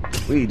office.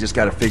 We just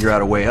gotta figure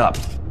out a way up.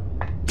 So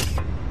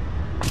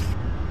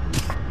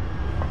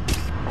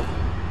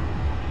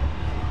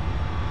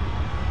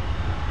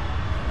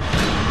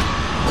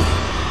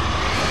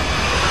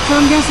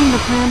I'm guessing the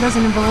plan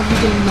doesn't involve you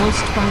getting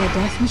mulched by a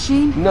death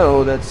machine?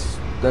 No,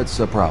 that's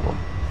a problem.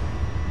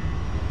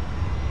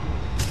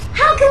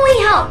 How can we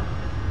help?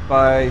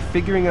 By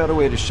figuring out a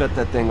way to shut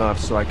that thing off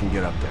so I can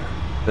get up there.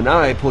 Then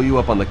I pull you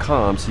up on the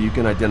comm so you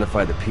can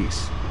identify the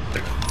piece.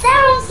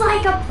 Sounds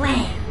like a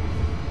plan.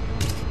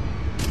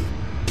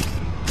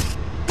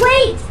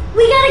 Wait!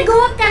 We gotta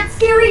go up that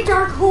scary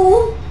dark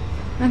hole?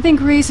 I think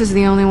Reese is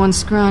the only one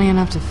scrawny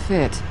enough to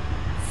fit.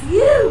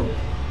 Phew!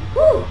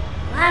 Whew!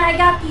 Glad I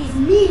got these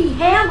meaty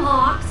ham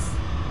hocks.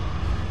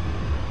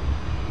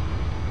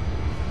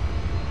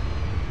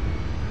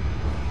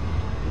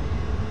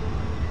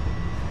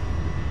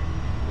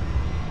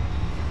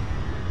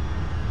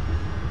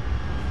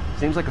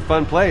 Seems like a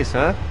fun place,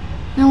 huh?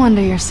 No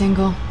wonder you're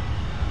single.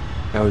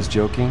 I was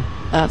joking.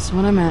 That's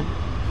what I meant.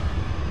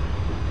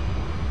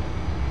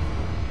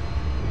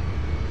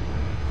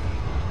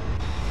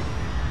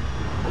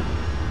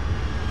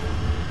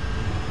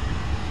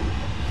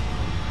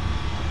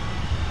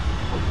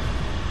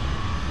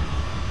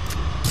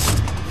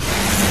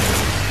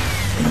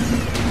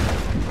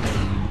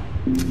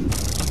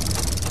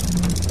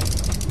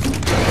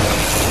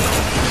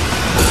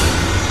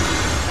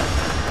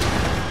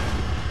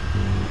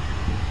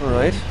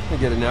 Alright, I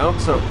get it now.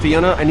 So,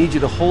 Fiona, I need you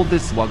to hold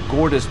this while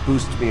Gortys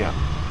boosts me up.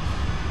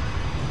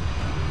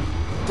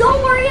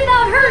 Don't worry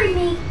about hurting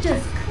me,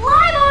 just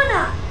climb on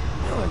up!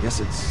 Well, I guess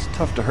it's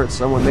tough to hurt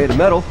someone made of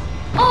metal.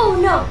 Oh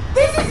no,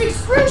 this is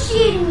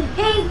excruciatingly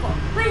painful,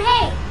 but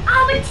hey,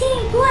 I'm a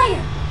team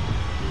player!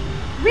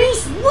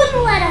 Reese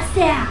wouldn't let us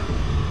down!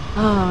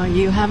 Oh,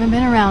 you haven't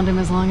been around him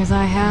as long as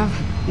I have.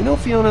 You know,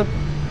 Fiona,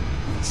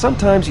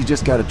 sometimes you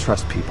just gotta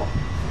trust people.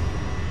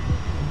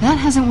 That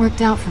hasn't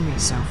worked out for me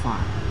so far.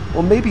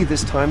 Well, maybe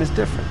this time is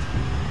different.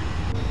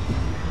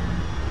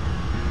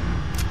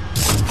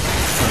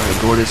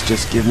 Gortys,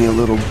 just give me a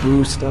little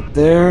boost up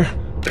there.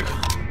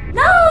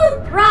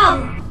 No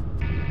problem!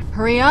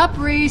 Hurry up,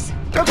 Reese.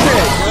 Okay.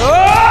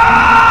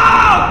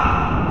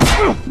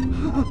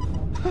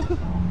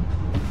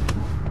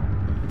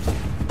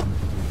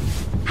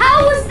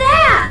 How was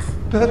that?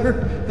 Better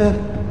than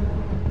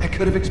I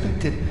could have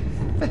expected.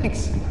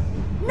 Thanks.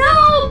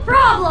 No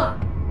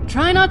problem!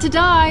 Try not to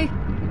die.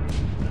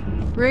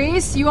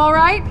 Reese, you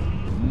alright?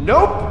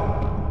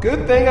 Nope.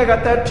 Good thing I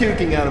got that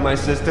puking out of my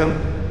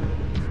system.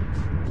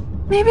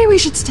 Maybe we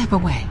should step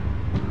away.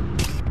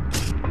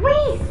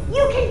 Reese,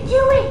 you can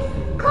do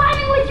it!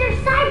 Climbing with your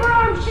cyber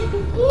arm should be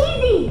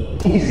easy!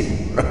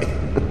 Easy, right?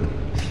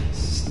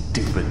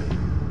 Stupid,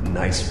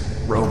 nice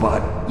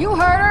robot. You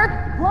heard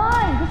her!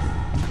 Climb!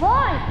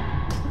 Climb!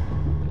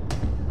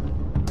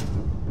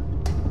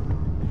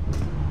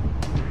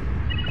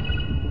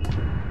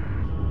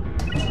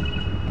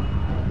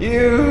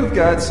 You've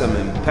got some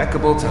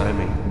impeccable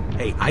timing.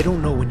 Hey, I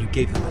don't know when you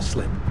gave them the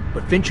slip,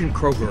 but Finch and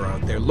Kroger are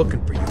out there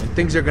looking for you, and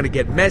things are gonna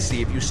get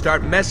messy if you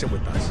start messing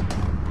with us.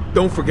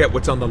 Don't forget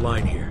what's on the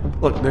line here.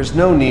 Look, there's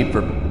no need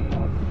for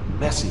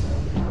messy.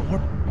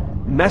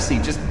 Messy,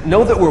 just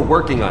know that we're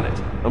working on it.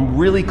 I'm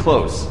really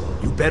close.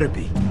 You better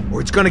be,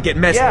 or it's gonna get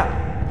messy.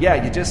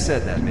 Yeah, you just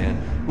said that,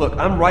 man. Look,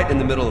 I'm right in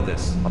the middle of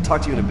this. I'll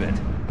talk to you in a bit.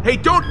 Hey,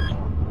 don't...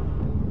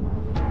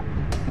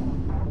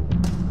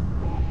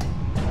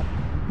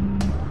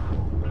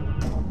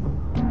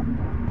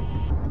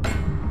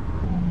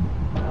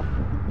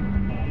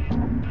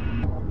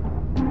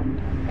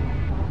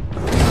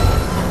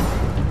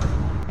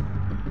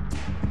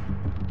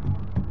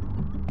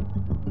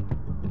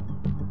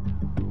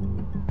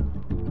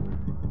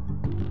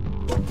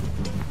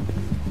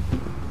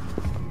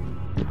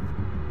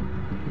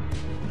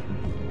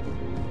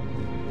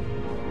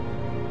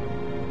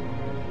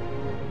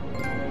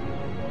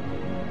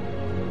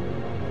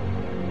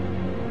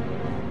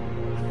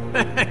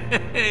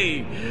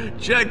 Hey,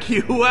 check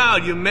you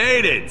out, you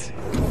made it!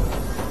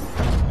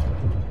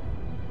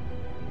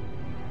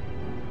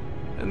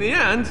 In the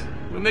end,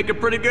 we make a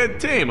pretty good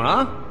team,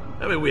 huh?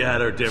 I mean, we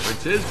had our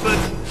differences,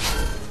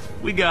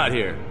 but we got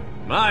here.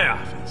 My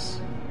office.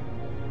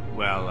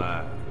 Well,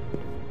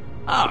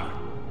 our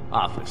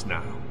office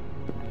now.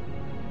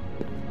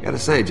 Gotta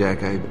say,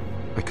 Jack, I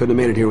couldn't have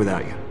made it here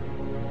without you.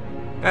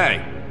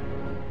 Hey,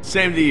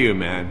 same to you,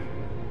 man.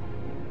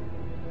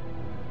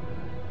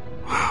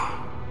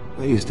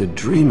 I used to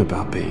dream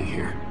about being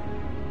here.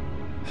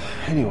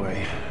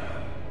 Anyway,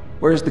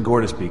 where's the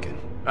Gortys beacon?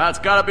 It's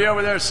gotta be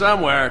over there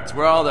somewhere. It's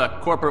where all the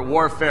corporate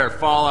warfare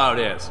fallout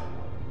is.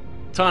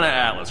 Ton of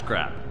Atlas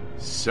crap.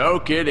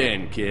 Soak it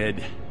in,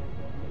 kid.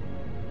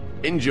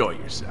 Enjoy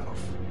yourself.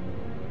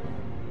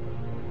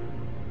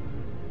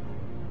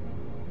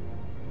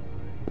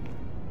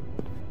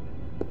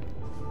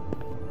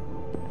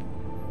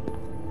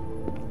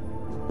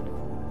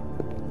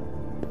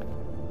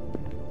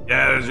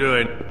 Yeah, let's do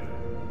it.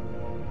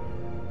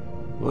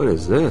 What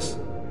is this?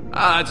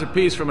 It's a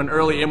piece from an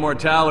early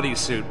immortality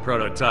suit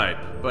prototype,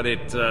 but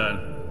it,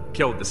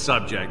 killed the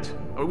subject.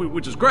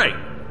 Which is great,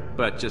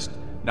 but just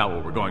not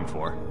what we're going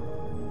for.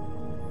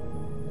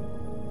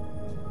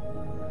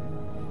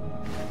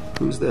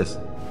 Who's this?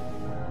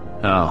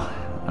 Oh,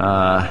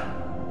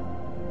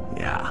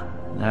 yeah,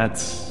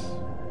 that's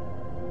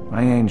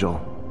my angel.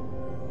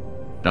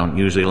 Don't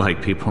usually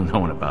like people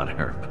knowing about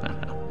her, but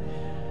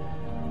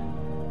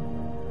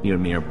you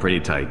and me are pretty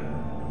tight.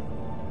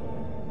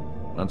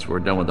 Once we're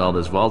done with all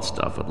this vault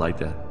stuff, I'd like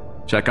to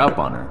check up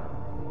on her.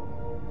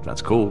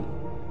 That's cool.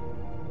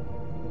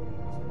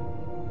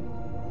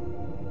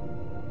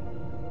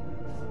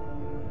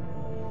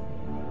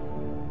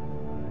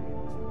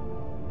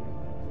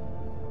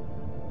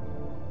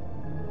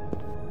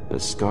 A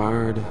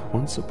scarred,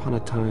 once upon a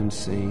time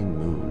sane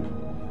moon.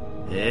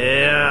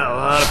 Yeah, a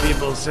lot of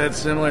people said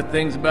similar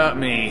things about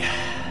me.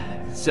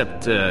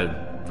 Except,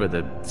 for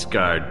the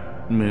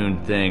scarred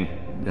moon thing.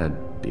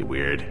 That'd be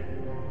weird.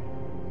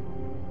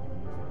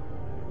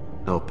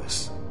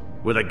 Elpis.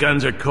 Where the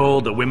guns are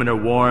cold, the women are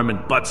warm,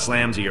 and butt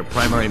slams are your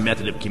primary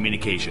method of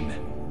communication.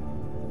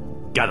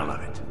 Gotta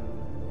love it.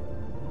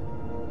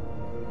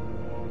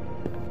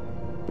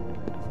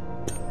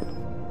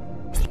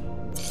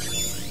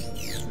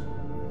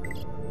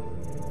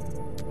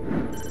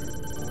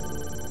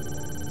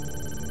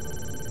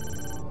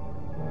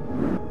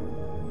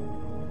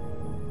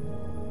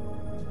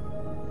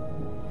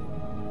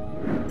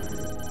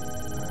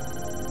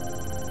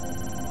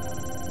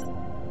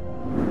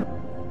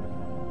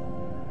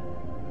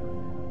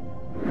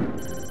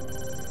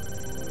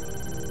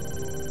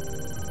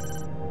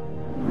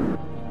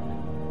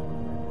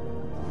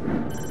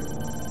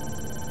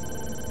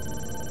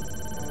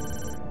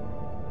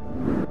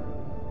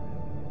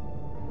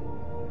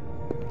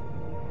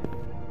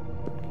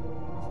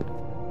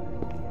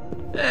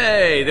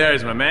 Hey,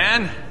 there's my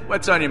man.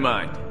 What's on your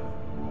mind?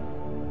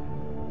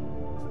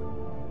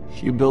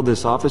 You build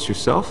this office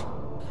yourself?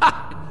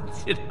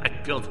 Did I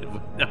build it?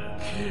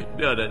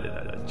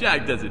 No.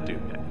 Jack doesn't do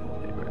that.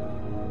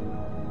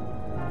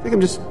 I think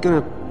I'm just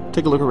gonna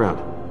take a look around.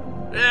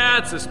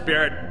 That's the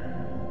spirit.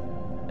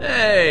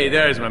 Hey,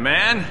 there's my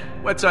man.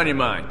 What's on your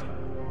mind?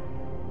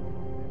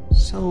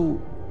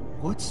 So,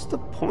 what's the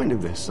point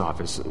of this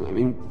office? I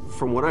mean,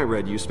 from what I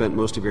read, you spent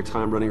most of your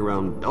time running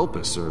around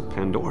Elpis or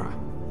Pandora.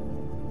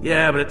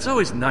 Yeah, but it's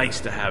always nice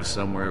to have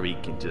somewhere where you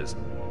can just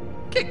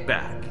kick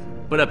back,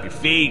 put up your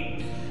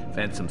feet,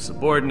 fend some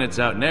subordinates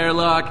out in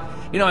airlock.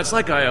 You know, it's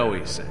like I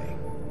always say,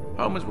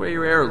 home is where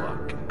your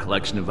airlock and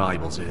collection of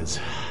valuables is.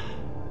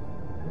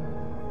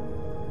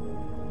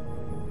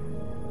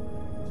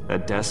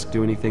 That desk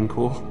do anything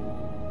cool?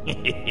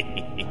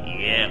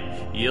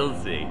 Yeah, you'll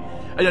see.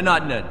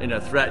 Not in a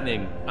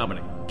threatening, I'm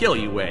gonna kill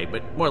you way,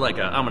 but more like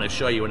a, I'm gonna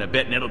show you in a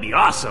bit and it'll be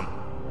awesome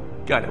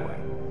kind of way.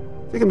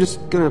 I think I'm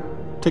just gonna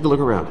take a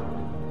look around.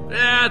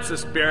 That's the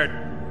spirit.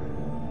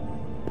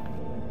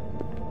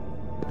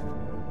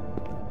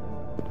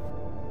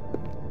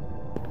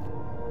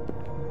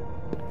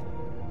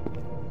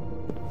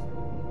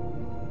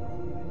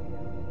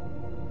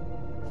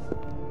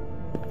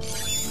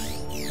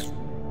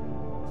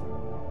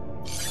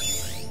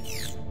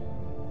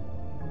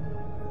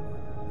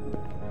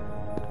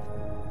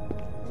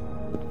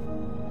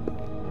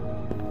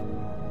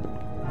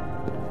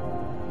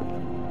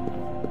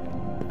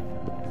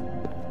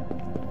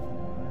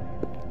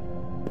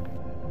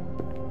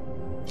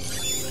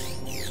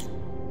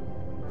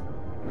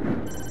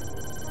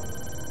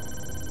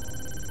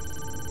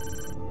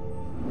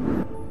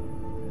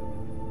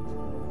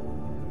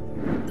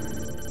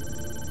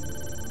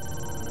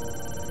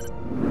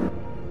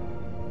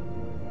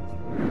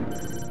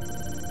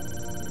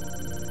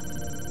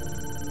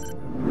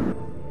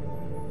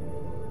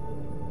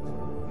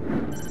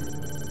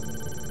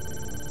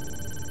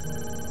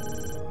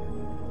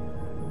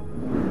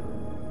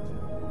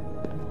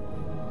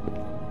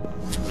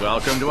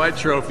 welcome to my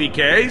trophy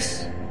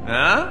case.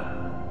 Huh?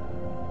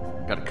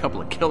 Got a couple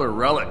of killer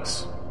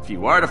relics, a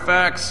few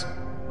artifacts.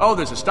 Oh,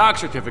 there's a stock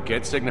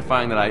certificate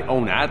signifying that I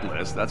own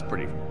Atlas. That's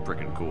pretty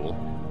freaking cool.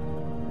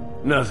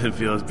 Nothing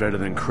feels better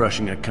than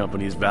crushing a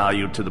company's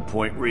value to the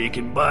point where you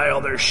can buy all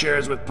their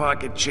shares with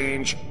pocket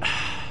change.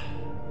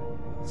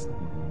 It's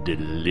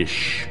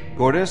delish.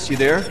 Gortys, you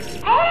there?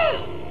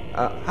 Hey!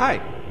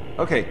 Hi.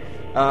 Okay,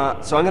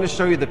 so I'm gonna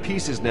show you the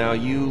pieces now.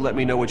 You let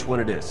me know which one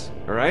it is,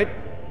 alright?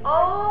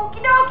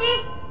 Okie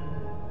dokie.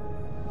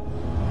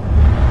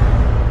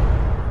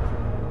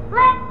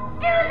 Let's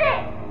do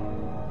this!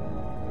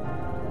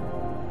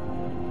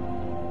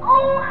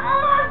 Oh,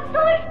 I'm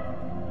so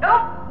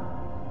Nope.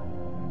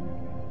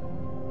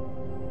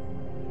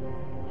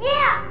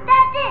 Yeah,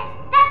 that's it.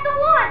 That's the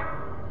one.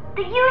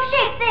 The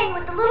U-shaped thing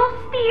with the little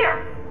sphere.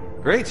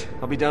 Great.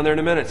 I'll be down there in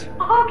a minute.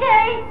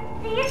 Okay.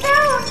 See you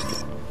soon.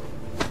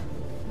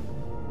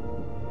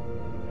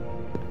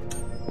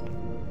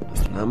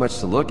 Not much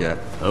to look at.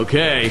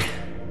 Okay,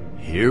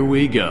 here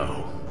we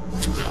go.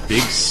 The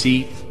big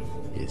seat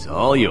is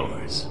all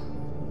yours.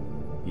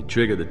 You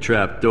trigger the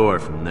trap door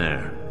from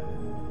there.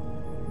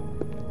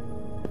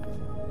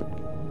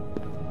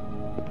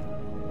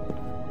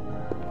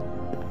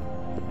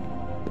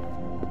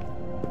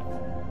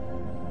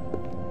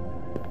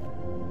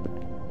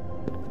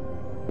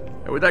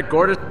 Hey, with that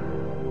Gortys?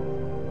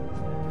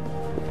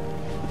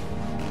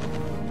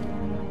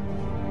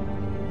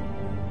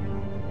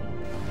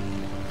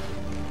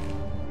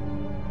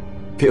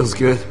 Feels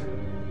good.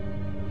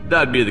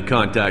 That'd be the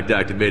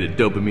contact-activated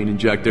dopamine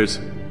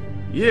injectors.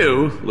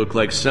 You look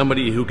like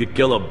somebody who could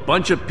kill a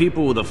bunch of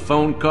people with a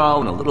phone call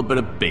and a little bit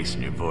of bass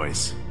in your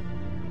voice.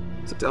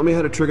 So tell me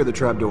how to trigger the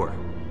trapdoor.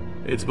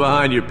 It's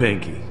behind your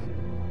pinky.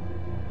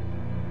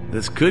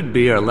 This could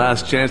be our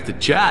last chance to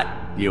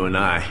chat, you and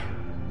I.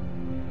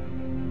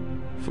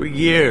 For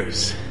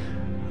years,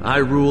 I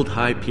ruled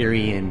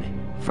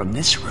Hyperion from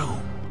this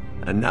room.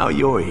 And now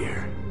you're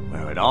here,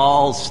 where it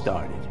all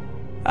started.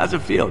 How's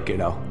it feel,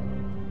 kiddo?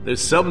 There's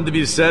something to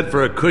be said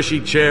for a cushy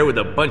chair with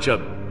a bunch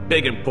of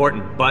big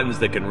important buttons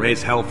that can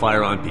raise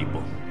hellfire on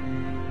people.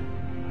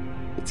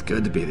 It's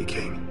good to be the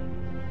king.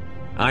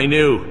 I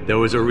knew there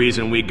was a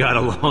reason we got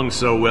along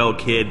so well,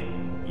 kid.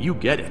 You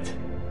get it.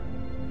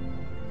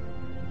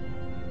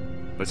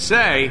 But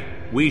say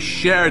we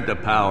shared the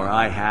power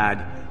I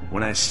had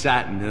when I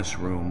sat in this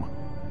room.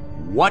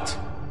 What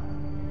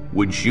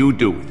would you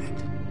do with it?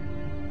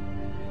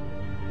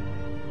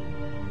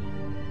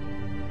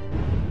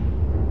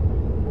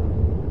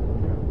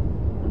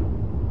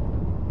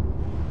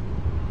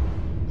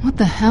 What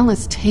the hell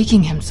is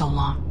taking him so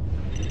long?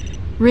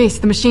 Reese,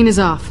 the machine is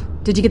off.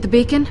 Did you get the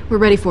beacon? We're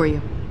ready for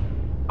you.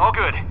 All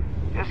good.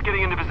 Just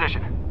getting into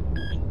position.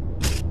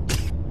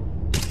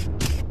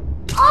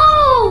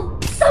 Oh!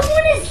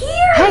 Someone is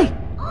here! Hey!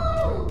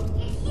 Oh,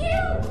 it's you!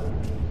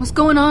 What's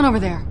going on over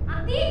there?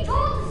 I'm being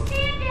told to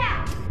stand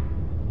down.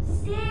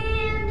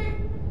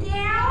 Stand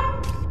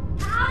down?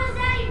 How does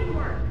that even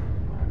work?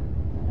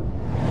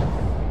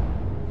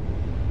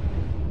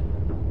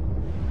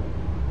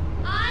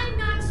 I'm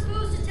not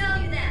supposed to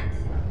tell you that.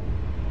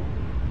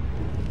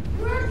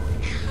 We're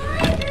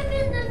kind of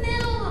in the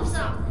middle of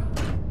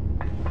something.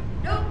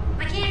 Nope,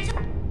 I can't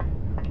tell.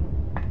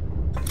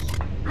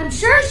 I'm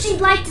sure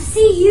she'd like to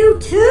see you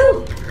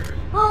too.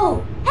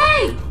 Oh,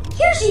 hey,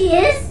 here she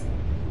is.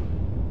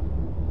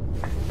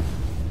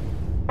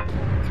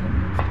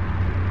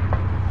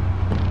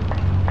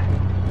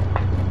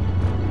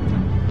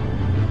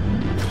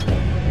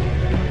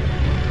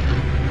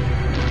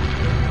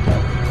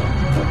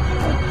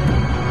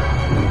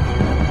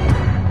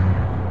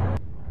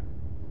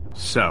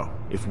 So,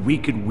 if we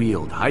could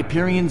wield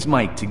Hyperion's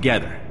might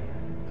together,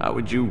 how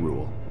would you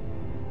rule?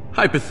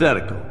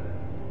 Hypothetical,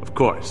 of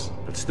course,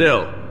 but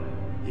still,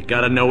 you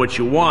gotta know what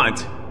you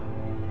want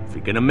if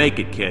you're gonna make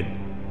it, kid.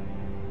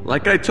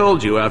 Like I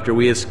told you after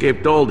we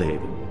escaped Old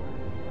Haven.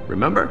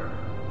 Remember?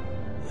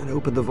 I'd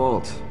open the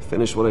vault,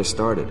 finish what I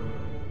started.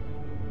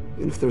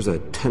 Even if there's a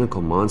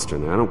tentacle monster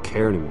in there, I don't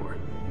care anymore.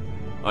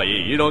 Oh,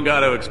 you don't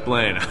gotta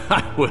explain.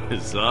 I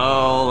was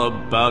all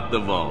about the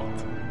vault.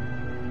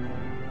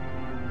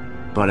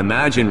 But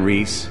imagine,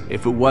 Reese,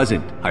 if it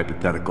wasn't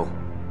hypothetical.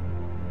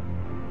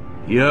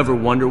 You ever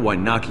wonder why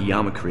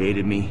Nakayama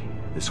created me?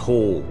 This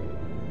whole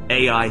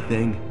AI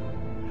thing?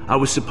 I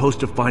was supposed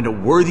to find a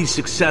worthy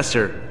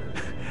successor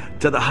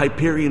to the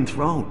Hyperion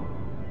throne.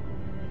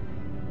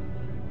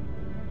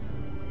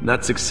 And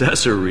that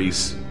successor,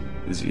 Reese,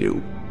 is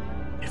you.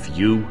 If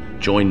you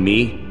join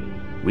me,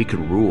 we could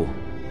rule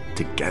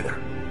together.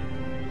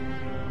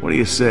 What do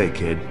you say,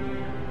 kid?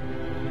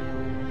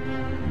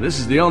 This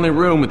is the only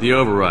room with the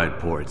override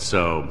port,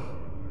 so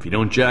if you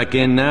don't jack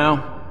in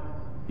now,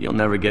 you'll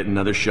never get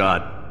another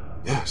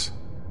shot. Yes.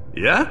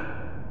 Yeah?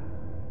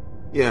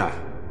 Yeah.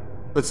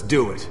 Let's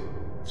do it.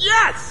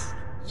 Yes!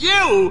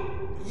 You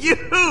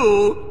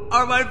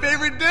are my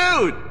favorite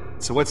dude!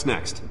 So what's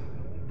next?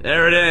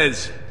 There it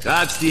is.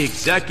 That's the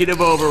executive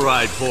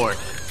override port.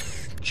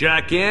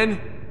 Jack in,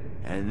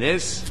 and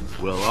this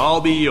will all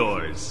be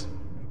yours.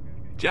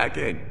 Jack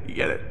in. You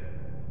get it?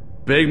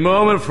 Big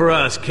moment for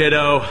us,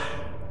 kiddo.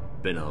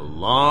 Been a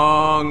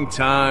long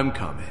time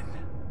coming.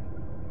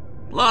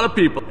 A lot of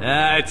people.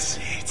 That's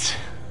it.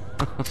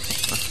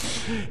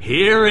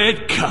 Here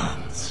it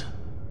comes.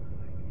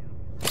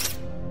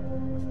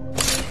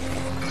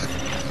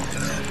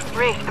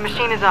 Reese, the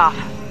machine is off.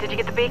 Did you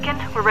get the beacon?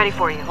 We're ready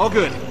for you. All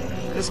good.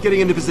 Just getting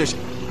into position.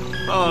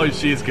 Oh,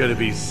 she's gonna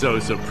be so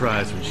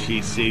surprised when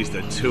she sees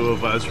the two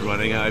of us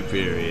running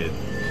Hyperion.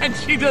 And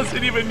she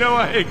doesn't even know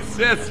I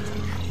exist.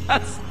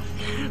 That's...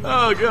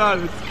 Oh,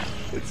 God.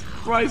 It's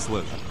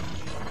priceless.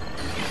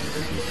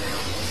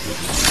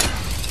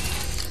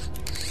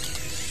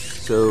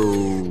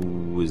 So,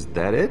 was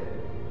that it?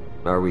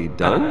 Are we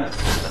done?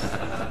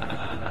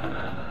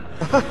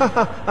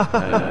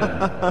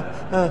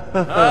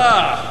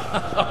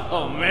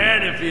 Oh,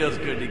 man, it feels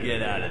good to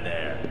get out of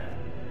there.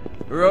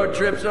 Road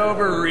trip's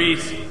over,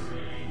 Reese.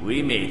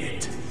 We made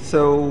it.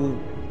 So,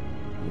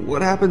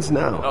 what happens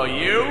now? Oh,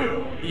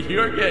 you?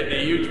 You're getting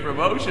a huge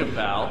promotion,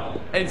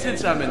 pal. And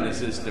since I'm in the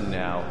system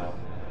now,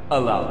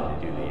 allow me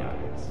to do the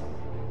honors.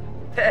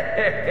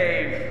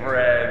 Hey,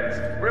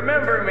 friends.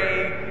 Remember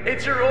me?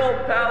 It's your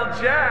old pal,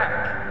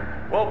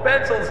 Jack. Well,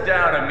 pencils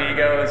down,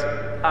 amigos.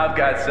 I've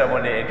got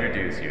someone to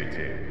introduce you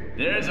to.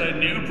 There's a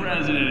new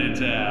president in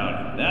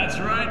town. That's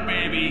right,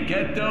 baby.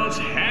 Get those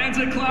hands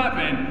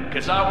a-clapping.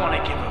 Because I want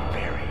to give a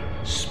very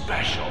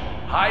special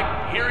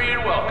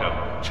Hyperion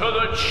welcome to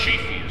the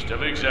chiefiest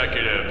of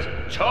executives.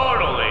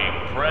 Totally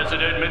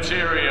president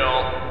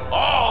material.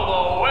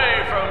 All the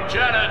way from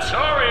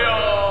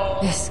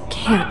janitorial. This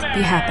can't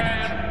be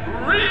happening.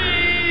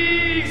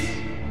 Reese!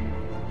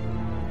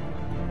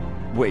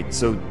 Wait,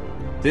 so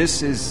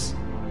this is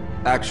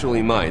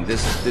actually mine.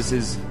 This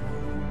is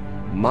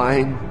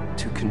mine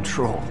to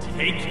control.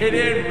 Take it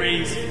in,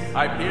 Reese.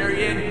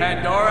 Hyperion,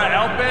 Pandora,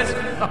 Elpis.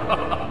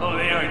 Oh,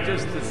 they are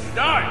just the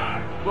start.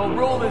 We'll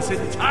rule this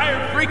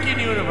entire freaking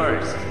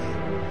universe.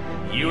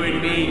 You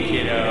and me,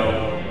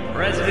 kiddo.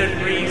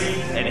 President Reese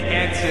and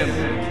handsome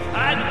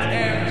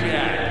goddamn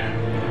Jack.